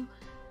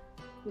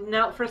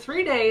 No, for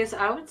 3 days,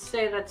 I would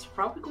say that's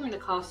probably going to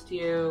cost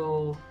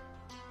you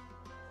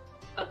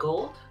a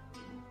gold.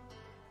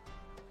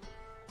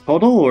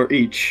 Total or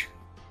each?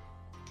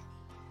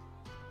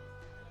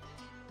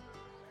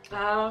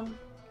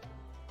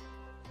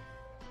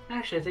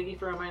 Actually, thank you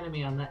for reminding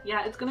me on that.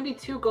 Yeah, it's going to be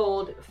 2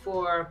 gold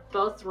for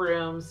both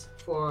rooms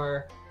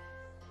for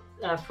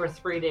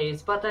 3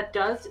 days, but that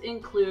does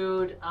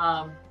include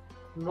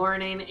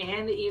morning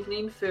and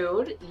evening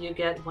food. You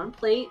get 1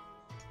 plate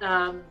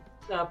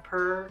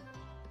per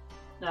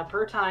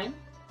time.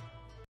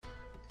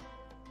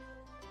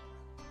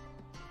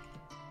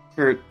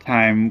 Per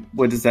time,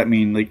 what does that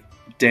mean? Like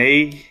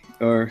day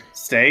or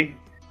stay?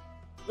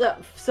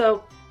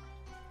 So,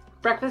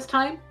 breakfast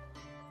time,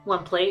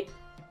 1 plate.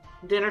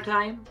 Dinner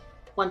time,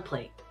 1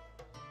 plate.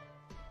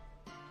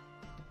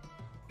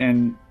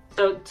 And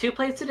so 2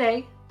 plates a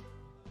day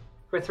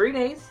for 3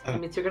 days.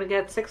 That means you're going to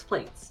get 6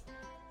 plates.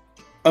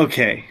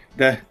 Okay.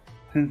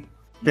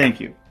 Thank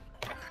you.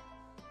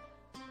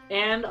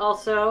 And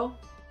also,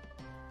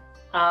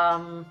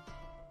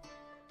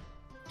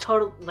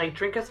 total, like,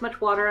 drink as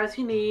much water as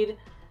you need.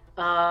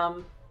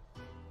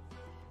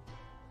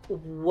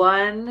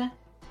 One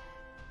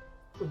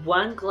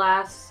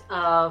glass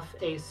of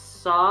a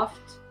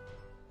soft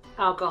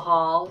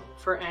alcohol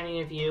for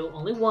any of you.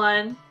 Only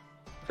 1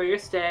 for your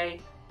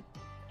stay.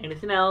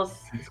 Anything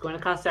else is going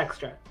to cost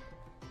extra.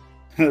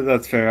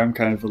 That's fair. I'm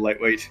kind of a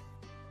lightweight.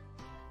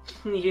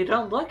 You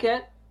don't look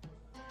it.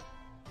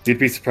 You'd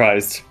be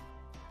surprised.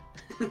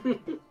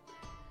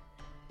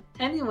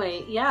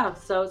 Anyway, yeah,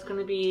 so it's going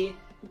to be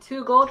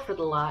 2 gold for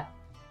the lot.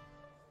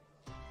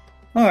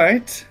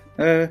 Alright.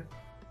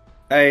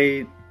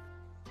 I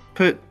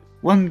put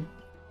 1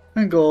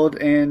 gold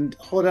and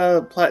hold out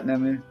a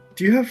platinum.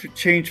 Do you have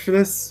change for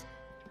this?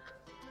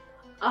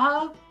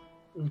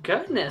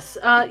 Goodness.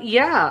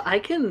 Yeah, I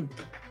can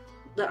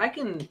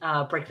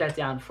break that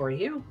down for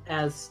you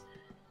as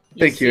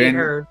you Thank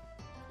you.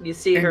 You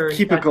see her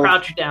keep a gold.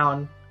 crouch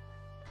down.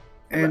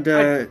 And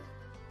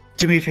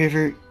do me a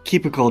favor,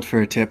 keep a gold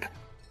for a tip.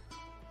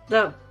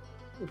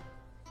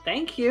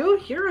 Thank you.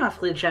 You're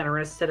awfully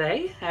generous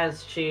today.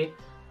 As she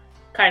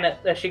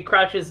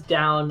crouches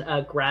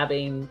down,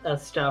 grabbing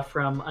stuff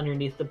from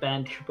underneath the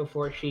bench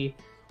before she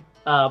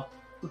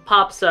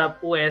pops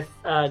up with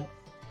 10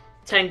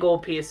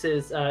 gold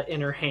pieces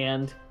in her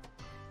hand.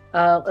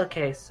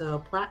 Okay, so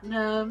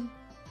platinum.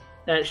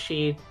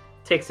 She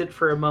takes it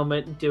for a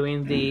moment,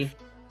 doing the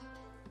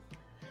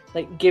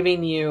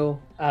giving you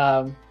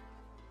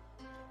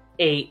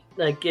 8,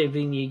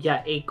 giving you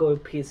 8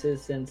 gold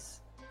pieces since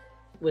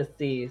with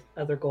the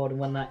other gold and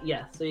whatnot.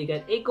 Yeah, so you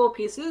get 8 gold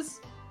pieces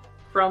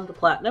from the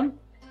platinum.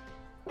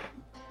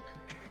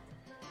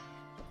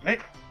 Right.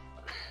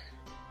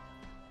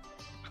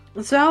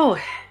 So,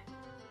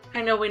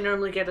 I know we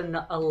normally get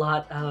a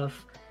lot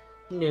of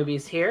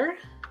newbies here.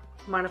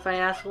 Mind if I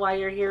ask why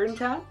you're here in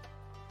town?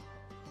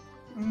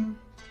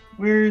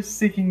 We're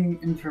seeking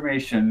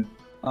information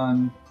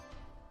on...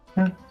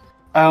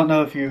 I don't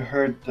know if you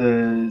heard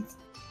the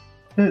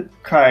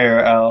crier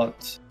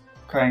out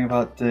crying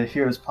about the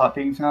hero's pot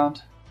being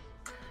found.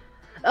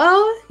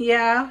 Oh,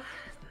 yeah.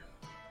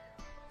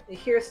 You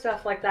hear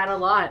stuff like that a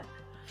lot.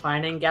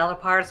 Finding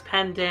Galapar's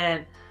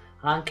pendant,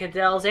 on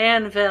Cadell's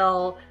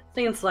anvil,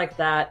 things like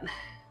that.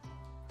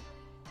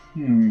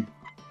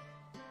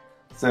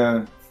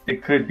 So,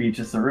 it could be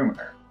just a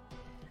rumor.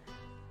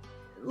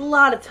 A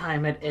lot of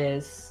time it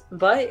is,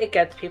 but it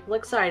gets people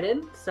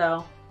excited,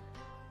 so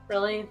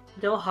really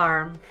no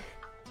harm.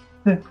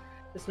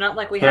 It's not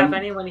like we have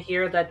anyone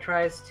here that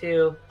tries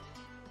to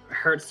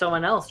hurt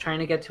someone else trying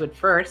to get to it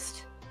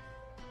first.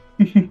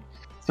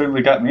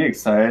 Certainly got me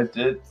excited.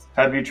 It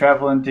had me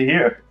traveling to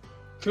here.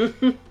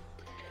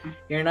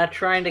 You're not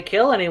trying to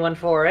kill anyone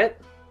for it.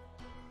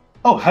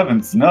 Oh,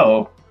 heavens,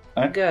 no.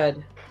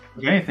 Good.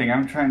 If anything,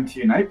 I'm trying to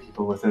unite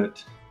people with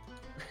it.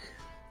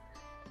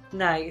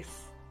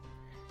 Nice.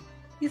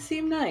 You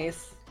seem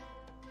nice.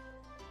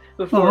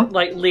 Before,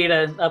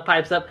 Lita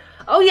pipes up.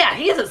 Oh yeah,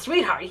 he's a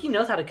sweetheart. He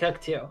knows how to cook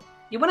too.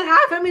 You want to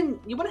have him in?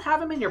 You want to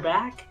have him in your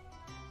back?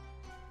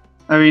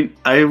 I mean,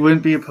 I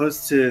wouldn't be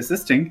opposed to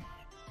assisting.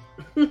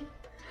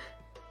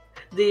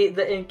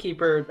 The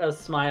innkeeper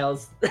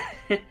smiles.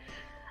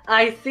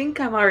 I think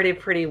I'm already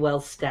pretty well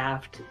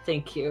staffed.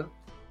 Thank you.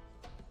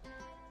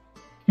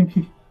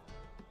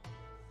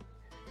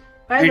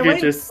 By the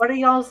way, what are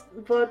y'all's?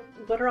 What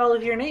are all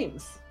of your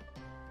names?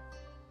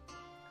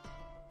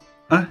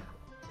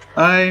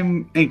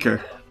 I'm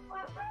Anchor.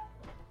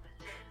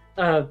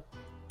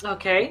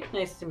 Okay,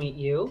 nice to meet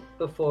you.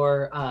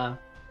 Before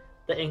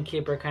the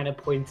innkeeper kind of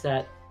points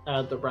at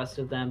the rest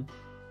of them,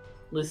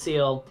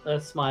 Lucille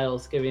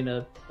smiles, giving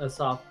a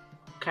soft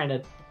kind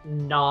of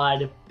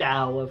nod,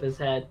 bow of his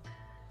head.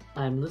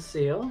 I'm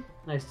Lucille.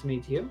 Nice to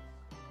meet you.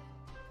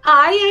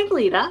 Hi, I'm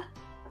Lita.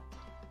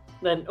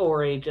 Then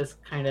Ori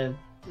just kind of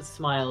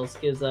smiles,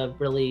 gives a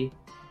really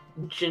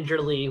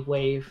gingerly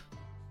wave.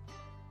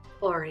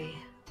 Ori.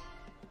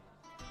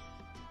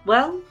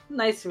 Well,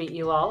 nice to meet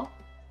you all.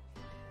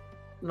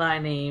 My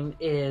name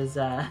is,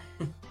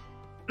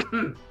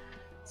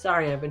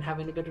 sorry, I've been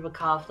having a bit of a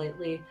cough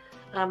lately.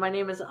 My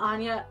name is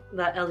Anya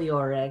the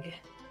Elioreg.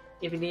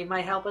 If you need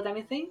my help with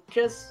anything,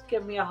 just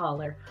give me a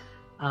holler.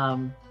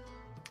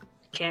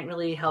 Can't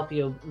really help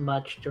you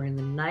much during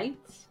the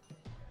nights,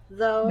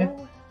 though.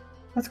 Yeah,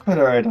 that's quite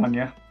alright,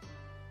 Anya.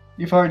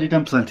 You've already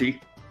done plenty.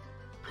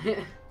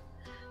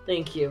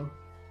 Thank you.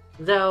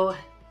 Though,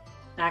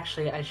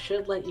 actually, I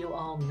should let you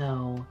all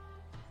know,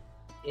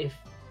 if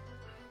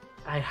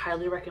I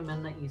highly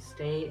recommend that you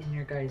stay in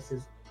your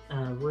guys'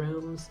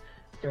 rooms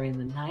during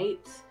the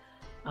night.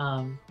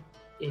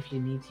 If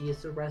you need to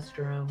use the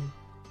restroom,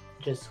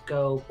 just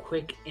go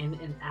quick in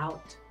and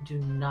out. Do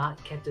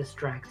not get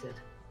distracted.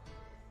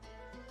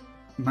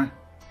 Mind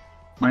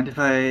if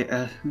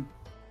I,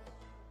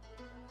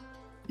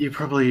 You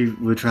probably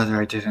would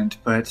rather I didn't,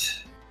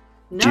 but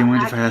No, do you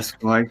mind if I ask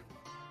why?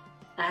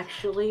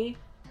 Actually,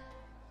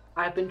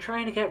 I've been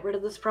trying to get rid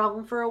of this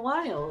problem for a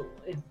while,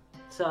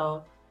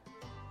 so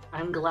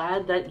I'm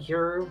glad that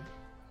you're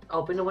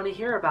open to want to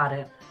hear about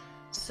it.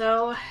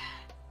 So,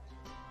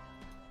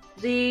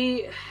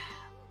 the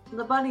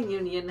Budding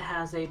Union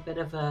has a bit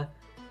of a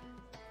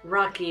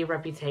rocky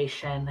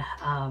reputation,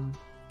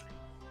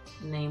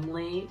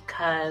 namely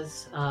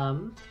because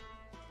the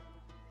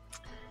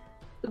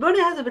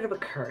Buddha has a bit of a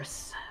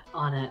curse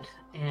on it,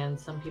 and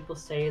some people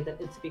say that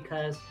it's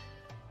because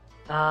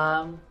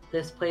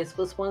this place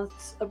was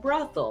once a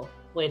brothel,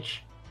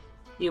 which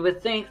you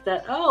would think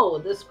that, oh,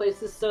 this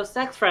place is so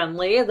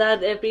sex-friendly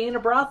that it being a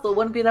brothel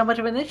wouldn't be that much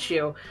of an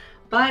issue.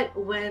 But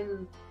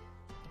when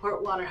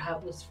Portwater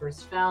Hut was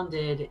first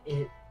founded,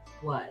 it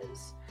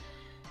was.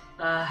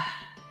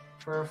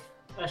 For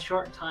a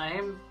short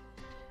time,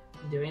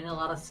 doing a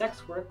lot of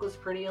sex work was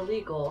pretty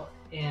illegal,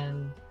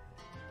 and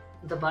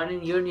the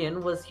Budding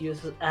Union was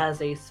used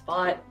as a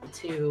spot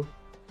to...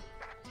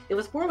 It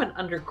was more of an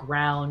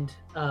underground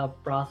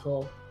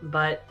brothel,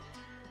 but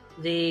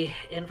the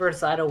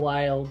Inversada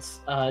Wilds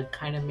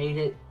kind of made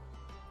it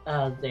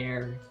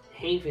their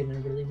haven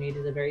and really made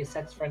it a very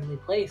sex-friendly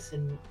place.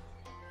 And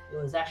it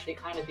was actually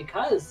kind of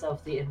because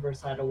of the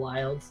Inversada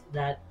Wilds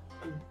that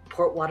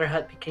Portwater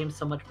Hut became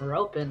so much more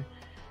open.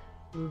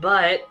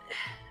 But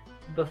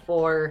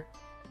before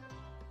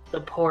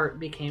the port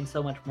became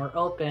so much more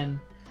open,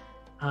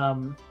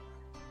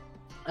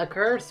 a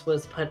curse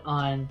was put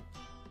on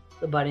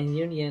the Budding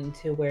Union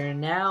to where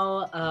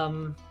now,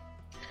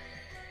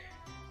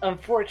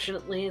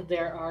 unfortunately,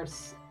 there are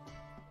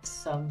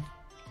some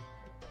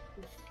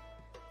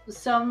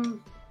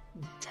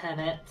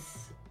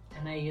tenants,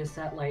 and I use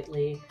that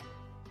lightly,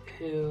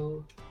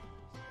 who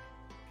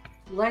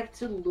like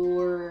to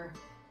lure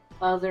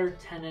other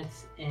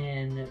tenants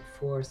in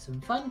for some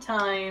fun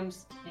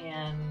times,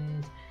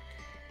 and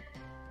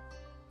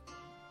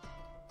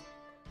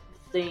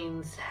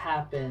things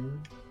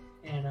happen.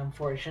 And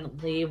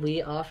unfortunately,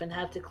 we often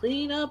have to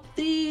clean up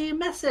the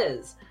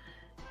messes.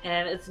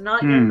 And it's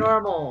not your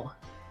normal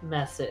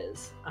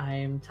messes.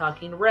 I'm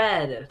talking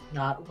red,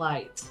 not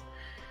white.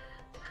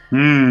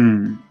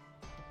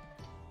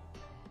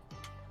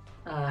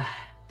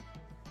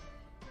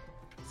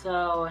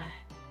 So,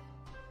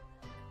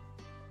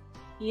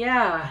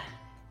 yeah.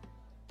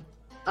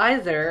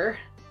 Either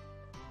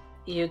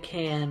you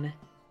can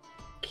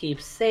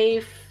keep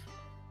safe,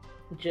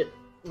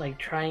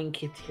 try and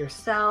keep to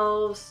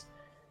yourselves,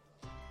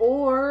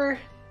 or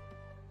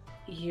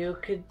you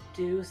could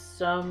do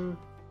some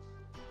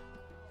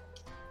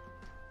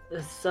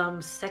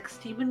sex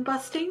demon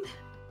busting.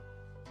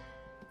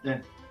 Yeah.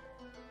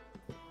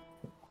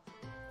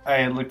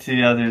 I look to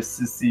the others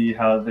to see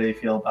how they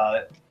feel about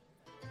it.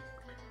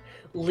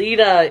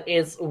 Lita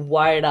is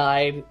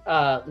wide-eyed.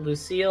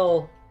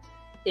 Lucille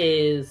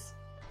is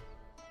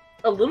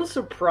a little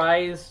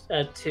surprised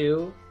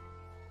too.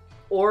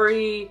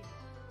 Ori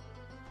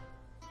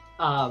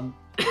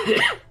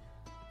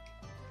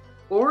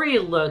Ori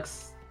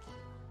looks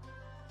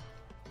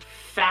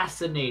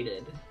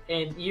fascinated,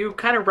 and you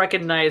kind of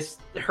recognize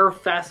her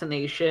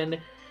fascination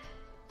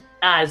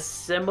as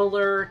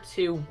similar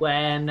to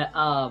when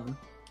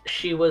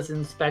she was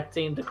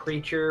inspecting the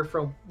creature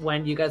from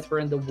when you guys were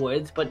in the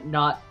woods, but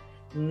not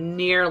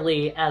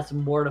nearly as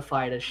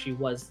mortified as she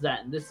was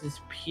then. This is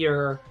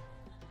pure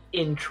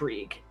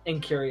intrigue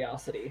and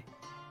curiosity.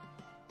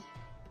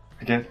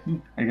 I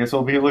guess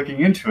we'll be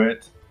looking into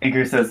it,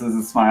 Anchor says with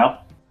a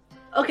smile.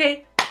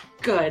 Okay,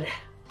 good.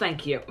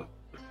 Thank you.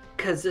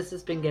 Because this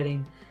has been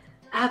getting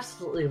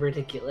absolutely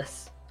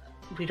ridiculous.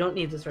 We don't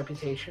need this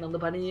reputation on the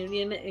Bunny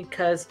Union,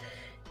 because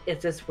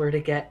if this were to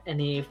get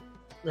any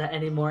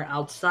more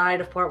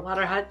outside of Port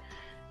Waterhut,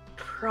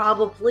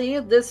 probably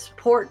this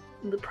port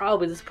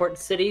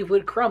city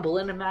would crumble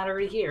in a matter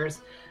of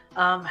years.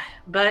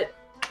 But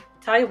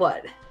tell you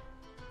what,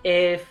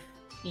 if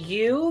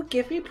you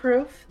give me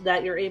proof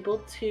that you're able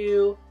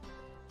to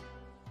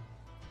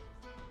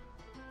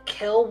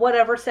kill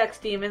whatever sex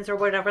demons or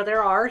whatever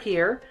there are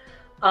here,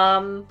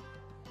 I'll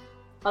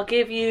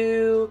give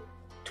you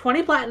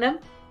 20 platinum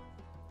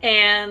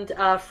and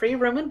free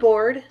room and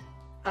board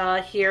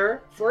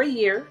here for a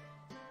year.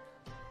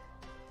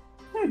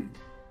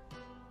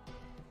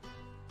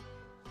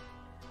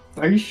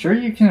 Are you sure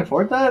you can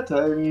afford that?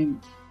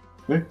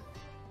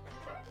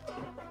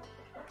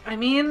 I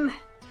mean,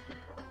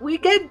 we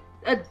get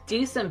a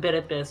decent bit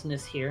of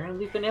business here, and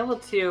we've been able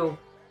to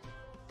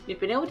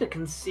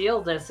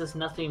conceal this as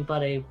nothing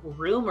but a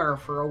rumor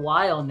for a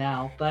while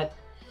now, but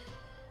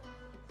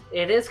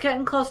it is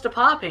getting close to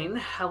popping.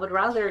 I would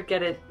rather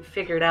get it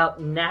figured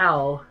out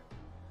now,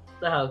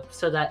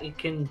 so that it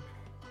can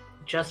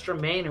just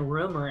remain a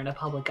rumor in a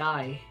public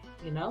eye,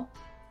 you know?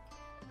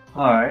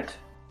 Alright.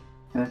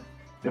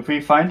 If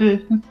we find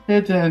it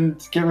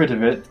and get rid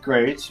of it,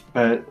 great,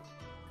 but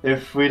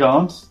if we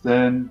don't,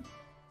 then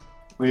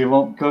we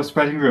won't go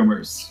spreading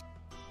rumors.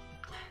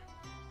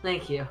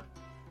 Thank you.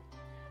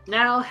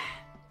 Now,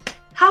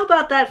 how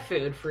about that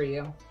food for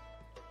you?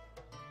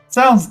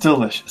 Sounds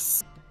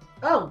delicious.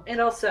 Oh, and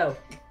also,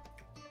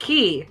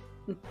 keys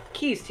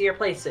to your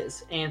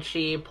places. And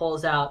she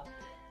pulls out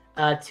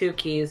 2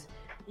 keys.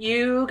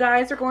 You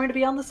guys are going to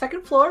be on the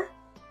 2nd floor.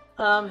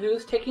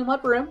 Who's taking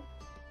what room?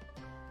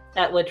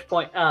 At which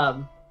point,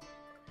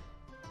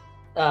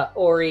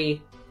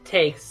 Ori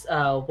takes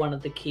one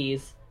of the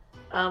keys.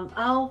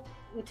 I'll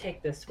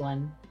take this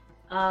one.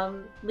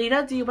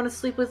 Lita, do you want to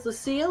sleep with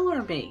Lucille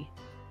or me?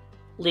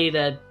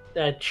 Lita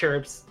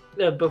chirps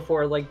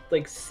before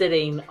like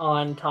sitting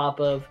on top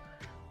of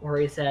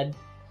Ori's head.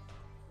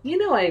 You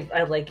know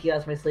I like you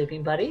as my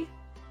sleeping buddy.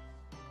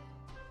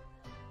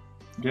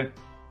 Yeah.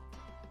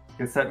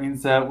 Guess that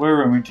means that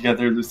we're rooming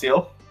together,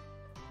 Lucille.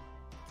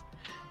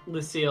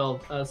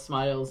 Lucille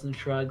smiles and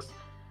shrugs.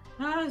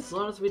 As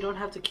long as we don't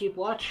have to keep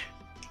watch.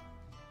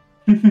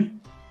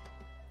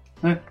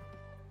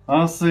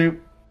 Honestly,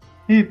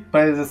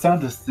 by the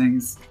sound of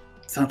things,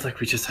 sounds like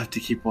we just have to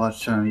keep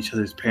watch on each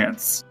other's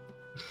pants.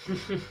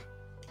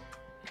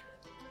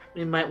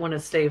 We might want to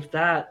save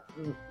that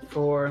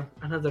for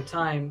another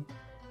time.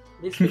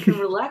 At least we can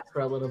relax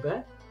for a little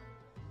bit.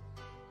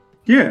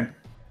 Yeah.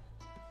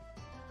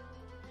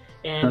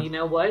 And you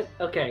know what?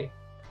 Okay.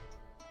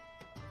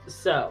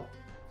 So,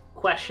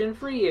 question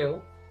for you.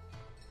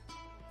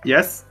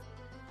 Yes?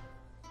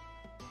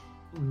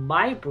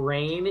 My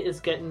brain is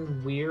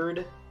getting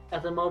weird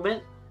at the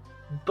moment,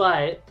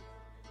 but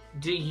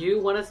do you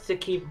want us to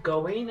keep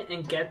going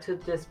and get to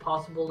this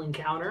possible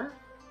encounter,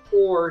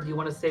 or do you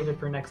want to save it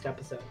for next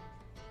episode?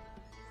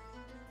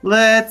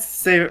 Let's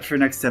save it for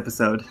next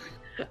episode.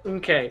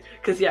 Okay,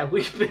 because yeah,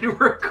 we've been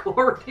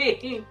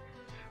recording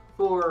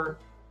for,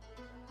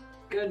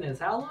 goodness,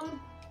 how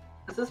long?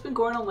 Has this been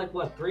going on like,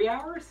 what, 3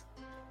 hours?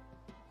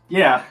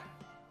 Yeah.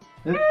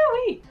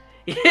 Really?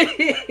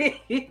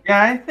 Yeah,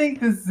 I think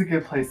this is a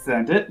good place to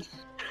end it.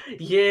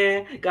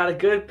 Yeah, got a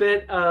good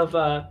bit of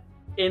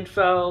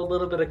info, a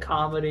little bit of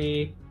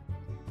comedy.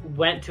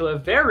 Went to a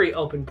very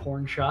open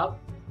porn shop.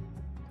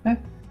 I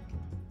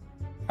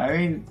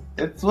mean,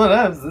 it's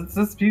whatevs. It's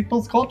this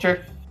people's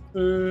culture.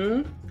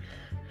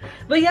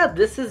 But yeah,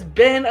 this has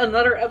been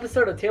another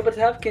episode of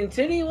Tabletop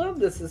Continuum.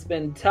 This has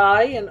been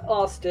Ty and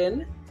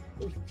Austin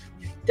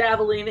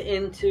dabbling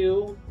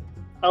into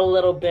a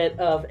little bit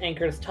of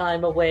Anchor's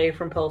time away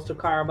from Postal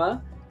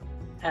Karma,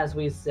 as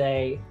we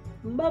say,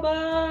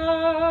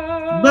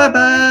 bye-bye!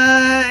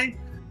 Bye-bye!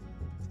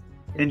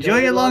 Enjoy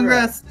your long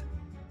rest.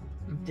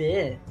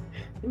 Enjoy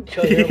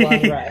your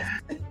long rest.